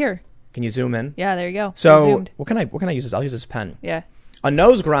you. Oh yeah, here. Can you zoom in? Yeah, there you go. So what can I use this? I'll use this pen. Yeah. A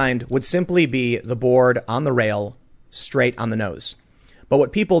nose grind would simply be the board on the rail straight on the nose. But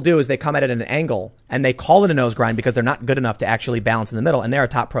what people do is they come at it at an angle and they call it a nose grind because they're not good enough to actually balance in the middle. And there are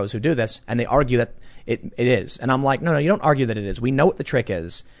top pros who do this and they argue that it is. And I'm like, no, you don't argue that it is. We know what the trick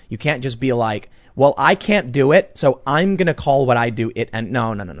is. You can't just be like, well, I can't do it, so I'm going to call what I do it. And no,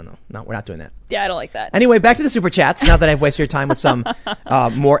 we're not doing that. Yeah, I don't like that. Anyway, back to the super chats. Now that I've wasted your time with some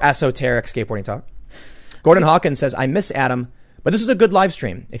more esoteric skateboarding talk. Gordon Hawkins says, I miss Adam, but this is a good live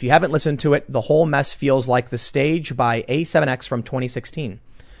stream. If you haven't listened to it, the whole mess feels like The Stage by A7X from 2016.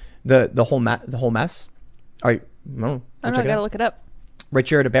 The whole mess? All right. No, I don't know, I gotta look it up.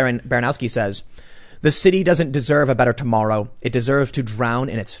 Richard Baranowski says, the city doesn't deserve a better tomorrow. It deserves to drown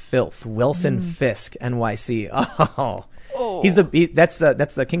in its filth. Wilson Fisk, NYC. Oh. That's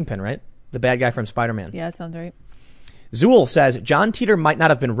the Kingpin, right? The bad guy from Spider-Man. Yeah, that sounds right. Zool says, John Teeter might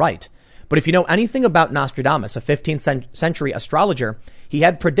not have been right, but if you know anything about Nostradamus, a 15th century astrologer, he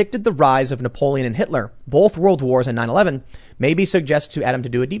had predicted the rise of Napoleon and Hitler, both world wars and 9/11, maybe suggests to Adam to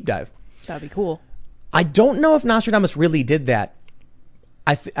do a deep dive. That'd be cool. I don't know if Nostradamus really did that.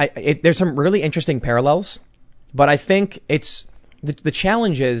 There's some really interesting parallels, but I think it's the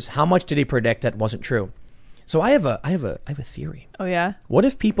challenge is how much did he predict that wasn't true? So I have a theory. Oh yeah. What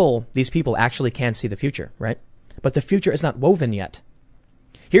if these people actually can see the future, right? But the future is not woven yet.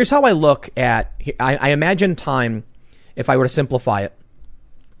 Here's how I look at. I imagine time, if I were to simplify it,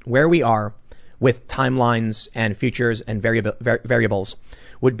 where we are with timelines and futures and variables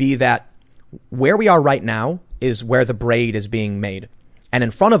would be that where we are right now is where the braid is being made. And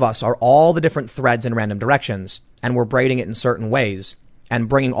in front of us are all the different threads in random directions. And we're braiding it in certain ways and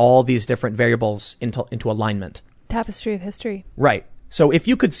bringing all these different variables into alignment. Tapestry of history. Right. So if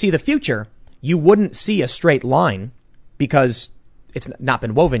you could see the future, you wouldn't see a straight line because it's not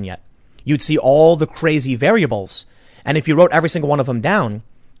been woven yet. You'd see all the crazy variables. And if you wrote every single one of them down,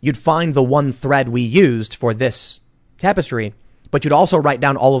 you'd find the one thread we used for this tapestry, but you'd also write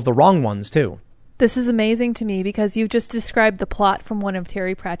down all of the wrong ones too. This is amazing to me because you've just described the plot from one of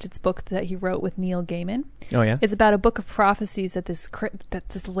Terry Pratchett's books that he wrote with Neil Gaiman. Oh, yeah? It's about a book of prophecies that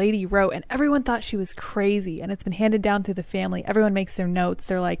this lady wrote, and everyone thought she was crazy, and it's been handed down through the family. Everyone makes their notes.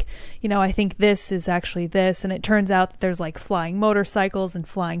 They're like, I think this is actually this, and it turns out that there's like flying motorcycles and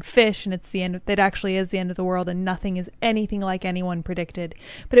flying fish, and it actually is the end of the world, and nothing is anything like anyone predicted.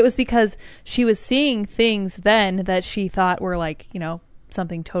 But it was because she was seeing things then that she thought were like,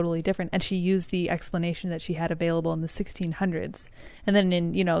 something totally different, and she used the explanation that she had available in the 1600s, and then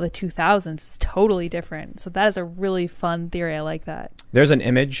in the 2000s it's totally different. So that is a really fun theory. I like that. There's an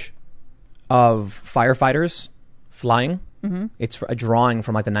image of firefighters flying It's a drawing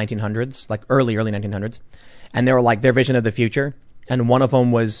from like the 1900s, like early 1900s. And they were like their vision of the future. And one of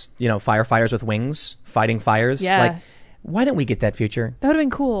them was, firefighters with wings fighting fires. Yeah. Like, why didn't we get that future? That would have been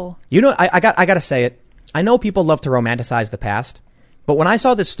cool. I got to say it. I know people love to romanticize the past, but when I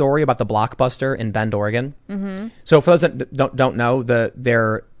saw this story about the Blockbuster in Bend, Oregon, so for those that don't know,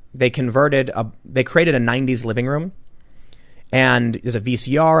 they created a 90s living room, and there's a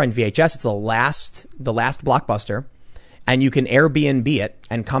VCR and VHS. It's the last Blockbuster, and you can Airbnb it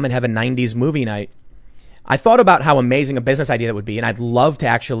and come and have a 90s movie night. I thought about how amazing a business idea that would be, and I'd love to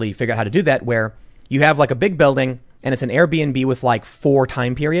actually figure out how to do that, where you have like a big building and it's an Airbnb with like 4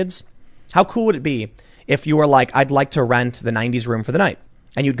 time periods. How cool would it be if you were like, I'd like to rent the 90s room for the night,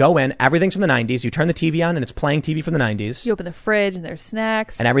 and you'd go in, everything's from the 90s, you turn the TV on and it's playing TV from the 90s. You open the fridge and there's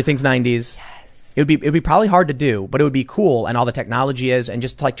snacks. And everything's 90s. Yes. It would be probably hard to do, but it would be cool, and all the technology is, and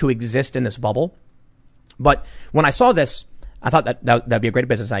just like to exist in this bubble. But when I saw this, I thought that'd be a great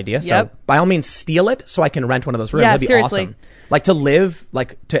business idea. Yep. So by all means, steal it so I can rent one of those rooms. Yeah, That'd be seriously. awesome.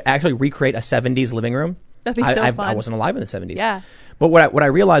 Like to actually recreate a 70s living room. That'd be so fun. I wasn't alive in the 70s. Yeah. But what I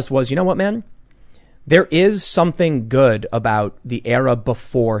realized was, you know what, man? There is something good about the era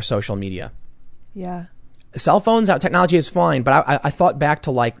before social media. Yeah. Cell phones, technology is fine, but I thought back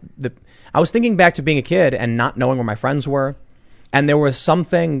to I was thinking back to being a kid and not knowing where my friends were. And there was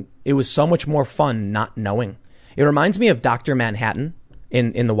something, it was so much more fun not knowing. It reminds me of Dr. Manhattan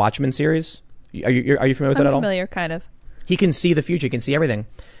in the Watchmen series. Are you familiar with that at all? I'm familiar, kind of. He can see the future. He can see everything.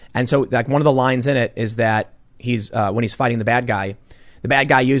 And so like one of the lines in it is that when he's fighting the bad guy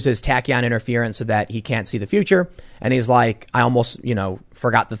uses tachyon interference so that he can't see the future. And he's like, I almost,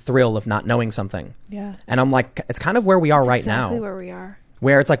 forgot the thrill of not knowing something. Yeah. And I'm like, it's kind of where we are right exactly now. Where we are.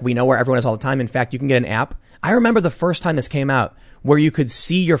 Where it's like we know where everyone is all the time. In fact, you can get an app. I remember the first time this came out where you could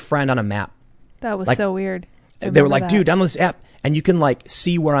see your friend on a map. That was Like, so weird. They were like, dude, download this app and you can like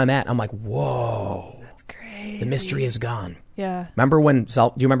see where I'm at. I'm like, whoa. That's crazy. The mystery is gone. Yeah. Do you remember when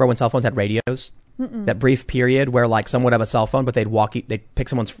cell phones had radios? That brief period where like someone would have a cell phone, but they'd pick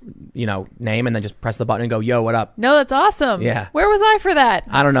someone's, name and then just press the button and go, yo, what up? No, that's awesome. Yeah. Where was I for that?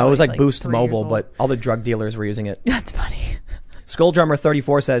 I don't know. It was like Probably Boost 3 years Mobile, old. but all the drug dealers were using it. That's funny. Skull Drummer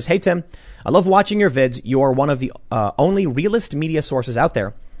 34 says, hey, Tim, I love watching your vids. You're one of the only realist media sources out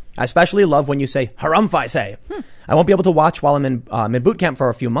there. I especially love when you say, harumph, say. I won't be able to watch while I'm in boot camp for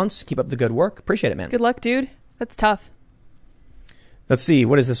a few months. Keep up the good work. Appreciate it, man. Good luck, dude. That's tough. Let's see.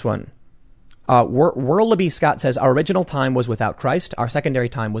 What is this one? Whirlaby Scott says, our original time was without Christ. Our secondary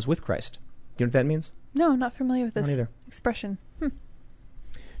time was with Christ. Do you know what that means? No, not familiar with this either. expression.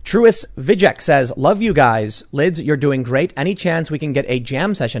 Truist Vijek says, love you guys. Lids, you're doing great. Any chance we can get a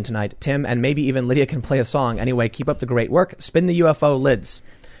jam session tonight? Tim and maybe even Lydia can play a song. Anyway, keep up the great work. Spin the UFO, Lids.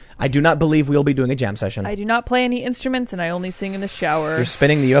 I do not believe we'll be doing a jam session. I do not play any instruments, and I only sing in the shower. You're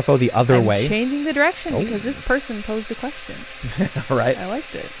spinning the UFO the other I'm way. changing the direction because this person posed a question. All right. I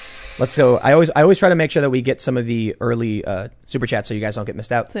liked it. Let's go. I always try to make sure that we get some of the early super chats so you guys don't get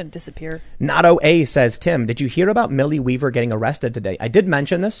missed out. It's going to disappear. Nato A says, Tim, did you hear about Millie Weaver getting arrested today? I did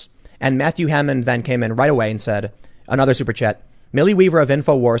mention this, and Matthew Hammond then came in right away and said, another super chat. Millie Weaver of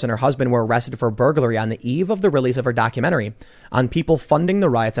InfoWars and her husband were arrested for burglary on the eve of the release of her documentary on people funding the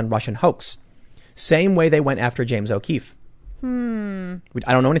riots and Russian hoax. Same way they went after James O'Keefe. I don't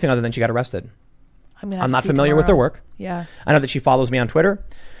know anything other than she got arrested. I'm not familiar with her work. Yeah. I know that she follows me on Twitter.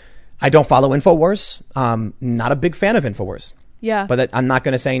 I don't follow InfoWars. Not a big fan of InfoWars. Yeah. But I'm not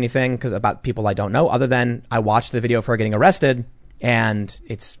going to say anything about people I don't know other than I watched the video of her getting arrested, and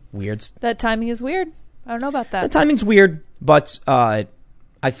it's weird. That timing is weird. I don't know about that. The timing's weird, but I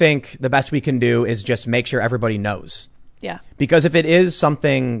think the best we can do is just make sure everybody knows. Yeah. Because if it is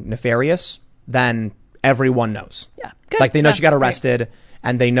something nefarious, then everyone knows. Yeah. Good. Like they know Yeah, she got great. arrested,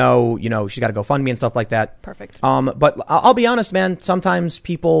 and they know, she's got to go fund me and stuff like that. Perfect. But I'll be honest, man. Sometimes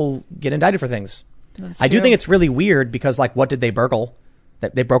people get indicted for things. That's I do true. think it's really weird because, like, what did they burgle?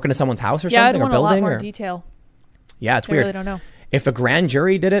 That they broke into someone's house or Yeah, I'd something, or want a lot building, more or detail. yeah, it's I weird. really don't know. If a grand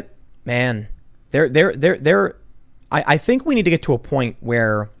jury did it, man, I think we need to get to a point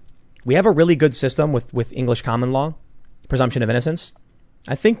where we have a really good system with English common law, presumption of innocence.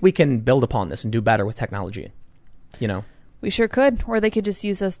 I think we can build upon this and do better with technology. We sure could, or they could just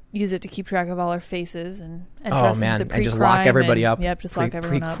use it to keep track of all our faces and Oh trust man, into and just lock pre-crime everybody up. Yep, just lock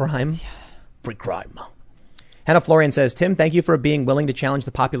everyone up. Pre-crime. Pre-crime. Hannah Florian says, Tim, thank you for being willing to challenge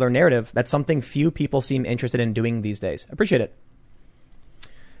the popular narrative. That's something few people seem interested in doing these days. Appreciate it.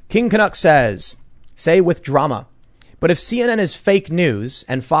 King Canuck says, say with drama. But if CNN is fake news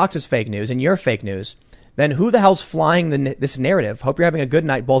and Fox is fake news and you're fake news, then who the hell's flying this narrative? Hope you're having a good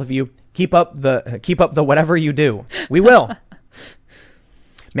night, both of you. Keep up the whatever you do. We will.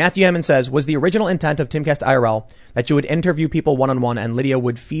 Matthew Hammond says, was the original intent of Timcast IRL that you would interview people one-on-one and Lydia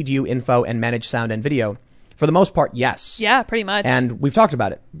would feed you info and manage sound and video? For the most part, yes. Yeah, pretty much. And we've talked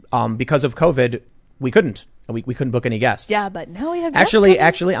about it. Because of COVID, we couldn't. We couldn't book any guests. Yeah, but now we have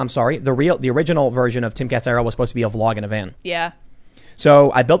Actually, I'm sorry. The original version of Timcast IRL was supposed to be a vlog in a van. Yeah.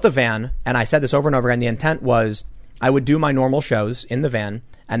 So I built the van, and I said this over and over again. The intent was I would do my normal shows in the van,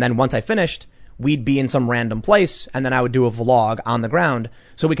 and then once I finished, we'd be in some random place, and then I would do a vlog on the ground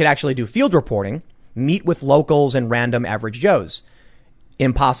so we could actually do field reporting, meet with locals and random average Joes.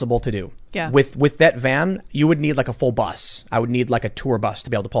 Impossible to do. Yeah. With that van, you would need like a full bus. I would need like a tour bus to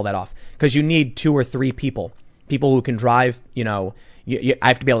be able to pull that off because you need 2 or 3 people who can drive. I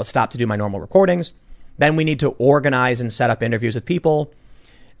have to be able to stop to do my normal recordings. Then we need to organize and set up interviews with people.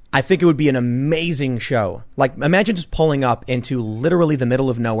 I think it would be an amazing show. Like, imagine just pulling up into literally the middle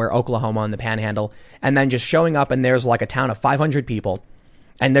of nowhere, Oklahoma, in the Panhandle, and then just showing up, and there's like a town of 500 people,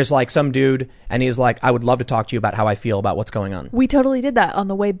 and there's like some dude, and he's like, I would love to talk to you about how I feel about what's going on. We totally did that on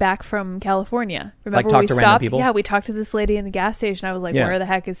the way back from California. Remember, talk we to stopped? random people? Yeah, we talked to this lady in the gas station. I was like, Yeah. where the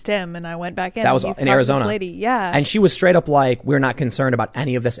heck is Tim? And I went back in. That was and in talked to Arizona. This lady. Yeah. And she was straight up like, we're not concerned about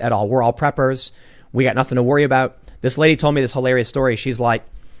any of this at all. We're all preppers. We got nothing to worry about. This lady told me this hilarious story. She's like,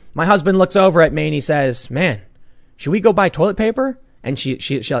 my husband looks over at me and he says, man, should we go buy toilet paper? And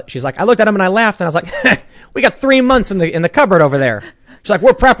she's like, I looked at him and I laughed and I was like, we got 3 months in the cupboard over there. She's like,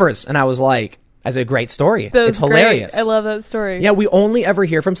 we're preppers. And I was like, that's a great story. That was It's hilarious. Great. I love that story. Yeah, we only ever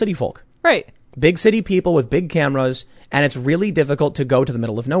hear from city folk. Right. Big city people with big cameras, and it's really difficult to go to the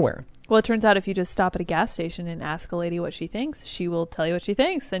middle of nowhere. Well, it turns out if you just stop at a gas station and ask a lady what she thinks, she will tell you what she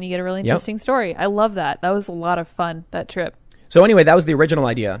thinks. Then you get a really interesting story. I love that. That was a lot of fun, that trip. So anyway, that was the original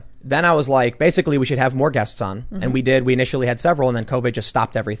idea. Then I was like, basically, we should have more guests on. Mm-hmm. And we did. We initially had several, and then COVID just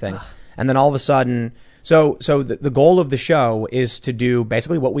stopped everything. And then all of a sudden, so the goal of the show is to do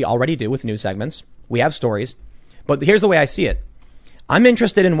basically what we already do with news segments. We have stories. But here's the way I see it. I'm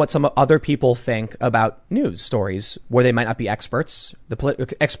interested in what some other people think about news stories where they might not be experts.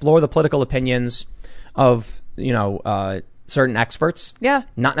 Explore the political opinions of, certain experts. Yeah.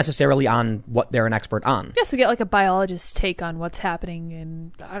 Not necessarily on what they're an expert on. Yeah, so get like a biologist's take on what's happening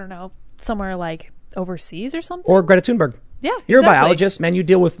in, I don't know, somewhere like overseas or something. Or Greta Thunberg. Yeah, You're exactly. a biologist, man. You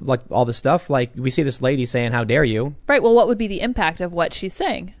deal with like all this stuff. Like we see this lady saying, how dare you? Right, well, what would be the impact of what she's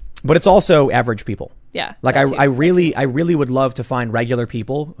saying? But it's also average people. Yeah. Like that too. I really would love to find regular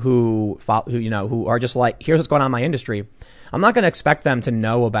people who are just like, here's what's going on in my industry. I'm not going to expect them to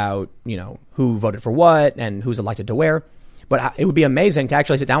know about, who voted for what and who's elected to where. But it would be amazing to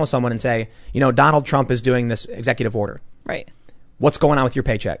actually sit down with someone and say, Donald Trump is doing this executive order. Right. What's going on with your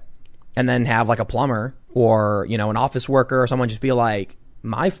paycheck? And then have like a plumber or, an office worker or someone just be like,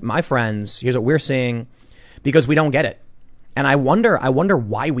 my friends, here's what we're seeing, because we don't get it. And I wonder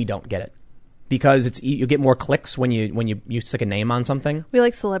why we don't get it. Because you get more clicks when you stick a name on something. We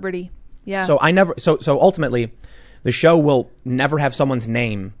like celebrity. Yeah. So ultimately the show will never have someone's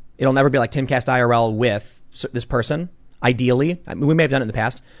name. It'll never be like Timcast IRL with this person. Ideally, I mean, we may have done it in the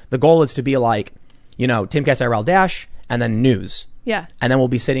past. The goal is to be like, Timcast IRL dash and then news. Yeah. And then we'll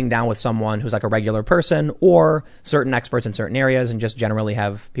be sitting down with someone who's like a regular person or certain experts in certain areas and just generally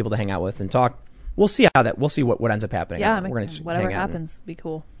have people to hang out with and talk. We'll see what ends up happening. Yeah, We're gonna just whatever hang out and- happens, be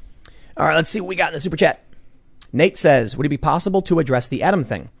cool. All right, let's see what we got in the super chat. Nate says, would it be possible to address the Adam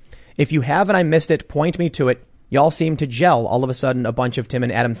thing? If you have and I missed it, point me to it. Y'all seem to gel. All of a sudden, a bunch of Tim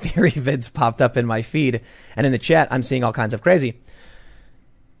and Adam theory vids popped up in my feed. And in the chat, I'm seeing all kinds of crazy.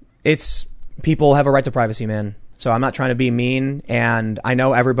 People have a right to privacy, man. So I'm not trying to be mean. And I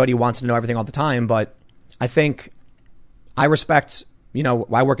know everybody wants to know everything all the time. But I think I respect,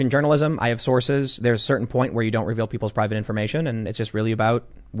 I work in journalism. I have sources. There's a certain point where you don't reveal people's private information. And it's just really about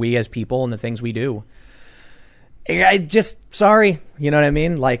we as people and the things we do. Sorry. You know what I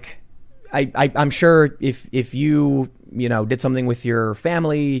mean? Like, I'm sure if you did something with your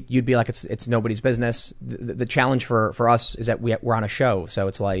family, you'd be like, it's nobody's business. The challenge for us is that we're on a show. So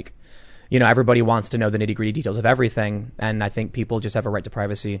it's like, everybody wants to know the nitty gritty details of everything. And I think people just have a right to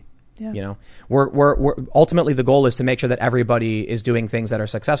privacy. Yeah. We're ultimately the goal is to make sure that everybody is doing things that are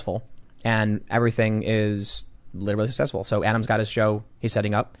successful and everything is literally successful. So Adam's got his show he's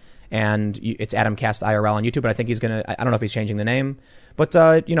setting up. And it's Adam Cast IRL on YouTube, but I think he's I don't know if he's changing the name, but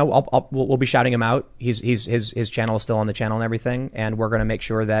we'll be shouting him out. His channel is still on the channel and everything, and we're going to make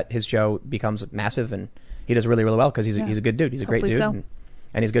sure that his show becomes massive and he does really, really well because he's a good dude. He's a great dude, so.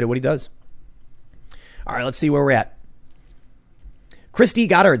 and he's good at what he does. All right, let's see where we're at. Christy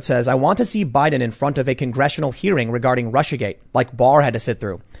Goddard says, I want to see Biden in front of a congressional hearing regarding Russiagate, like Barr had to sit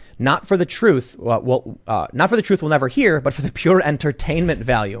through. Not for the truth. Not for the truth we'll never hear, but for the pure entertainment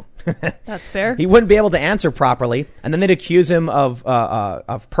value. That's fair. He wouldn't be able to answer properly, and then they'd accuse him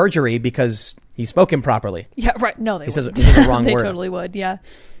of perjury because he spoke improperly. Yeah, right. No, they He would. says the wrong They word. totally would. Yeah.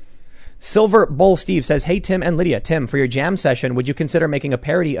 Silver Bowl Steve says, "Hey Tim and Lydia, Tim, for your jam session, would you consider making a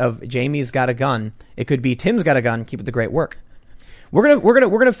parody of Jamie's Got a Gun? It could be Tim's Got a Gun. Keep up the great work." We're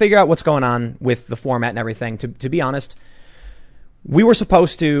gonna figure out what's going on with the format and everything. To be honest, we were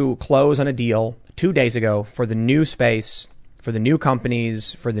supposed to close on a deal 2 days ago for the new space, for the new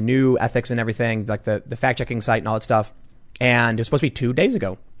companies, for the new ethics and everything, like the fact checking site and all that stuff. And it was supposed to be 2 days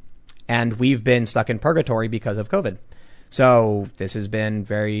ago, and we've been stuck in purgatory because of COVID. So this has been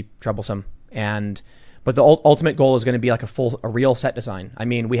very troublesome. But the ultimate goal is going to be like a real set design. I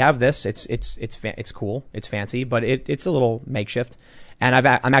mean, we have this. It's cool. It's fancy, but it's a little makeshift. And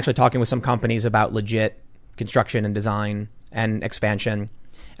I'm actually talking with some companies about legit construction and design and expansion.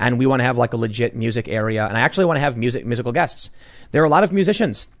 And we want to have like a legit music area. And I actually want to have musical guests. There are a lot of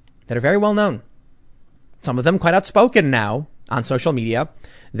musicians that are very well known. Some of them quite outspoken now on social media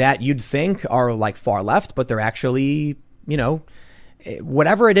that you'd think are like far left, but they're actually,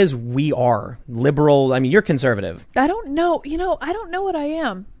 whatever it is, we are liberal. I mean, you're conservative. I don't know. I don't know what I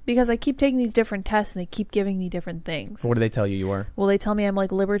am because I keep taking these different tests and they keep giving me different things. What do they tell you are? Well, they tell me I'm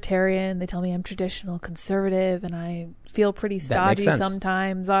like libertarian. They tell me I'm traditional conservative, and I feel pretty stodgy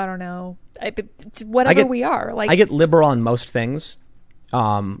sometimes. I don't know. Whatever we are. Like, I get liberal on most things.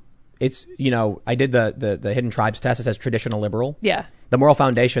 It's, I did the Hidden Tribes test. It says traditional liberal. Yeah. The Moral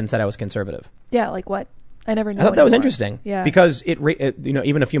Foundation said I was conservative. Yeah, like what? I never knew. I thought that was interesting. Yeah. Because it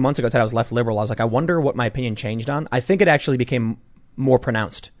even a few months ago it said I was left liberal. I was like, I wonder what my opinion changed on. I think it actually became more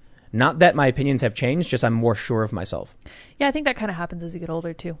pronounced. Not that my opinions have changed, just I'm more sure of myself. Yeah, I think that kind of happens as you get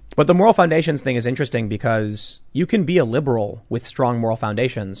older too. But the Moral Foundations thing is interesting because you can be a liberal with strong moral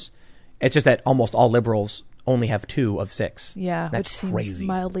foundations. It's just that almost all liberals only have 2 of 6. Yeah, That's which crazy. seems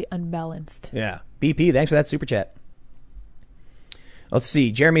mildly unbalanced. Yeah. BP, thanks for that super chat. Let's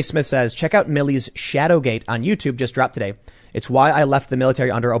see. Jeremy Smith says, check out Millie's Shadowgate on YouTube, just dropped today. It's why I left the military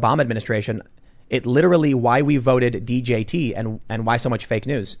under Obama administration. It literally why we voted DJT and why so much fake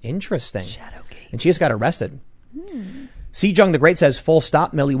news. Interesting. Shadowgate. And she just got arrested. C. Jung the Great says, full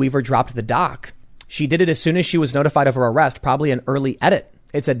stop, Millie Weaver dropped the doc. She did it as soon as she was notified of her arrest, probably an early edit.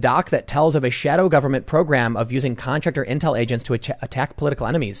 It's a doc that tells of a shadow government program of using contractor intel agents to attack political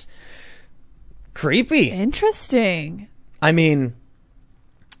enemies. Creepy. Interesting. I mean,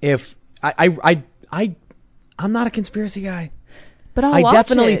 if I'm not a conspiracy guy, but I watch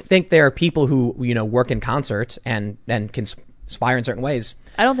definitely it. think there are people who work in concert and conspire in certain ways.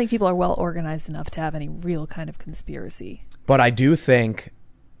 I don't think people are well organized enough to have any real kind of conspiracy. But I do think,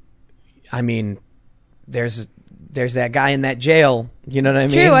 I mean, there's that guy in that jail. You know what I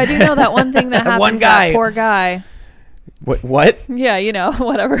mean? True. I do know that one thing that happened. One to guy. that poor guy. What? Yeah,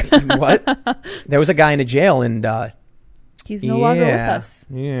 whatever. What? There was a guy in a jail and he's no longer with us.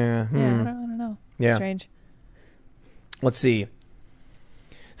 Yeah. Yeah, I don't know. Yeah. Strange. Let's see.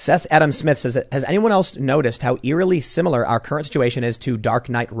 Seth Adam Smith says, has anyone else noticed how eerily similar our current situation is to Dark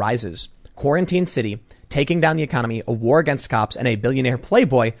Knight Rises? Quarantine city, taking down the economy, a war against cops, and a billionaire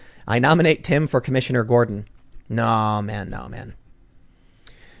playboy. I nominate Tim for Commissioner Gordon. No, man.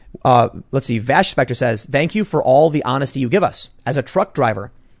 Let's see. Vash Spectre says, thank you for all the honesty you give us. As a truck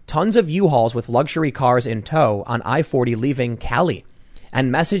driver, tons of U-Hauls with luxury cars in tow on I-40 leaving Cali,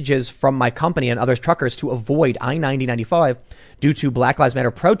 and messages from my company and others truckers to avoid I-90-95 due to Black Lives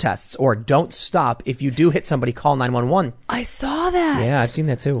Matter protests, or don't stop. If you do hit somebody, call 911. I saw that. Yeah, I've seen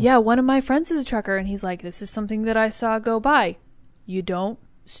that too. Yeah, one of my friends is a trucker, and he's like, this is something that I saw go by. You don't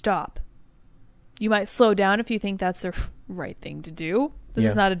stop. You might slow down if you think that's the right thing to do. This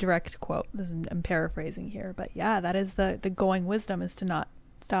is not a direct quote. I'm paraphrasing here. But yeah, that is the going wisdom, is to not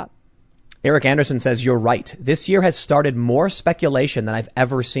stop. Eric Anderson says, you're right. This year has started more speculation than I've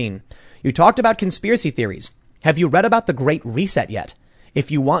ever seen. You talked about conspiracy theories. Have you read about the Great Reset yet? If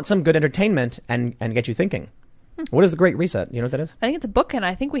you want some good entertainment and get you thinking. What is the Great Reset? You know what that is? I think it's a book, and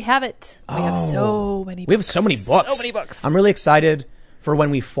I think we have it. We have so many books. We have so many books. So many books. I'm really excited for when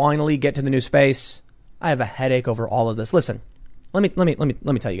we finally get to the new space. I have a headache over all of this. Listen, let me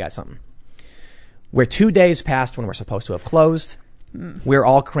tell you guys something. We're 2 days past when we're supposed to have closed. We're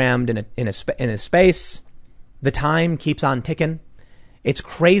all crammed in a space. The time keeps on ticking. It's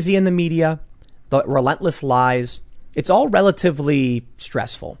crazy in the media. The relentless lies. It's all relatively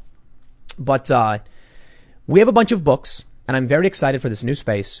stressful. But we have a bunch of books, and I'm very excited for this new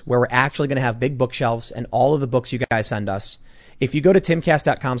space where we're actually going to have big bookshelves and all of the books you guys send us. If you go to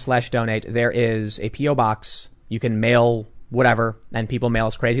timcast.com/donate, there is a P.O. box. You can mail whatever, and people mail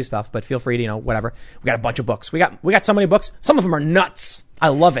us crazy stuff, but feel free to, whatever. We got a bunch of books. We got so many books. Some of them are nuts. I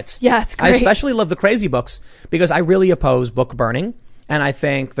love it. Yeah, it's great. I especially love the crazy books because I really oppose book burning. And I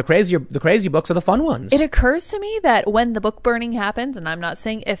think the crazy books are the fun ones. It occurs to me that when the book burning happens, and I'm not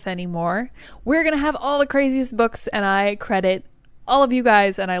saying if anymore, we're going to have all the craziest books, and I credit all of you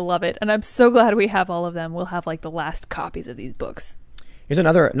guys, and I love it. And I'm so glad we have all of them. We'll have like the last copies of these books. Here's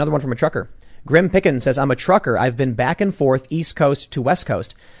another one from a trucker. Grim Pickens says, I'm a trucker. I've been back and forth East Coast to West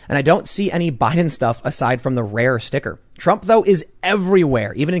Coast, and I don't see any Biden stuff aside from the rare sticker. Trump, though, is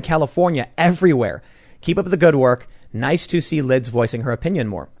everywhere, even in California, everywhere. Keep up the good work. Nice to see Lids voicing her opinion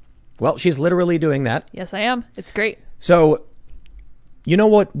more. Well, she's literally doing that. Yes, I am. It's great. So, you know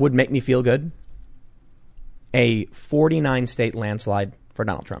what would make me feel good? A 49-state landslide for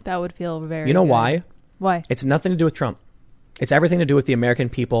Donald Trump. That would feel very You know good. why? Why? It's nothing to do with Trump. It's everything to do with the American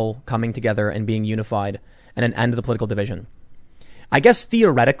people coming together and being unified and an end to the political division. I guess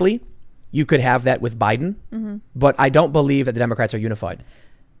theoretically, you could have that with Biden, but I don't believe that the Democrats are unified.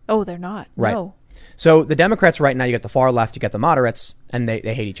 Oh, they're not. Right. No. So the Democrats right now, you get the far left, you get the moderates, and they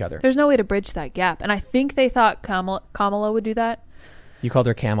hate each other. There's no way to bridge that gap. And I think they thought Kamala would do that. You called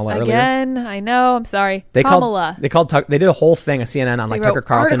her Kamala earlier. Again, I know. I'm sorry. They Kamala. They did a whole thing on CNN on They like wrote Tucker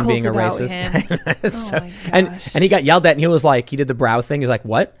Carlson being a articles racist. about him. So- Oh my and gosh. he got yelled at, and he was like, he did the brow thing. He was like,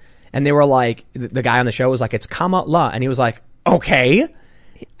 what? And they were like, the guy on the show was like, it's Kamala, and he was like, okay.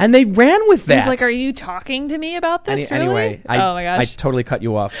 And they ran with that. He's like, are you talking to me about this? really? Anyway, Oh my I gosh. totally cut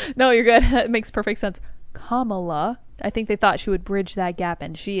you off. No, you're good. It makes perfect sense. Kamala. I think they thought she would bridge that gap,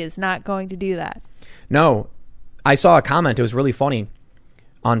 and she is not going to do that. No, I saw a comment. It was really funny.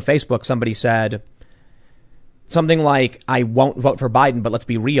 On Facebook, somebody said something like, I won't vote for Biden, but let's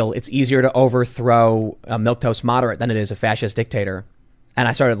be real. It's easier to overthrow a milquetoast moderate than it is a fascist dictator. And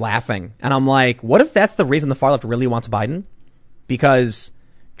I started laughing. And I'm like, what if that's the reason the far left really wants Biden? Because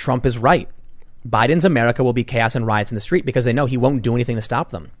Trump is right. Biden's America will be chaos and riots in the street because they know he won't do anything to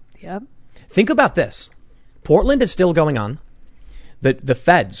stop them. Yep. Think about this. Portland is still going on. The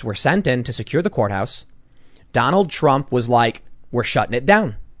feds were sent in to secure the courthouse. Donald Trump was like, we're shutting it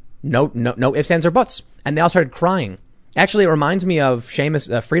down. No ifs, ands, or buts. And they all started crying. Actually, it reminds me of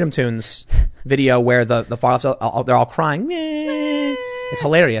Seamus Freedom Tunes video where the far left, they're all crying. Meh. It's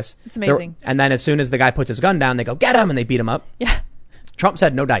hilarious. It's amazing. And then as soon as the guy puts his gun down, they go, get him, and they beat him up. Yeah. Trump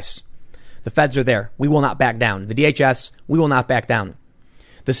said, no dice. The feds are there. We will not back down. The DHS, we will not back down.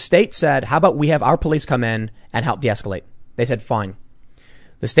 The state said, how about we have our police come in and help de-escalate? They said, fine.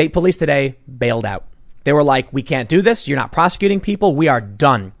 The state police today bailed out. They were like, we can't do this. You're not prosecuting people. We are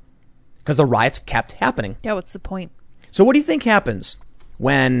done. Because the riots kept happening. Yeah, what's the point? So what do you think happens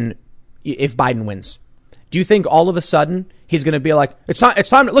if Biden wins? Do you think all of a sudden he's going to be like, it's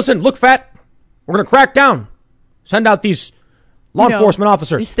time to listen, look, fat, we're going to crack down. Send out these law enforcement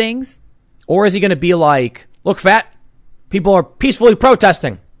officers. These things. Or is he going to be like, look, fat, people are peacefully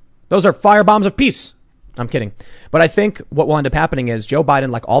protesting. Those are firebombs of peace. I'm kidding. But I think what will end up happening is Joe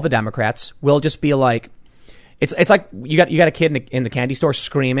Biden, like all the Democrats, will just be like, it's like you got a kid in the candy store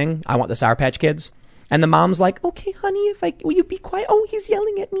screaming, I want the Sour Patch Kids. And the mom's like, okay, honey, will you be quiet? Oh, he's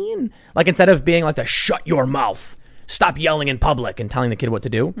yelling at me. And like, instead of being like, shut your mouth, stop yelling in public and telling the kid what to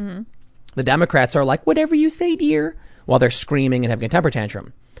do. Mm-hmm. The Democrats are like, whatever you say, dear, while they're screaming and having a temper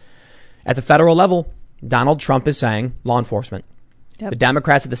tantrum. At the federal level, Donald Trump is saying law enforcement. Yep. The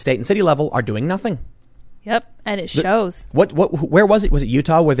Democrats at the state and city level are doing nothing. Yep. And it shows. Where was it? Was it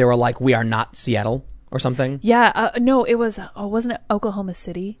Utah where they were like, we are not Seattle or something? Yeah. No, it was, wasn't it Oklahoma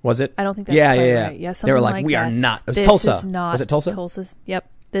City? Was it? I don't think that's yeah. right. Yeah, they were like, like we that. are not. It was this Tulsa. Is not Was it Tulsa? Tulsa. Yep.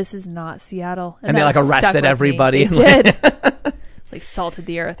 This is not Seattle. And they like that stuck arrested with me. everybody. They did. Like salted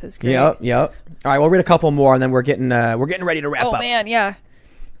the earth. It was great. Yep. All right, we'll read a couple more and then we're getting ready to wrap up. Oh man, yeah.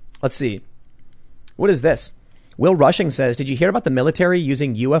 Let's see. What is this? Will Rushing says, did you hear about the military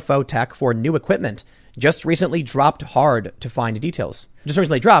using UFO tech for new equipment? Just recently dropped, hard to find details.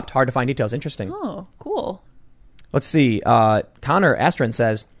 Interesting. Oh, cool. Let's see. Connor Astron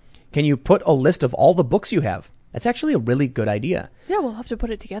says, can you put a list of all the books you have? That's actually a really good idea. Yeah, we'll have to put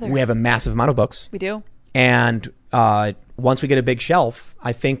it together. We have a massive amount of books. We do. And once we get a big shelf,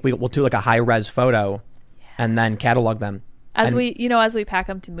 I think we'll do like a high-res photo and then catalog them. As we pack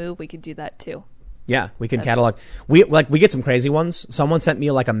them to move, we could do that too. Yeah, we can catalog. We get some crazy ones. Someone sent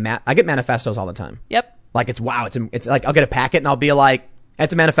me like I get manifestos all the time. Yep. Like it's like I'll get a packet and I'll be like,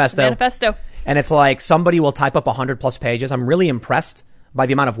 it's a manifesto. And it's like somebody will type up 100+ pages. I'm really impressed by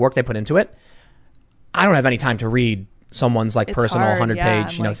the amount of work they put into it. I don't have any time to read someone's like it's personal hard,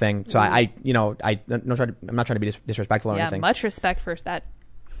 100-page like, thing. So I'm not trying to be disrespectful or anything. Much respect for that.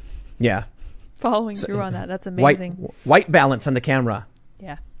 Yeah. following through on that. That's amazing. White balance on the camera.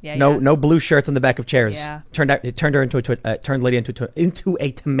 Yeah. No blue shirts on the back of chairs. Yeah. Turned Lydia into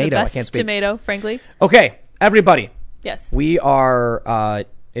a tomato. The I best can't speak. tomato, frankly. Okay, everybody. Yes. We are.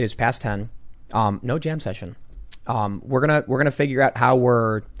 It is past 10. No jam session. We're gonna figure out how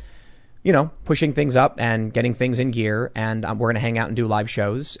we're, pushing things up and getting things in gear, and we're gonna hang out and do live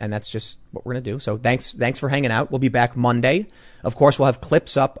shows, and that's just what we're gonna do. So thanks for hanging out. We'll be back Monday. Of course, we'll have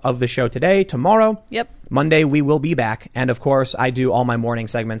clips up of the show today, tomorrow. Yep. Monday we will be back, and of course I do all my morning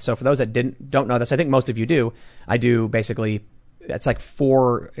segments. So for those that don't know this, I think most of you do. I do basically. It's like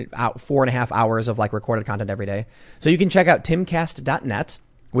 4.5 hours of like recorded content every day. So you can check out timcast.net,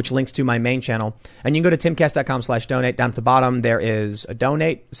 which links to my main channel. And you can go to timcast.com/donate. Down at the bottom, there is a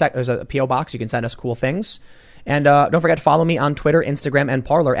there's a PO box. You can send us cool things. And don't forget to follow me on Twitter, Instagram, and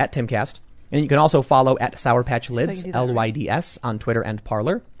Parler at Timcast. And you can also follow at Sour Patch Lids, LYDS, on Twitter and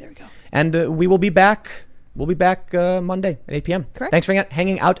Parler. There we go. And we will be back. We'll be back Monday at 8 p.m. Correct. Thanks for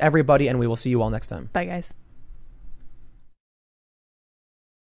hanging out, everybody, and we will see you all next time. Bye, guys.